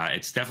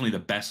 It's definitely the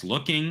best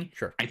looking.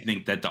 Sure. I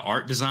think that the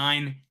art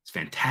design is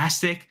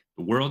fantastic.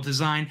 The world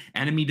design,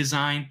 enemy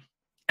design,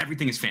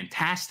 everything is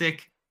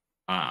fantastic.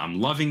 I'm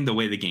loving the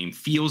way the game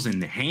feels in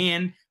the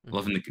hand. Hmm.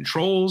 Loving the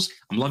controls.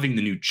 I'm loving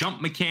the new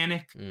jump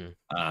mechanic. Mm.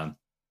 Uh, Yeah.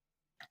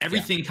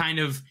 Everything kind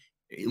of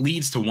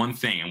leads to one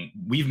thing, and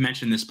we've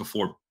mentioned this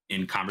before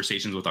in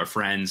conversations with our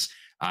friends.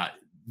 Uh,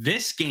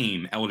 this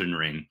game, Elden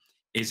Ring,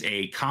 is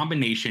a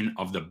combination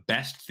of the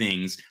best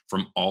things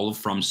from all of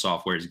From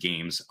Software's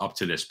games up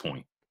to this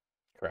point.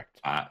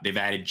 Correct. They've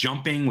added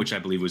jumping, which I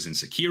believe was in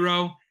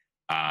Sekiro.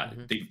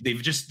 Hmm.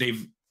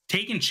 They've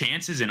taken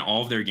chances in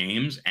all of their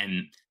games,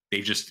 and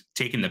they've just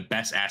taken the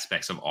best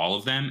aspects of all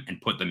of them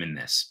and put them in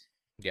this.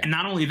 Yeah. And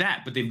not only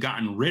that, but they've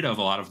gotten rid of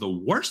a lot of the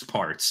worst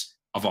parts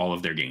of all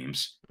of their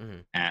games Hmm.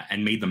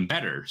 and made them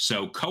better.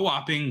 So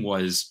co-oping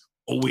was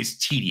always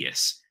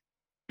tedious.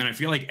 And I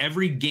feel like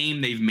every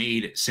game they've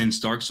made since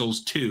Dark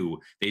Souls 2,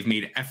 they've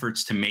made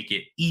efforts to make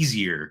it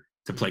easier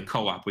to play Hmm.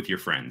 co-op with your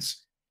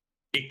friends.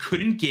 It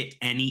couldn't get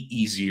any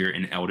easier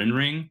in Elden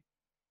Ring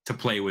to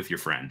play with your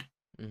friend.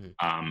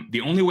 Hmm.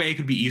 The only way it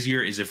could be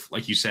easier is if,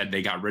 like you said,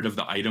 they got rid of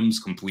the items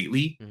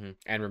completely. Hmm.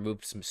 And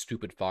removed some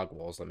stupid fog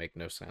walls that make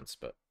no sense,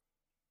 but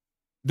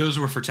Those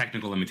were for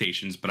technical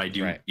limitations, but I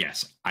do, right.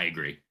 yes, I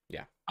agree.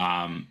 Yeah.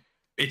 Um,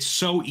 it's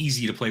so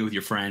easy to play with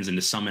your friends and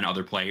to summon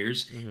other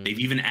players. Hmm. They've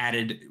even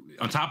added,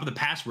 on top of the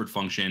password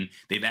function,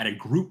 they've added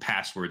group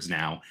passwords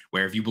now,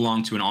 where if you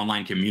belong to an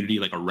online community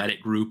like a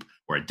Reddit group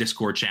or a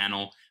Discord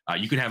channel,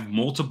 you could have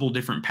multiple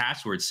different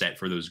passwords set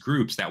for those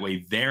groups. That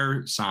way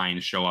their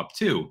signs show up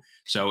too.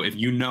 So if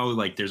you know,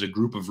 like, there's a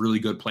group of really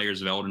good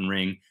players of Elden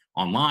Ring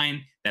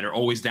online that are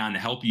always down to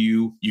help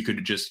you, you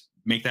could just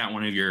make that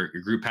one of your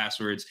group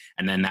passwords,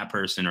 and then that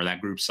person or that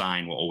group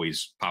sign will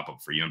always pop up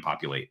for you and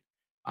populate.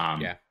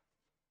 Um, Yeah.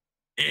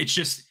 it's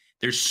just,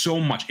 there's so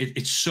much.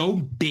 It's so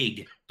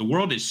big. The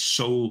world is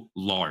so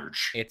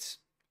large.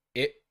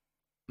 It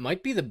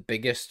might be the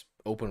biggest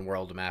open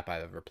world map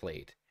I've ever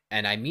played.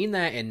 And I mean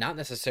that in not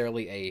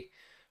necessarily a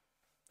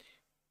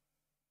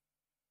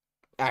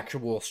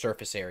actual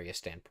surface area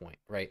standpoint,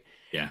 right?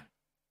 Yeah,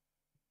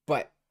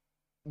 But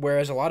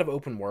whereas a lot of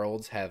open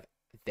worlds have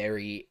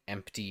very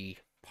empty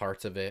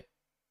parts of it,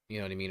 you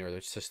know what I mean? Or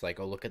it's just like,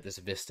 oh, look at this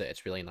vista,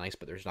 it's really nice,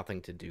 but there's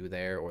nothing to do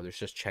there, or there's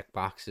just check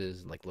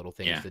boxes and like little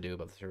things yeah, to do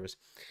about the service.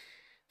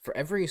 For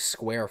every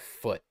square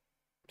foot,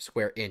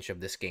 square inch of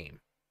this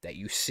game that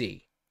you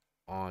see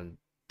on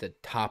the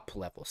top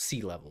level,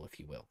 sea level, if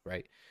you will,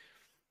 right?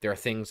 There are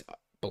things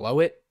below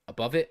it,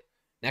 above it,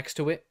 next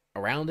to it,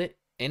 around it,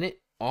 in it,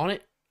 on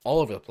it, all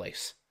over the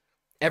place,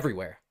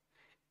 everywhere.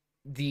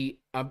 The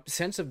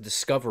sense of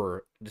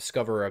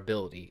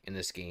discoverability in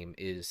this game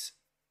is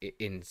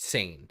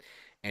insane,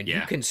 and you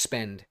yeah, can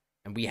spend,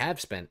 and we have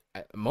spent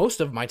most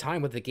of my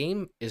time with the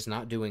game is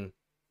not doing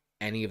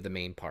any of the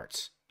main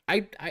parts.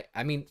 I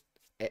mean,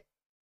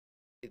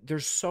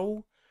 there's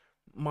so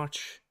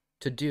much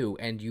to do,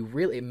 and you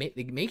really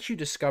it makes you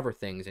discover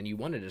things, and you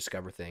want to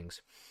discover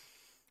things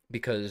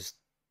because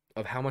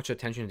of how much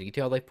attention to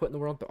detail they put in the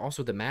world, but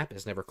also the map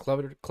is never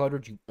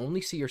cluttered. You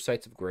only see your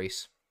sites of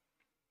grace,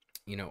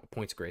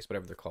 points of grace,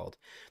 whatever they're called.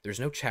 There's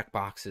no check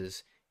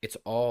boxes. It's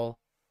all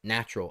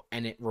natural,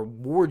 and it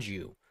rewards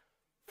you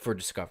for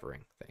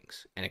discovering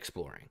things and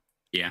exploring.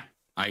 yeah.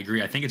 I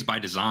agree. I think it's by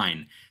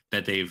design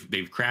that they've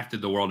crafted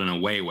the world in a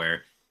way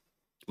where,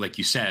 like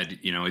you said,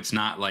 it's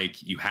not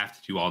like you have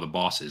to do all the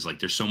bosses. Like,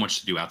 there's so much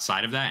to do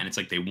outside of that, and it's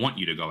like they want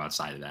you to go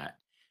outside of that.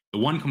 The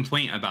one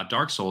complaint about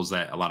Dark Souls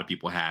that a lot of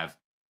people have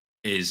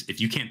is if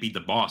you can't beat the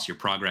boss, your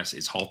progress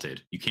is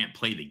halted. You can't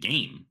play the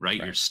game, right?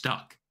 You're Right.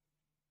 stuck.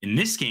 In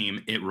this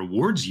game, it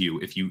rewards you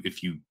if you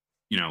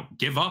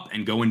give up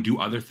and go and do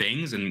other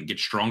things and get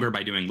stronger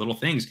by doing little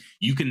things.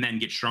 You can then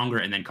get stronger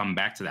and then come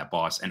back to that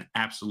boss and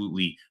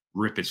absolutely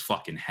rip its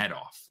fucking head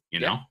off.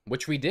 Yeah,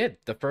 which we did.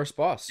 The first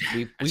boss,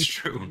 That's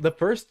true. the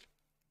first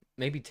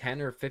maybe 10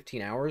 or 15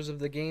 hours of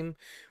the game,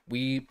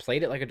 we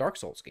played it like a Dark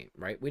Souls game,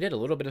 right? We did a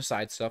little bit of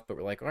side stuff, but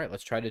we're like, all right,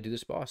 let's try to do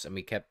this boss, and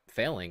we kept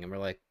failing, and we're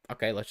like,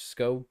 okay, let's just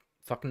go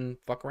fuck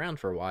around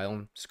for a while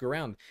and screw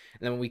around. And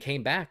then when we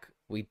came back,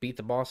 we beat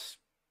the boss,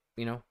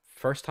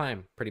 first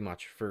time pretty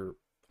much for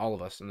all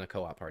of us in the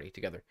co-op party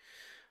together.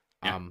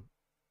 Yeah.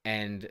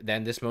 And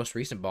then this most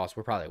recent boss,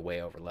 we're probably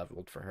way over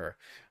leveled for her,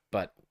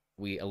 but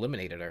we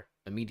eliminated her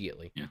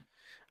immediately. Yeah.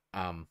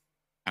 Um,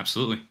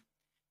 Absolutely.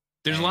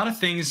 There's a and lot of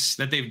things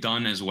that they've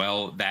done as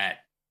well that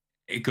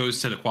it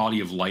goes to the quality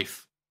of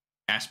life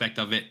aspect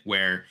of it,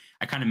 where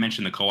I kind of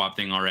mentioned the co-op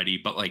thing already,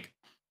 but like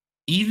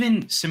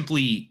even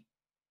simply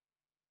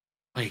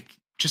like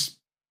just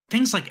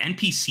things like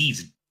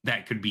NPCs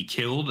that could be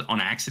killed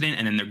on accident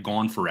and then they're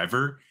gone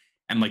forever.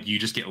 And like you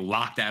just get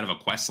locked out of a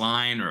quest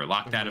line or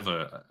locked out of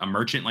a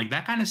merchant, like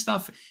that kind of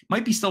stuff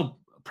might be still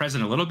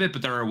present a little bit,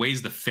 but there are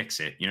ways to fix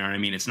it. You know what I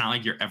mean? It's not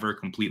like you're ever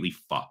completely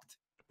fucked.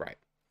 right.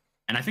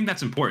 And I think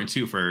that's important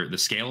too for the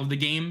scale of the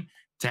game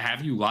to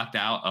have you locked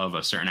out of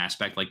a certain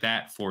aspect like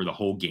that for the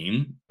whole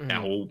game, that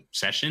Mhm. whole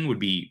session would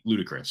be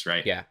ludicrous,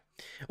 right? Yeah.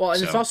 Well,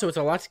 and So it's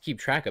a lot to keep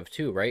track of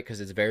too, right?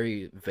 Because it's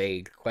very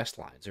vague quest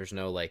lines. There's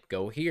no like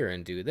go here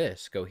and do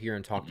this, go here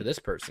and talk to mhm. this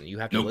person. You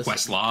have to No listen.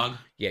 quest log.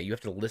 Yeah, you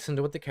have to listen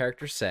to what the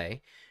characters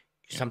say.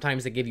 Yeah.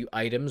 Sometimes they give you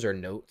items or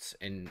notes,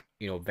 and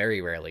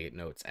very rarely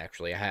notes.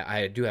 Actually,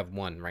 I do have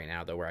one right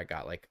now though where I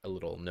got like a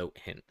little note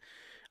hint.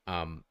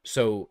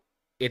 So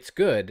it's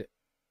good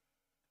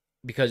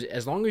because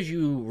as long as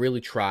you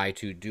really try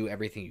to do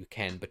everything you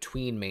can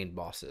between main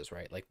bosses,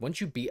 right? Like once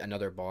you beat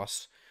another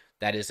boss,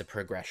 that is a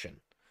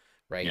progression,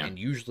 right? Yeah. And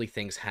usually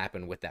things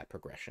happen with that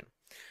progression.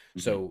 Hmm.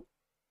 So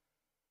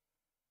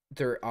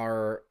there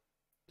are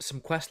some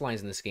quest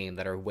lines in this game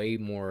that are way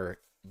more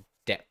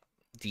depth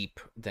deep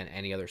than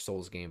any other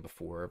Souls game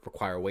before,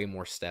 require way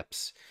more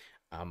steps.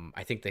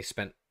 I think they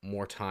spent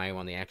more time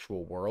on the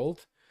actual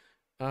world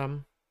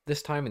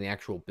this time in the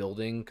actual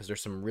building because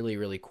there's some really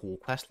really cool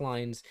quest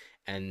lines,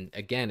 and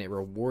again it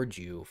rewards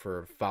you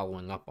for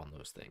following up on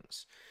those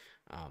things.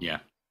 Um, Yeah.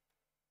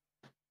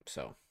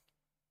 so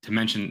To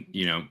mention,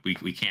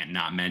 we can't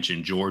not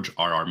mention George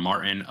R. R.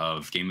 Martin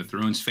of Game of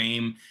Thrones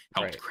fame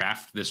helped right,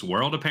 craft this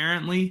world,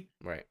 apparently.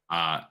 right.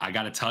 I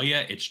got to tell you,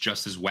 it's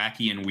just as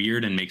wacky and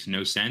weird and makes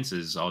no sense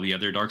as all the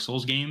other Dark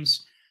Souls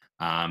games.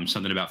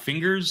 Something about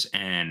fingers,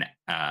 and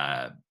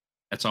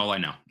that's all I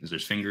know is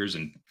there's fingers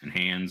and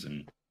hands,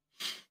 and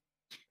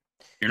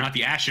you're not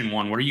the Ashen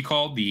one. What are you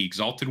called? The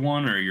Exalted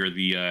one, or you're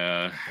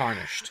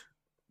Tarnished.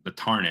 the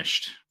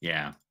Tarnished?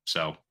 Yeah.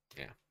 So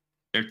Yeah,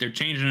 they're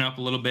changing it up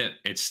a little bit.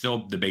 It's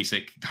still the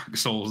basic Dark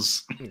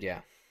Souls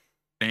yeah,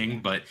 thing, yeah.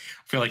 but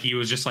I feel like he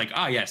was just like,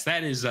 oh yes,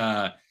 that is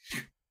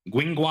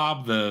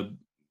Gwingwab the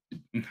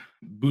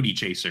booty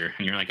chaser,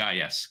 and you're like, ah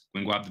yes,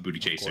 Gwingwab the booty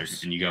Of chaser,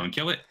 course, and you go yeah. and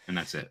kill it, and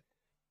that's it.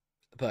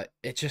 But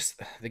it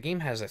just the game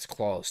has its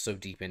claws so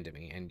deep into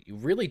me, and you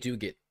really do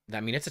get. I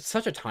mean, it's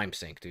such a time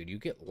sink, dude. You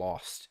get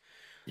lost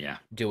Yeah,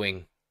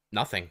 doing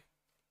nothing.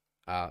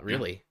 yeah.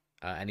 Really.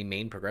 Any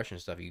main progression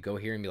stuff, you go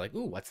here and be like,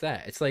 "Ooh, what's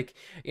that?" It's like,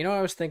 what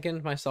I was thinking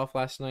to myself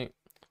last night.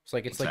 It's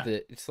What's like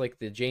that?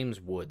 the James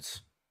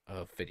Woods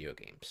of video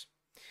games,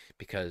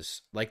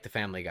 because like the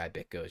Family Guy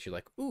bit goes, you're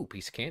like, "Ooh,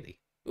 piece of candy.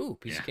 Ooh,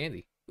 piece of Yeah,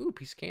 candy. Ooh,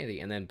 piece of candy,"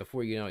 and then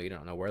before you know, it, you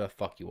don't know where the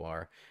fuck you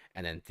are,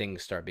 and then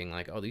things start being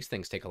like, "Oh, these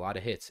things take a lot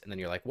of hits," and then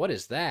you're like, "What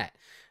is that?"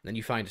 And then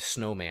you find a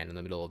snowman in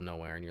the middle of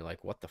nowhere, and you're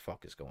like, "What the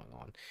fuck is going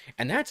on?"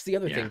 And that's the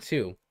other yeah, thing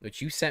too,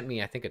 which you sent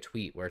me, I think, a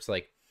tweet where it's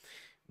like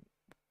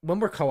when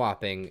we're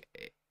co-oping,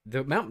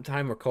 the amount of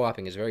time we're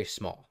co-oping is very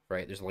small,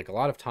 right? There's like a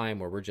lot of time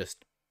where we're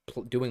just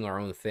doing our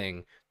own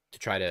thing to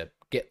try to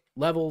get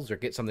levels or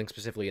get something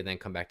specifically and then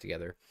come back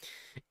together.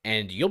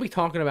 And you'll be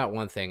talking about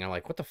one thing, I'm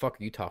like, what the fuck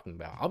are you talking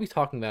about? I'll be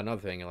talking about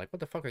another thing, and like, what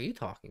the fuck are you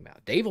talking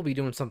about? Dave will be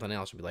doing something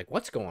else and be like,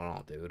 what's going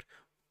on, dude?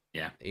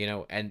 yeah,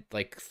 And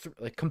like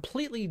like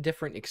completely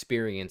different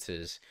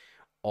experiences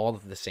all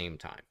at the same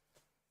time.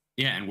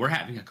 yeah. And we're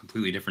having a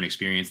completely different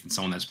experience than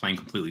someone that's playing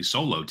completely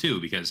solo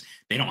too, because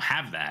they don't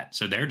have that,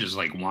 so they're just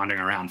like wandering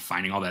around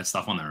finding all that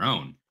stuff on their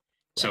own. Right.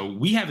 So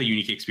we have a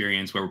unique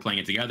experience where we're playing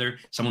it together.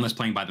 Someone that's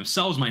playing by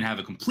themselves might have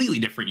a completely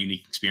different,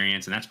 unique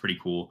experience, and that's pretty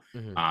cool.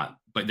 Hmm.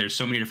 But there's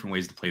so many different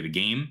ways to play the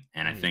game,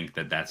 and I Hmm. think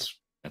that's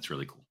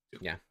really cool too.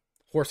 Yeah.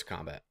 Horse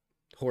combat.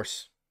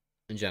 Horse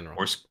in general.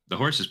 The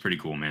horse is pretty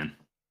cool, man,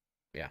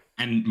 Yeah.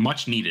 and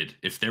much needed.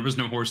 If there was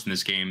no horse in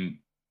this game,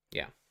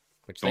 Yeah,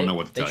 which don't know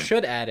what to they tell you.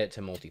 should add it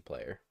to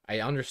multiplayer. I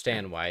Yeah,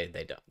 understand why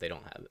they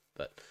don't have it,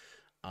 but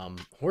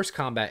horse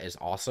combat is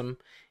awesome,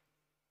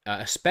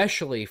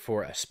 especially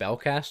for a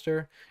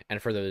spellcaster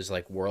and for those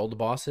like world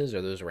bosses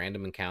or those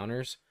random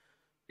encounters.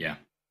 yeah,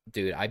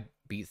 Dude, I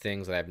beat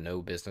things that I have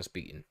no business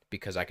beating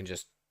because I can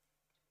just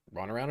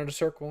run around in a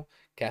circle,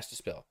 cast a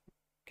spell,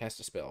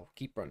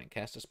 keep running,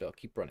 cast a spell,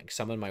 keep running,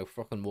 summon my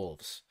fucking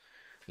wolves.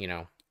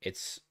 yeah,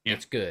 It's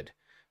good.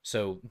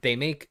 So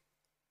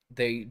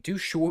they do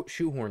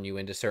shoehorn you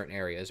into certain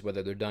areas,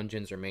 whether they're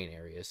dungeons or main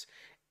areas,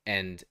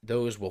 and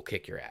those will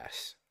kick your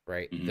ass,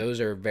 right? hmm, Those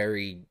are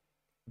very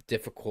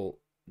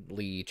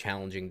difficultly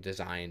challenging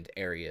designed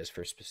areas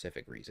for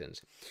specific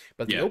reasons.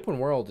 But the yeah, open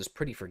world is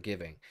pretty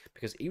forgiving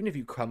because even if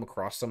you come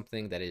across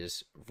something that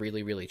is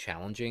really, really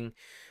challenging,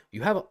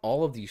 you have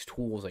all of these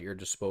tools at your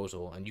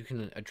disposal and you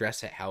can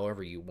address it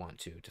however you want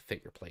to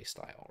fit your play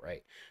style,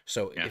 right?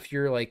 So yeah, if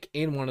you're like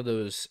in one of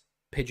those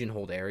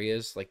pigeonholed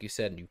areas, like you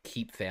said, and you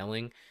keep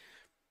failing,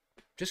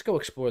 just go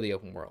explore the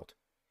open world.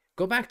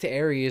 Go back to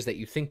areas that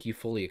you think you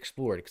fully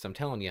explored, because I'm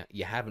telling you,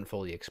 you haven't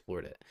fully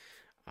explored it.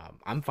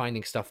 I'm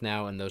finding stuff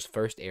now in those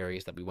first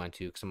areas that we went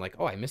to because I'm like,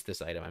 oh, I missed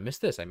this item. I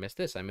missed this. I missed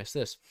this. I missed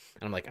this.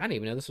 And I'm like, I didn't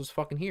even know this was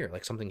fucking here.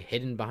 Like something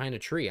hidden behind a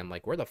tree. I'm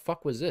like, where the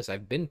fuck was this?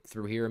 I've been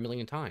through here a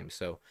million times.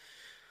 So,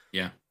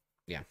 yeah.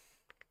 yeah.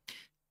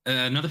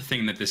 Another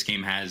thing that this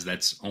game has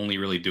that's only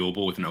really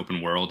doable with an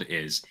open world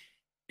is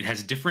it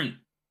has different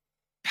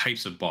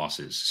types of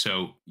bosses.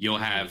 So you'll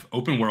Mm-hmm. have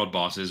open world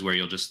bosses where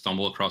you'll just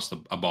stumble across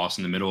a boss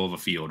in the middle of a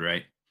field,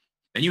 right?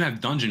 Then you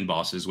have dungeon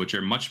bosses, which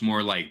are much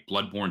more like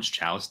Bloodborne's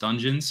Chalice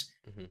dungeons.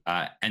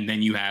 Mm-hmm. And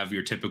then you have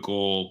your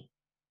typical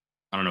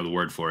I don't know the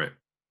word for it,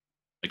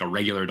 like a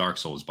regular Dark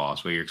Souls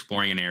boss, where you're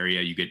exploring an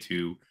area, you get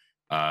to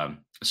a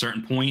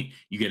certain point,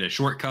 you get a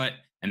shortcut,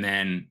 and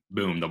then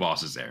boom, the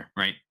boss is there,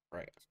 right?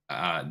 Right.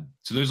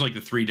 So there's like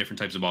the three different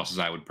types of bosses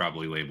I would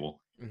probably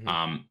label.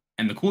 Hmm.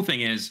 And the cool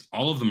thing is,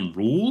 all of them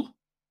rule,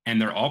 and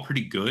they're all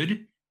pretty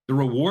good. The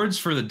rewards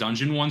for the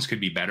dungeon ones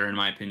could be better, in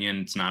my opinion.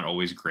 It's not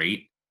always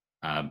great,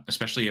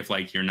 especially if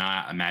like you're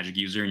not a magic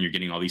user and you're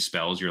getting all these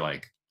spells. You're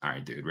like, all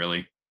right, dude,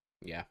 really?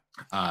 Yeah.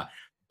 Uh,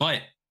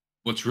 but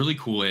what's really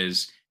cool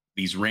is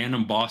these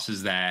random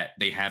bosses that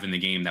they have in the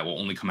game that will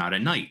only come out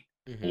at night,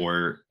 Hmm.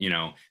 or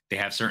they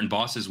have certain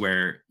bosses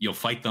where you'll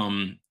fight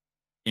them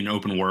in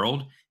open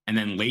world, and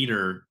then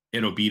later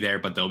it'll be there,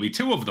 but there'll be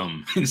two of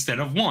them instead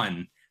of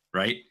one,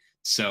 right?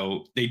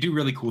 So they do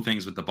really cool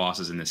things with the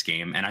bosses in this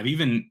game, and I've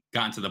even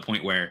gotten to the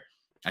point where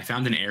I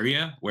found an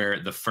area where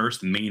the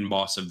first main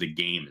boss of the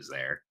game is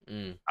there,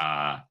 Mm.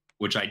 uh,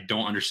 which I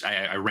don't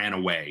understand. I ran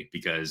away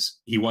because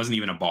he wasn't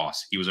even a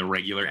boss; he was a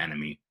regular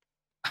enemy,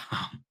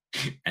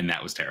 and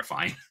that was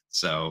terrifying.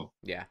 So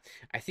Yeah.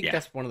 I think yeah,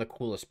 that's one of the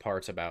coolest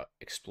parts about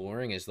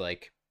exploring is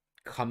like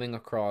coming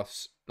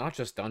across not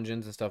just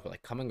dungeons and stuff, but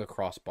like coming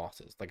across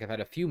bosses. Like I've had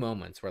a few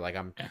moments where like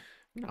yeah.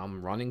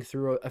 I'm running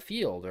through a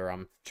field or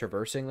I'm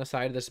traversing the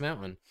side of this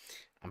mountain.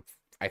 I'm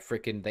I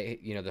freaking they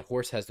the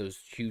horse has those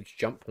huge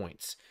jump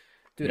points.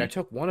 Dude, I Mhm.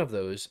 took one of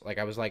those. Like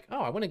I was like,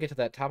 "Oh, I want to get to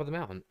that top of the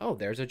mountain. Oh,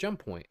 there's a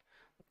jump point.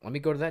 Let me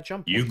go to that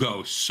jump You point.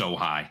 go so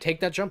high. Take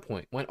that jump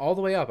point." Went all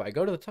the way up. I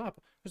go to the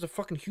top. There's a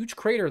fucking huge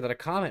crater that a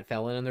comet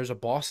fell in and there's a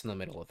boss in the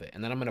middle of it.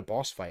 And then I'm in a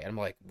boss fight and I'm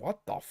like,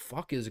 "What the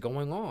fuck is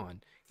going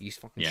on? He's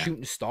fucking Yeah.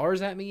 shooting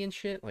stars at me and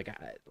shit."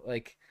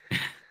 Like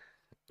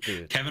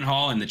dude. Kevin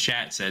Hall in the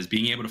chat says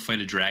being able to fight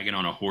a dragon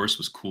on a horse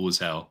was cool as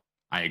hell.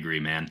 I agree,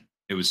 man.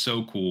 It was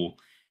so cool.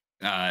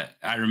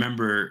 I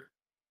remember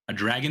a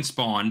dragon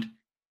spawned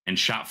and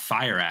shot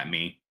fire at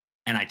me,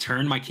 and I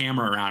turned my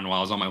camera around while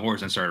I was on my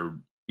horse and started,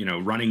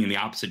 running in the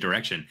opposite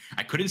direction.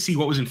 I couldn't see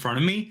what was in front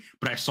of me,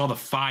 but I saw the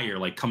fire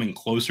like coming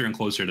closer and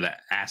closer to the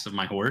ass of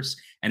my horse,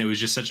 and it was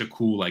just such a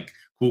cool, like,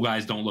 cool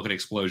guys don't look at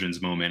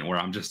explosions moment where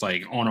I'm just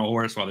like on a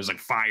horse while there's like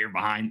fire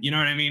behind. You know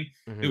what I mean?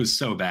 It Mhm. was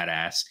so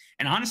badass.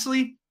 And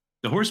honestly,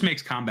 the horse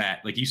makes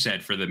combat, like you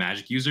said, for the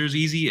magic users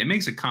easy. It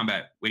makes a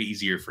combat way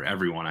easier for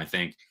everyone, I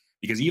think,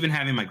 because even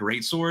having my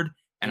great sword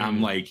and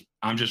Mm.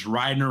 I'm just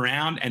riding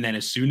around, and then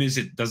as soon as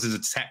it does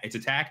its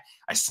attack,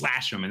 I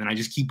slash him, and then I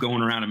just keep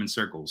going around him in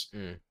circles.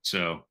 Mm.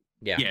 So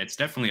Yeah. yeah, it's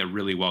definitely a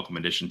really welcome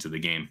addition to the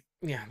game.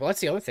 Yeah, well, that's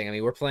the other thing. I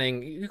mean, we're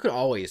playing. You could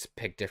always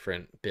pick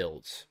different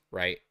builds,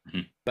 right?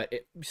 Mhm. But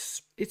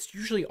it's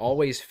usually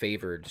always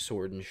favored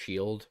Sword and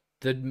Shield,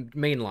 the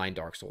mainline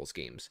Dark Souls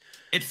games.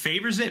 It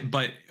favors it,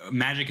 but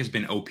Magic has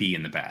been OP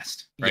in the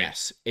past, right?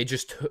 Yes, it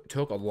just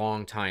took a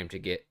long time to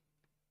get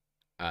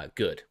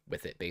good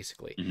with it,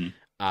 basically. Hmm.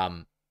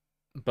 Um,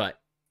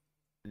 but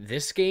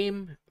this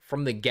game,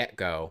 from the get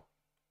go,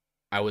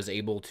 I was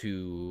able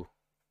to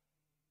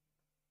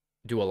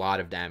do a lot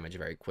of damage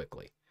very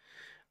quickly.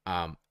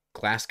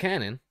 Glass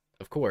cannon,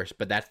 of course,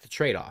 but that's the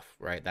trade off,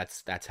 right?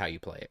 That's how you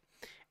play it.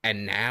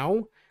 And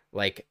now,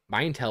 like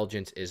my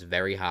intelligence is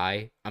very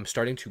high. I'm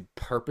starting to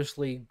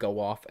purposely go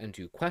off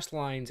into quest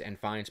lines and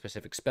find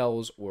specific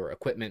spells or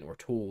equipment or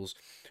tools,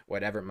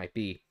 whatever it might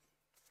be.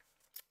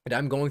 And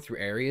I'm going through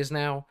areas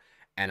now,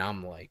 and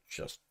I'm like,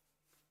 just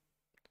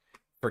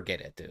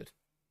forget it, dude.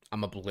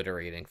 I'm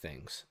obliterating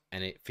things,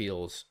 and it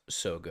feels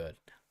so good.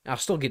 I'll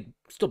still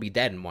be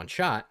dead in one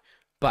shot,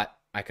 but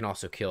I can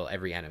also kill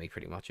every enemy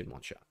pretty much in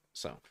one shot.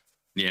 So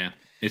Yeah,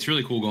 it's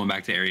really cool going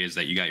back to areas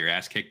that you got your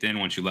ass kicked in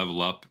once you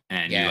level up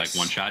and you like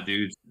one yes, shot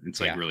dudes. It's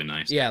like yeah, really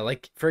nice. yeah.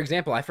 Like for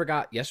example, I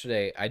forgot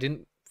yesterday. I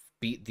didn't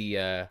beat the.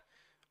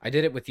 I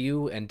did it with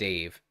you and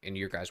Dave in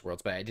your guys'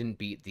 worlds, but I didn't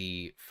beat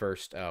the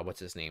first. What's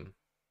his name?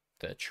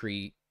 The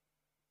tree.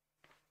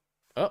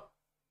 Oh,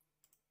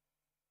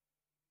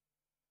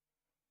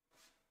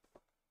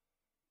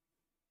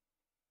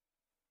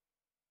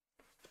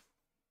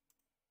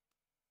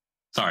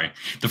 Sorry,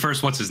 the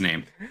first, what's his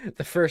name?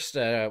 the first.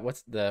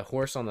 What's the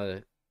horse on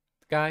the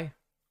guy?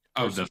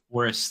 Oh, First the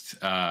forest,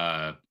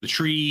 the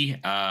tree,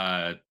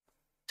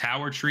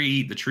 tower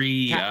tree, the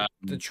tree,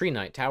 the tree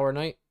knight, tower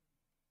knight,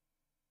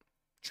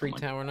 tree something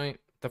like tower knight.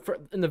 The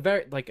in the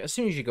very like as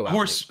soon as you go the out,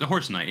 horse, the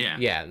horse knight. Yeah,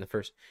 yeah, in the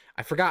first.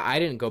 I forgot I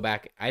didn't go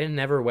back. I didn't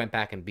never went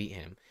back and beat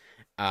him.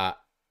 Uh,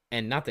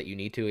 and not that you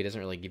need to. He doesn't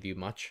really give you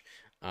much.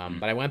 Mhm.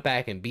 But I went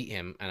back and beat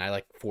him, and I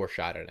like four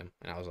shot at him,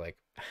 and I was like,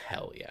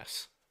 hell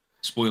yes.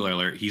 Spoiler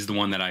alert: he's the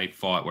one that I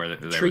fought where there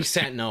Tree was two,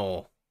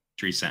 Sentinel.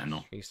 tree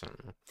sentinel. Tree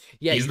Sentinel.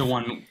 Yeah, He's the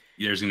one.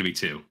 There's going to be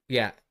two.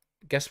 yeah.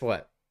 Guess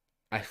what?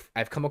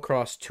 I've come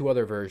across two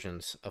other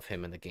versions of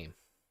him in the game.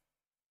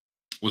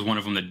 Was one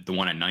of them the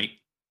one at night?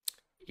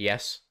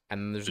 Yes,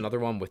 and then there's another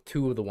one with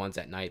two of the ones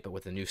at night, but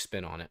with a new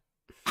spin on it.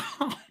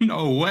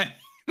 No way!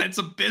 That's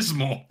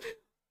abysmal.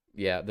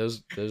 Yeah,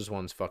 those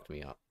ones fucked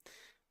me up.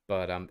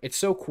 But it's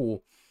so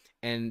cool,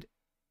 and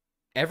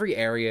every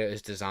area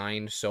is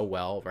designed so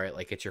well, right?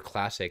 Like it's your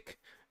classic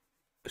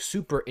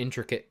super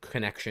intricate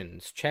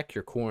connections, check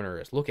your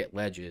corners, look at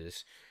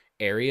ledges,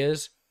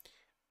 areas.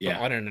 but Yeah.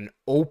 on an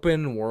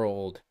open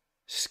world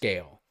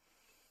scale.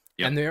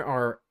 Yep. And there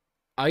are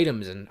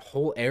items and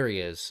whole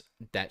areas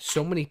that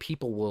so many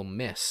people will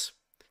miss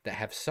that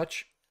have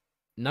such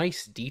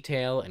nice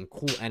detail and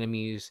cool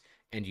enemies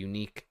and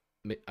unique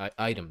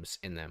items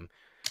in them.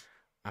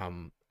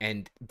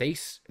 And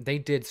they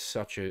did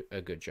such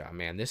a good job,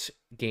 man. This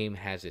game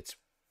has its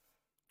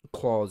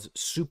claws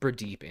super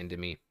deep into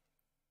me.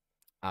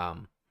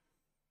 Um,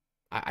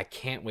 I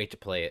can't wait to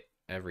play it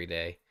every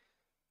day.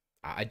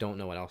 I don't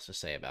know what else to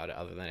say about it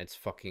other than it's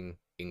fucking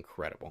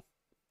incredible.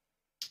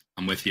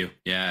 I'm with you.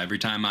 Yeah, every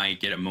time I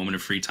get a moment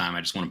of free time,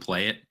 I just want to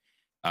play it.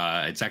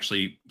 It's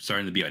actually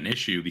starting to be an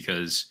issue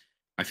because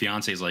my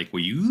fiance is like,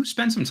 "Will you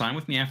spend some time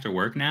with me after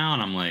work now?"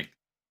 And I'm like,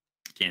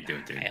 "Can't do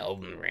it, dude."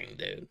 Elden Ring,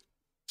 dude.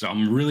 So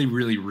I'm really,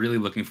 really, really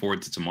looking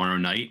forward to tomorrow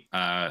night.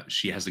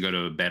 She has to go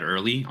to bed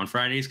early on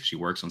Fridays because she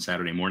works on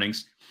Saturday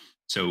mornings.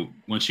 So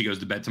once she goes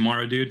to bed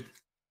tomorrow, dude,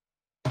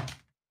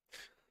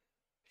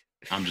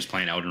 I'm just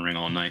playing Elden Ring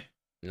all night.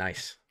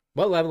 Nice.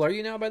 What level are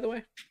you now, by the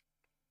way?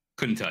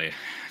 Couldn't tell you.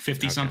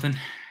 50 something,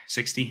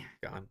 60.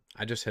 God,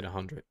 I just hit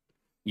 100.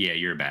 Yeah,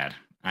 you're bad.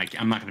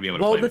 I'm not going to be able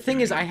to Well, play the with you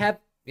thing is, I anymore. have.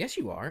 Yes,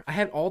 you are. I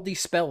had all these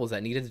spells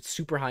that needed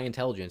super high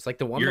intelligence. Like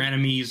the one. Your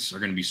enemies are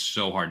going to be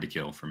so hard to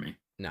kill for me.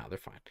 No, they're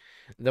fine.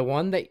 The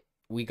one that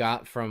we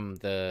got from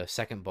the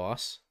second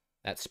boss,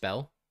 that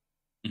spell,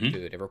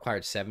 dude, it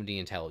required 70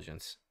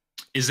 intelligence.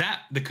 Is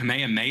that the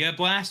Kamehameha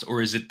blast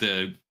or is it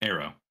the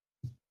arrow?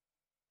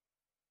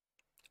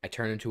 I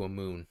turn into a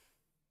moon.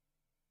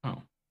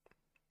 Oh.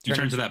 You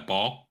turn into that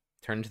ball?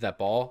 Turn into that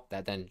ball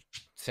that then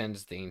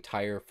sends the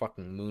entire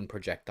fucking moon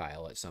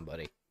projectile at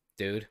somebody.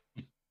 Dude.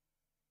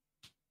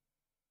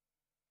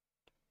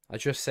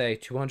 Let's just say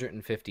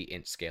 250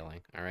 int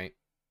scaling, all right?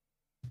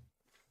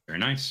 Very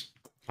nice.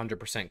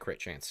 100% crit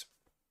chance.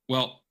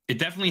 Well, it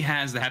definitely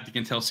has the haptic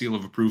intel seal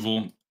of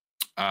approval.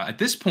 At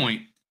this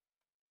point,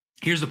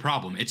 here's the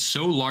problem. It's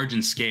so large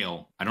in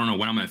scale, I don't know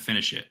when I'm going to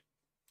finish it.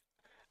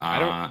 I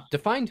don't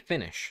define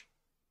finish.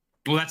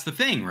 Well, that's the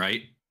thing,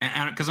 right?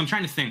 And because I'm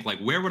trying to think, like,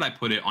 where would I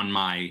put it on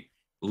my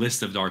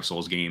list of Dark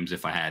Souls games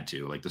if I had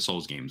to, like the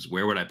Souls games?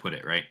 Where would I put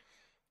it, right?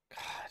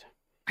 God.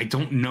 I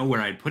don't know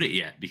where I'd put it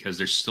yet because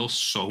there's still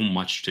so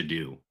much to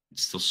do.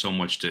 It's still so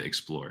much to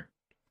explore.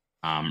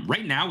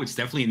 Right now, it's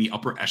definitely in the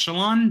upper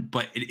echelon,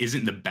 but it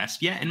isn't the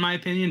best yet, in my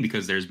opinion,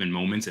 because there's been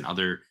moments in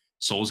other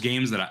Souls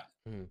games that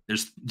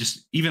there's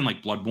just even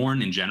like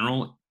Bloodborne in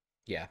general.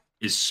 Yeah.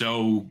 Is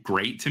so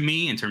great to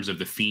me in terms of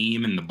the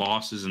theme and the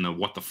bosses and the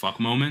what the fuck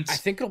moments. I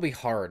think it'll be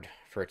hard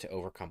for it to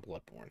overcome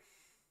Bloodborne.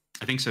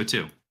 I think so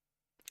too.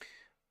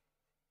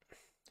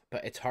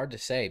 But it's hard to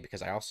say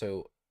because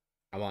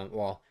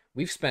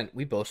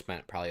we both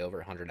spent probably over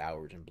 100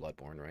 hours in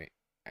Bloodborne, right?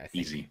 I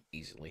think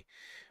easily.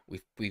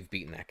 We've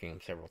beaten that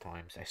game several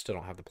times. I still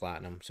don't have the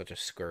platinum, such a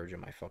scourge on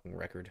my fucking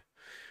record.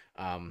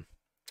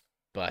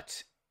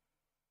 But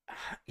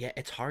yeah,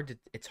 it's hard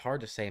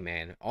to say,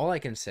 man. All I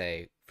can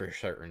say for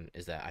certain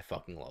is that I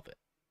fucking love it.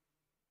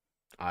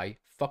 I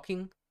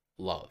fucking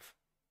love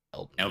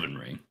Elden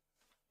Ring.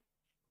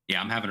 Yeah,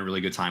 I'm having a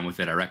really good time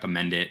with it. I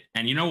recommend it.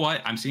 And you know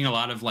what? I'm seeing a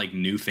lot of like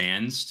new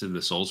fans to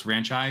the Souls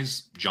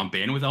franchise jump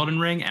in with Elden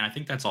Ring, and I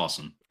think that's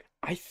awesome.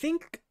 I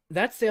think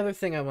that's the other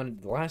thing I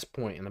wanted. The last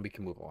point, and then we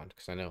can move on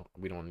because I know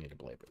we don't need to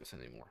belabor this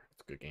anymore.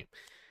 It's a good game.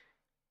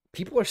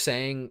 People are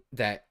saying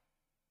that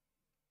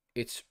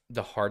it's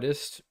the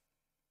hardest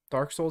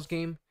Dark Souls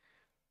game.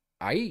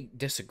 I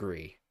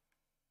disagree.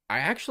 I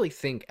actually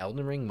think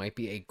Elden Ring might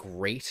be a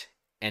great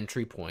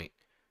entry point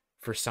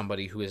for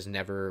somebody who has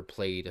never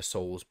played a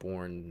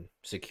Soulsborne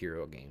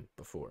Sekiro game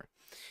before.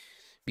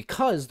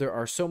 Because there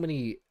are so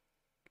many...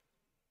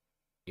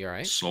 You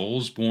alright?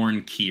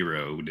 Soulsborne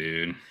Kiro,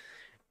 dude.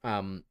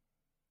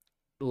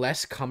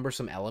 Less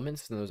cumbersome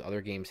elements than those other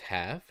games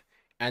have.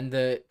 And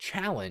the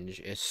challenge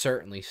is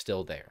certainly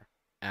still there.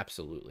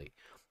 Absolutely.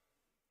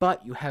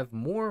 But you have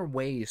more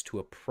ways to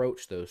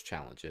approach those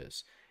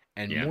challenges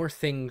and more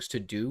things to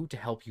do to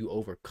help you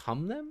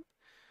overcome them,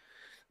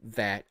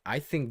 that I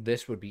think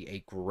this would be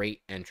a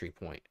great entry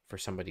point for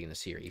somebody in the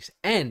series.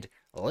 And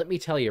let me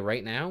tell you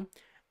right now,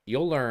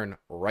 you'll learn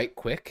right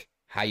quick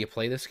how you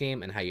play this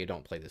game and how you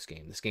don't play this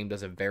game. This game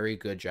does a very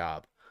good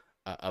job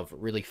of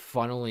really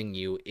funneling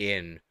you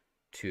in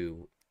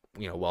to,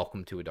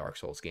 welcome to a Dark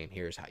Souls game.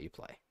 Here's how you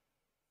play.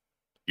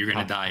 You're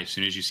going to die as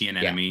soon as you see an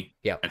enemy.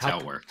 Yeah. That's how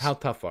it works. How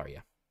tough are you?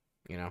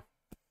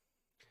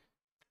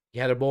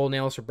 You had a bowl of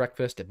nails for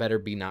breakfast. It better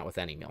be not with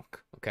any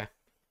milk. Okay.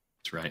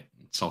 That's right.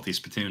 Salty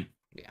spittoon.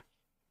 Yeah.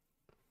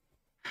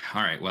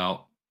 All right.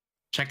 Well,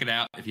 check it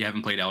out. If you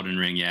haven't played Elden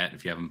Ring yet,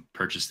 if you haven't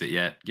purchased it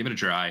yet, give it a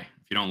try.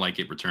 If you don't like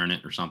it, return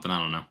it or something. I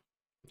don't know,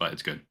 but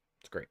it's good.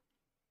 It's great.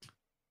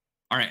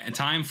 All right. And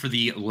time for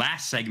the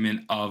last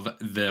segment of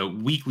the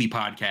weekly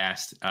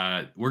podcast.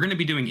 We're going to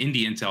be doing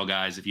Indie Intel,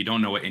 guys. If you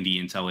don't know what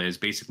Indie Intel is,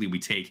 basically we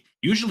take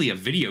usually a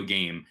video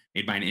game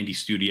made by an indie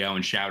studio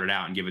and shout it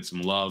out and give it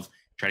some love,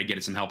 try to get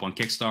it some help on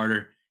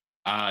Kickstarter.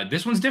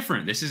 This one's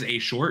different. This is a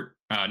short,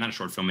 not a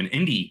short film, an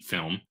indie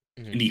film,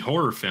 indie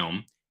horror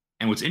film.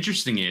 And what's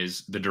interesting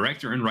is the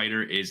director and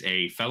writer is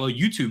a fellow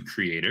YouTube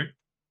creator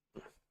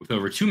with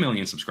over 2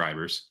 million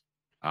subscribers.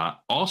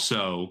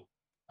 Also,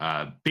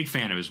 big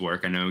fan of his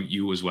work. I know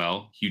you as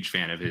well. Huge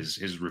fan of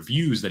his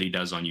reviews that he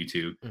does on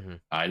YouTube.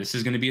 This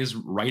is going to be his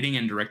writing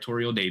and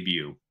directorial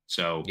debut.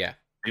 So Yeah.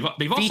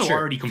 they've also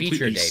already completely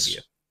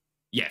debut.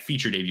 Yeah,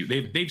 feature debut.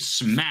 They've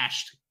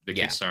smashed the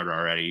Kickstarter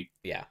already.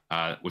 Yeah.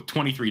 With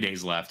 23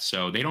 days left,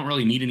 so they don't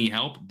really need any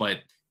help. But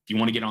if you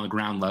want to get on the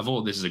ground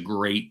level, this is a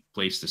great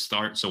place to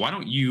start. So why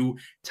don't you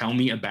tell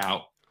me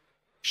about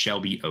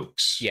Shelby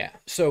Oaks? Yeah.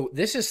 So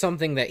this is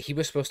something that he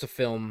was supposed to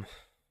film,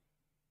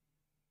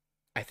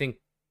 I think,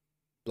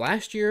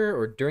 last year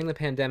or during the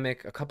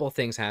pandemic. A couple of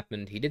things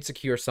happened. He did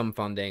secure some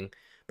funding,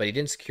 but he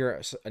didn't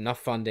secure enough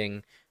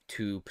funding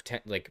to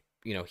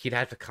he'd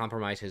have to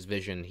compromise his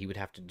vision. He would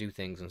have to do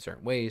things in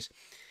certain ways.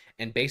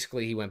 And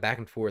basically he went back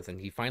and forth,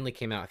 and he finally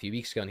came out a few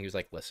weeks ago and he was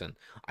like, listen,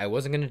 I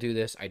wasn't going to do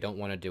this. I don't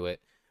want to do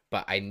it,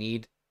 but I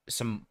need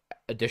some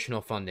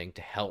additional funding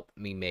to help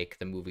me make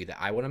the movie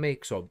that I want to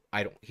make. So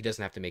he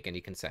doesn't have to make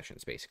any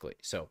concessions, basically.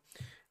 So,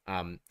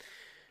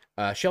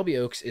 Shelby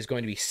Oaks is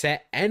going to be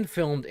set and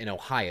filmed in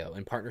Ohio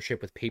in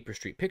partnership with Paper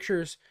Street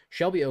Pictures.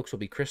 Shelby Oaks will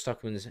be Chris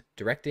Stuckman's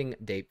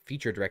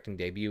feature directing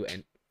debut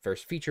and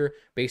first feature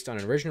based on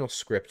an original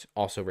script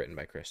also written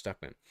by Chris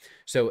Stuckman.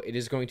 So it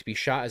is going to be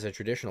shot as a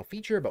traditional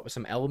feature, but with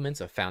some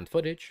elements of found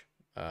footage,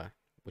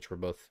 which we're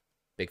both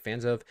big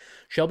fans of.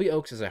 Shelby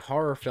Oaks is a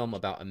horror film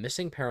about a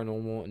missing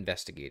paranormal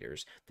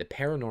investigators, the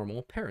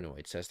paranormal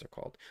paranoids, as they're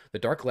called. The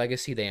dark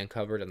legacy they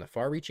uncovered and the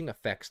far-reaching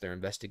effects their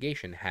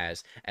investigation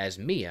has as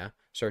Mia,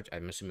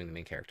 I'm assuming the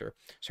main character,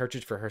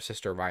 searches for her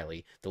sister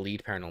Riley, the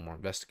lead paranormal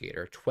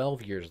investigator,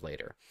 12 years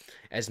later.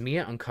 As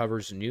Mia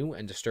uncovers new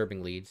and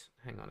disturbing leads...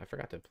 Hang on, I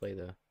forgot to play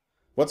the...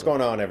 What's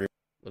going on, everyone?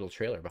 Little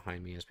trailer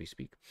behind me as we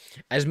speak.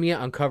 As Mia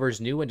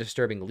uncovers new and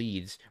disturbing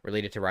leads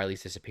related to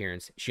Riley's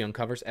disappearance, she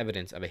uncovers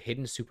evidence of a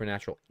hidden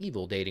supernatural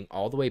evil dating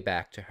all the way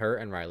back to her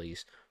and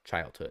Riley's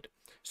childhood.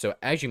 So,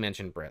 as you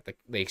mentioned, Brett,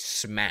 they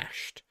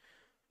smashed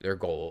their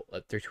goal,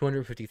 their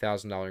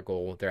 $250,000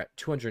 goal. They're at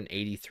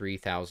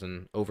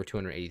 $283,000, over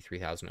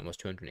 $283,000,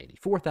 almost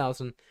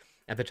 $284,000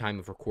 at the time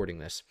of recording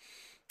this.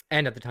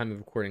 And at the time of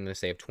recording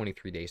this, they have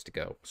 23 days to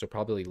go. So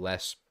probably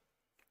less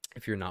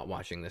if you're not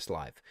watching this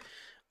live.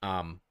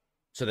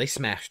 So they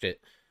smashed it,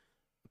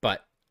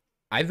 but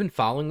I've been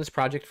following this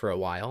project for a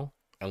while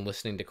and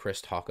listening to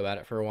Chris talk about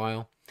it for a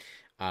while.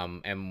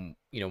 And,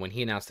 when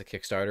he announced the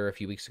Kickstarter a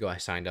few weeks ago, I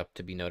signed up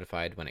to be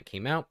notified when it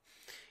came out.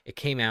 It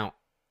came out,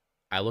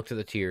 I looked at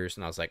the tiers,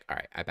 and I was like, all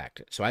right, I backed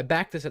it. So I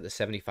backed this at the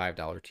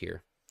 $75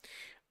 tier.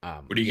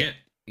 What do you get?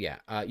 Yeah,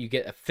 you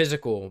get a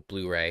physical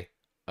Blu-ray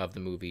of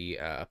the movie,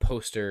 a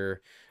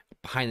poster,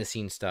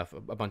 behind-the-scenes stuff,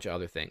 a bunch of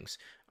other things.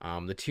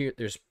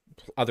 There's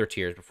other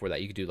tiers before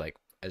that. You could do,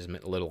 as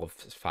little of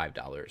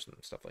 $5 and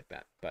stuff like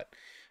that. But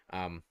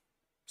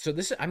so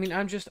this,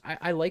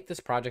 I like this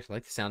project. I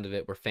like the sound of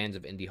it. We're fans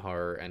of indie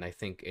horror, and I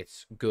think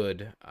it's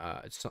good.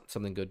 It's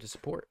something good to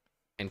support.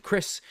 And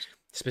Chris,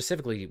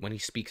 specifically, when he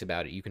speaks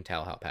about it, you can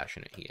tell how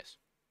passionate he is.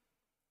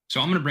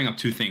 So I'm going to bring up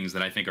two things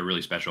that I think are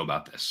really special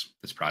about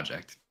this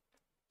project.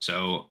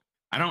 So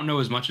I don't know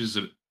as much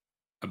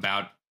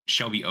about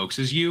Shelby Oaks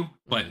as you,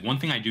 but one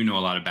thing I do know a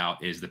lot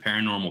about is the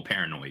paranormal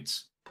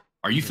paranoids.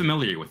 Are you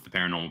familiar with the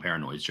paranormal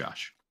paranoids,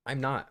 Josh? I'm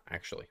not,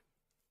 actually.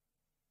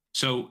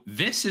 So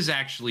this is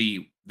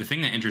actually the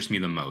thing that interests me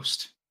the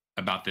most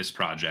about this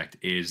project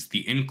is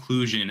the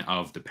inclusion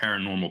of the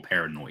paranormal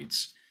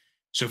paranoids.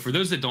 So for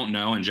those that don't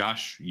know, and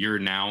Josh,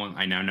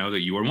 I now know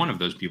that you are one of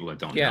those people that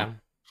don't know.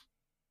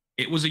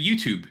 It was a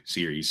YouTube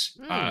series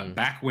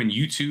back when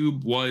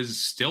YouTube was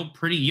still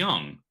pretty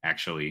young,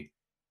 actually.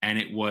 And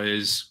it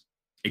was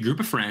a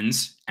group of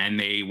friends, and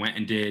they went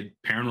and did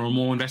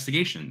paranormal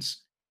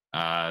investigations.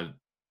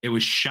 It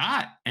was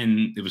shot,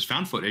 and it was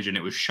found footage, and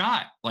it was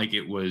shot like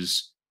it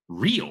was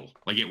real.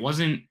 Like it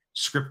wasn't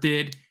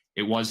scripted.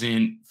 It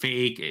wasn't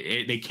fake.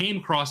 They came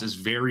across as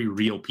very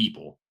real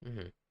people.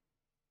 Mm-hmm.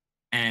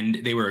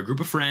 And they were a group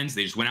of friends.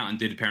 They just went out and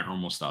did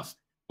paranormal stuff.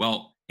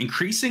 Well,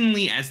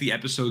 increasingly as the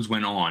episodes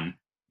went on,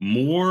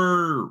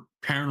 more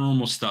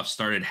paranormal stuff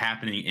started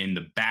happening in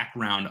the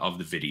background of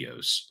the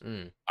videos.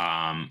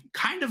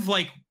 Kind of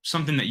like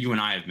something that you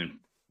and I have been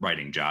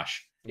writing,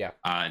 Josh. Yeah.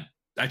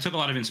 I took a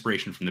lot of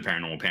inspiration from the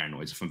paranormal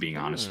paranoids, if I'm being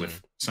honest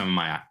with some of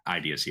my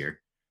ideas here.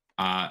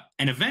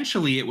 And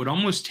eventually it would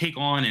almost take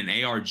on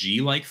an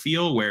ARG-like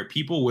feel where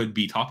people would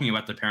be talking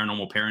about the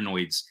paranormal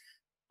paranoids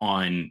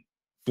on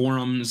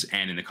forums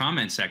and in the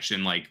comment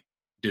section. Like,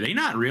 do they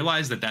not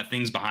realize that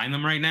thing's behind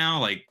them right now?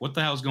 Like, what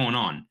the hell's going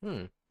on?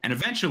 And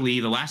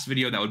eventually the last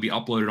video that would be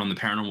uploaded on the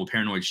Paranormal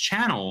Paranoids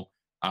channel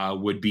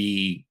would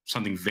be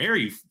something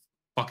very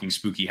fucking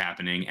spooky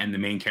happening. And the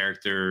main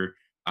character,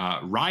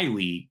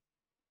 Riley,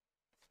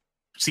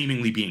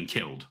 seemingly being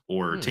killed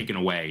or taken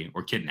away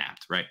or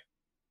kidnapped, right?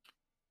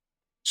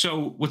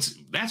 So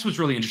that's what's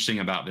really interesting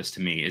about this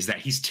to me is that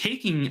he's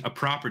taking a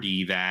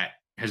property that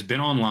has been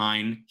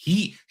online.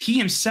 He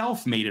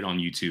himself made it on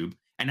YouTube,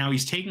 And now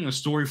he's taking a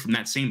story from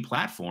that same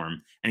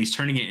platform and he's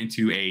turning it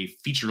into a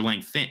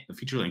feature-length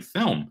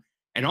film.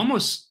 It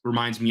almost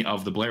reminds me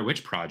of the Blair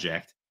Witch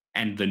Project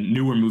and the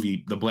newer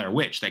movie, The Blair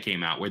Witch, that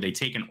came out, where they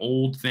take an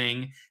old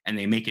thing and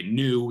they make it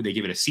new. They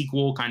give it a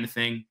sequel kind of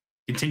thing.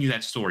 Continue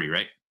that story,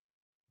 right?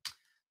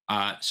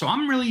 So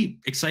I'm really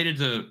excited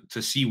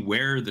to see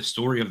where the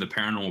story of the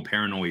Paranormal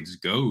Paranoids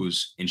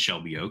goes in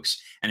Shelby Oaks.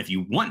 And if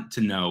you want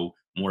to know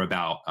more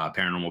about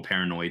Paranormal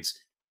Paranoids,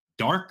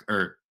 Dark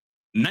or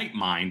Night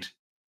Mind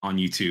on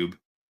YouTube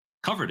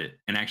covered it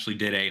and actually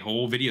did a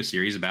whole video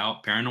series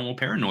about Paranormal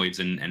Paranoids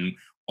and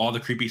all the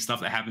creepy stuff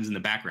that happens in the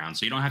background.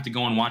 So you don't have to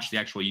go and watch the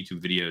actual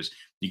YouTube videos.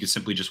 You can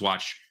simply just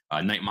watch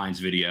Night Mind's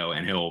video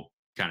and he'll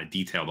kind of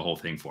detail the whole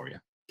thing for you,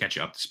 catch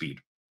you up to speed.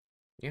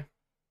 Yeah.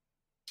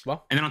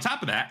 Well, and then on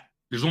top of that,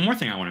 there's one more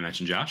thing I want to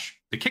mention, Josh.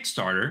 The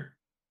Kickstarter,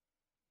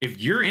 if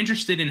you're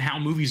interested in how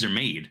movies are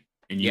made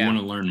and you want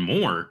to learn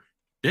more,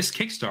 this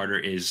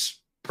Kickstarter is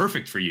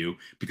perfect for you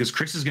because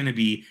Chris is going to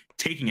be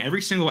taking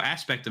every single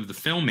aspect of the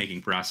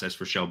filmmaking process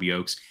for Shelby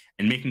Oaks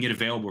and making it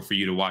available for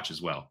you to watch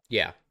as well.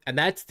 Yeah. And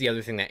that's the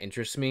other thing that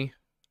interests me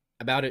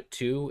about it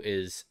too,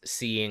 is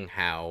seeing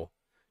how,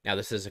 now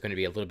this is going to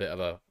be a little bit of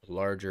a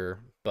larger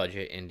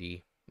budget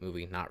indie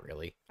movie. Not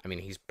really. I mean,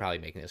 he's probably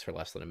making this for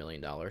less than $1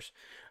 million.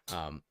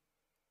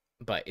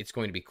 But it's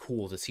going to be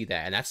cool to see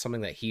that. And that's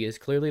something that he is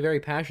clearly very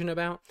passionate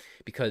about,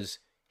 because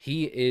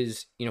he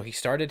is, he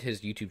started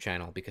his YouTube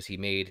channel because he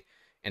made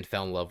and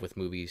fell in love with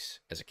movies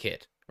as a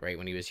kid, right?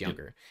 When he was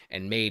younger,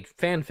 and made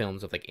fan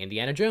films of like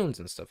Indiana Jones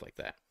and stuff like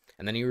that.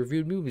 And then he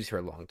reviewed movies for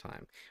a long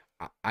time.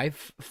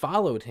 I've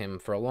followed him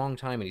for a long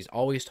time, and he's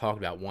always talked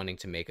about wanting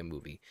to make a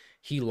movie.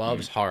 He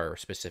loves horror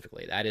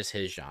specifically. That is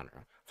his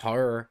genre,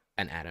 horror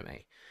and anime,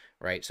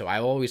 right? So I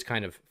always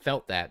kind of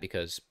felt that,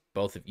 because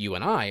both of you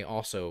and I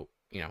also,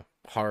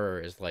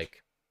 horror is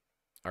like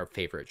our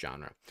favorite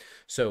genre.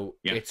 So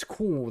it's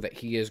cool that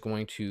he is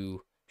going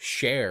to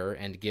share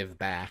and give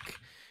back,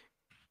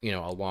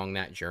 along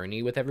that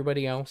journey with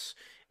everybody else,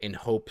 in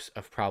hopes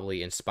of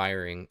probably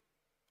inspiring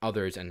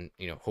others and,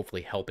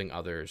 hopefully helping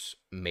others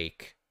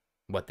make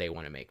what they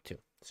want to make too.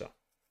 So.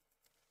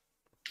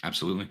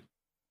 Absolutely.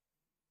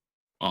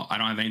 Well, I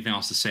don't have anything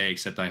else to say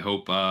except I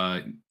hope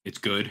it's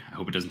good. I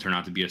hope it doesn't turn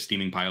out to be a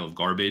steaming pile of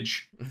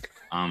garbage.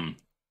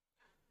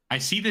 I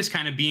see this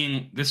kind of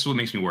being, this is what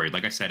makes me worried.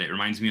 Like I said, it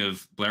reminds me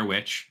of Blair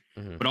Witch,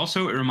 but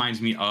also it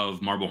reminds me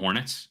of Marble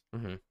Hornets.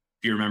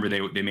 If you remember,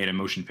 they made a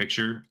motion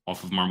picture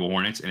off of Marble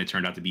Hornets, and it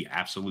turned out to be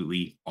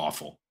absolutely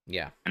awful.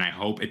 Yeah. And I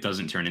hope it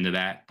doesn't turn into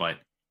that, but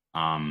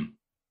I'm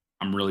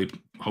really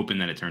hoping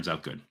that it turns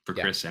out good for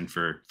Chris and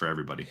for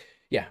everybody.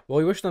 Yeah. Well,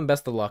 we wish them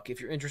best of luck. If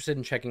you're interested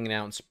in checking it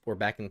out or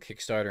backing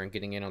Kickstarter and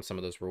getting in on some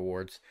of those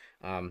rewards,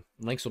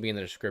 links will be in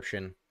the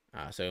description.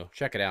 So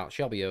check it out.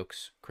 Shelby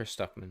Oaks, Chris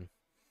Stuckman.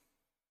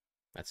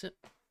 That's it.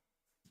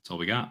 That's all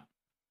we got.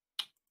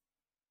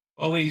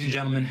 Well, ladies and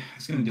gentlemen,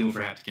 it's going to do it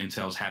for Haptic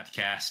Intel's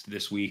Hapticast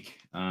this week.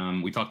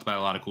 We talked about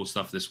a lot of cool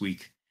stuff this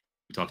week.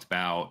 We talked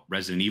about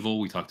Resident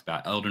Evil. We talked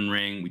about Elden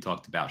Ring. We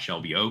talked about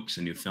Shelby Oaks,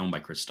 a new film by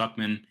Chris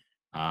Stuckman.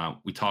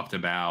 We talked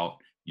about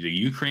the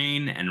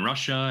Ukraine and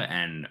Russia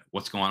and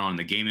what's going on in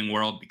the gaming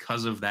world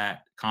because of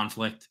that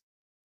conflict.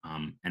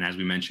 And as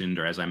we mentioned,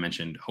 or as I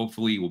mentioned,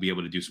 hopefully we'll be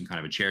able to do some kind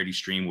of a charity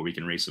stream where we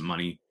can raise some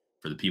money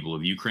for the people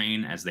of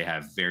Ukraine, as they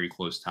have very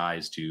close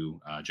ties to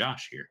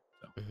Josh here.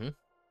 So. Is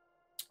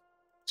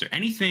there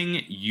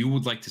anything you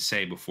would like to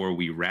say before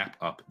we wrap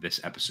up this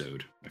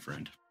episode, my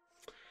friend?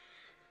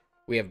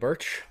 We have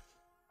Birch.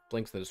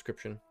 Links in the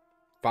description.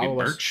 Follow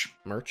us.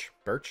 Birch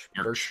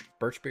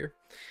beer.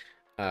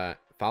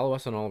 Follow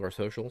us on all of our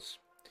socials.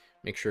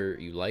 Make sure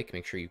you like,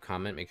 make sure you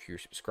comment, make sure you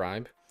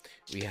subscribe.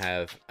 We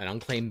have an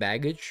Unclaimed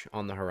Baggage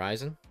on the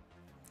horizon.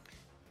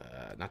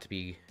 Not to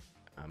be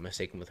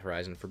mistaken with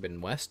Horizon Forbidden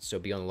West, so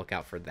be on the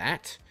lookout for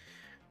that.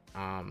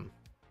 And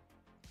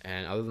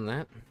other than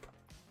that,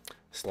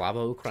 Slava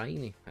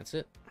Ukraini. That's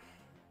it.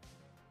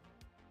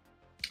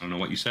 I don't know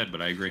what you said,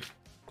 but I agree.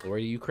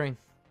 Glory to Ukraine.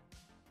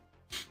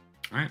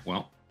 All right,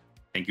 well,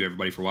 thank you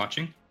everybody for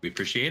watching. We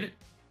appreciate it,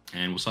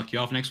 and we'll suck you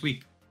off next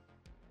week.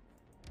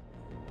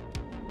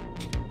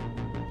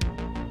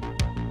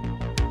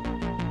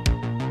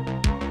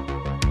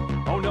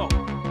 Oh no.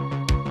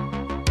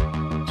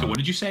 So what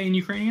did you say in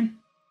Ukrainian?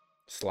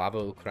 Slava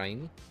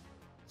Ukraini.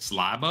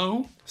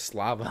 Slavo?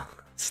 Slava.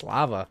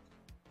 Slava?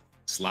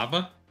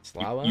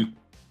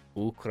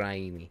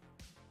 Ukraini.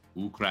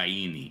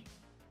 Ukraini.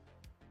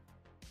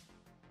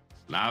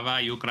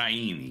 Slava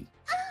Ukraini.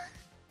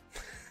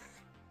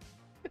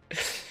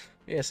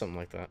 Yeah, something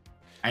like that.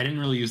 I didn't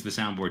really use the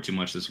soundboard too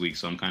much this week,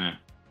 so I'm kind of...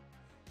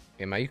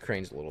 Yeah, my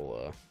Ukrainian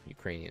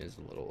is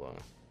a little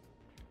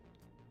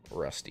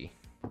rusty.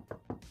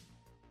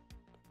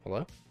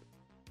 Hello?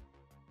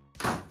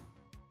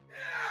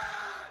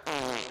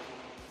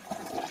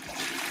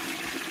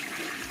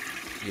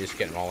 You just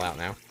getting all out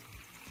now?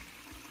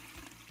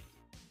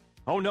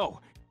 Oh no.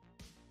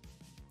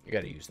 You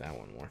gotta use that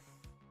one more.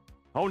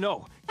 Oh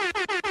no.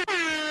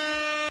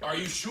 Are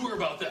you sure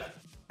about that?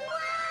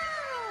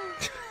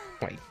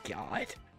 My God.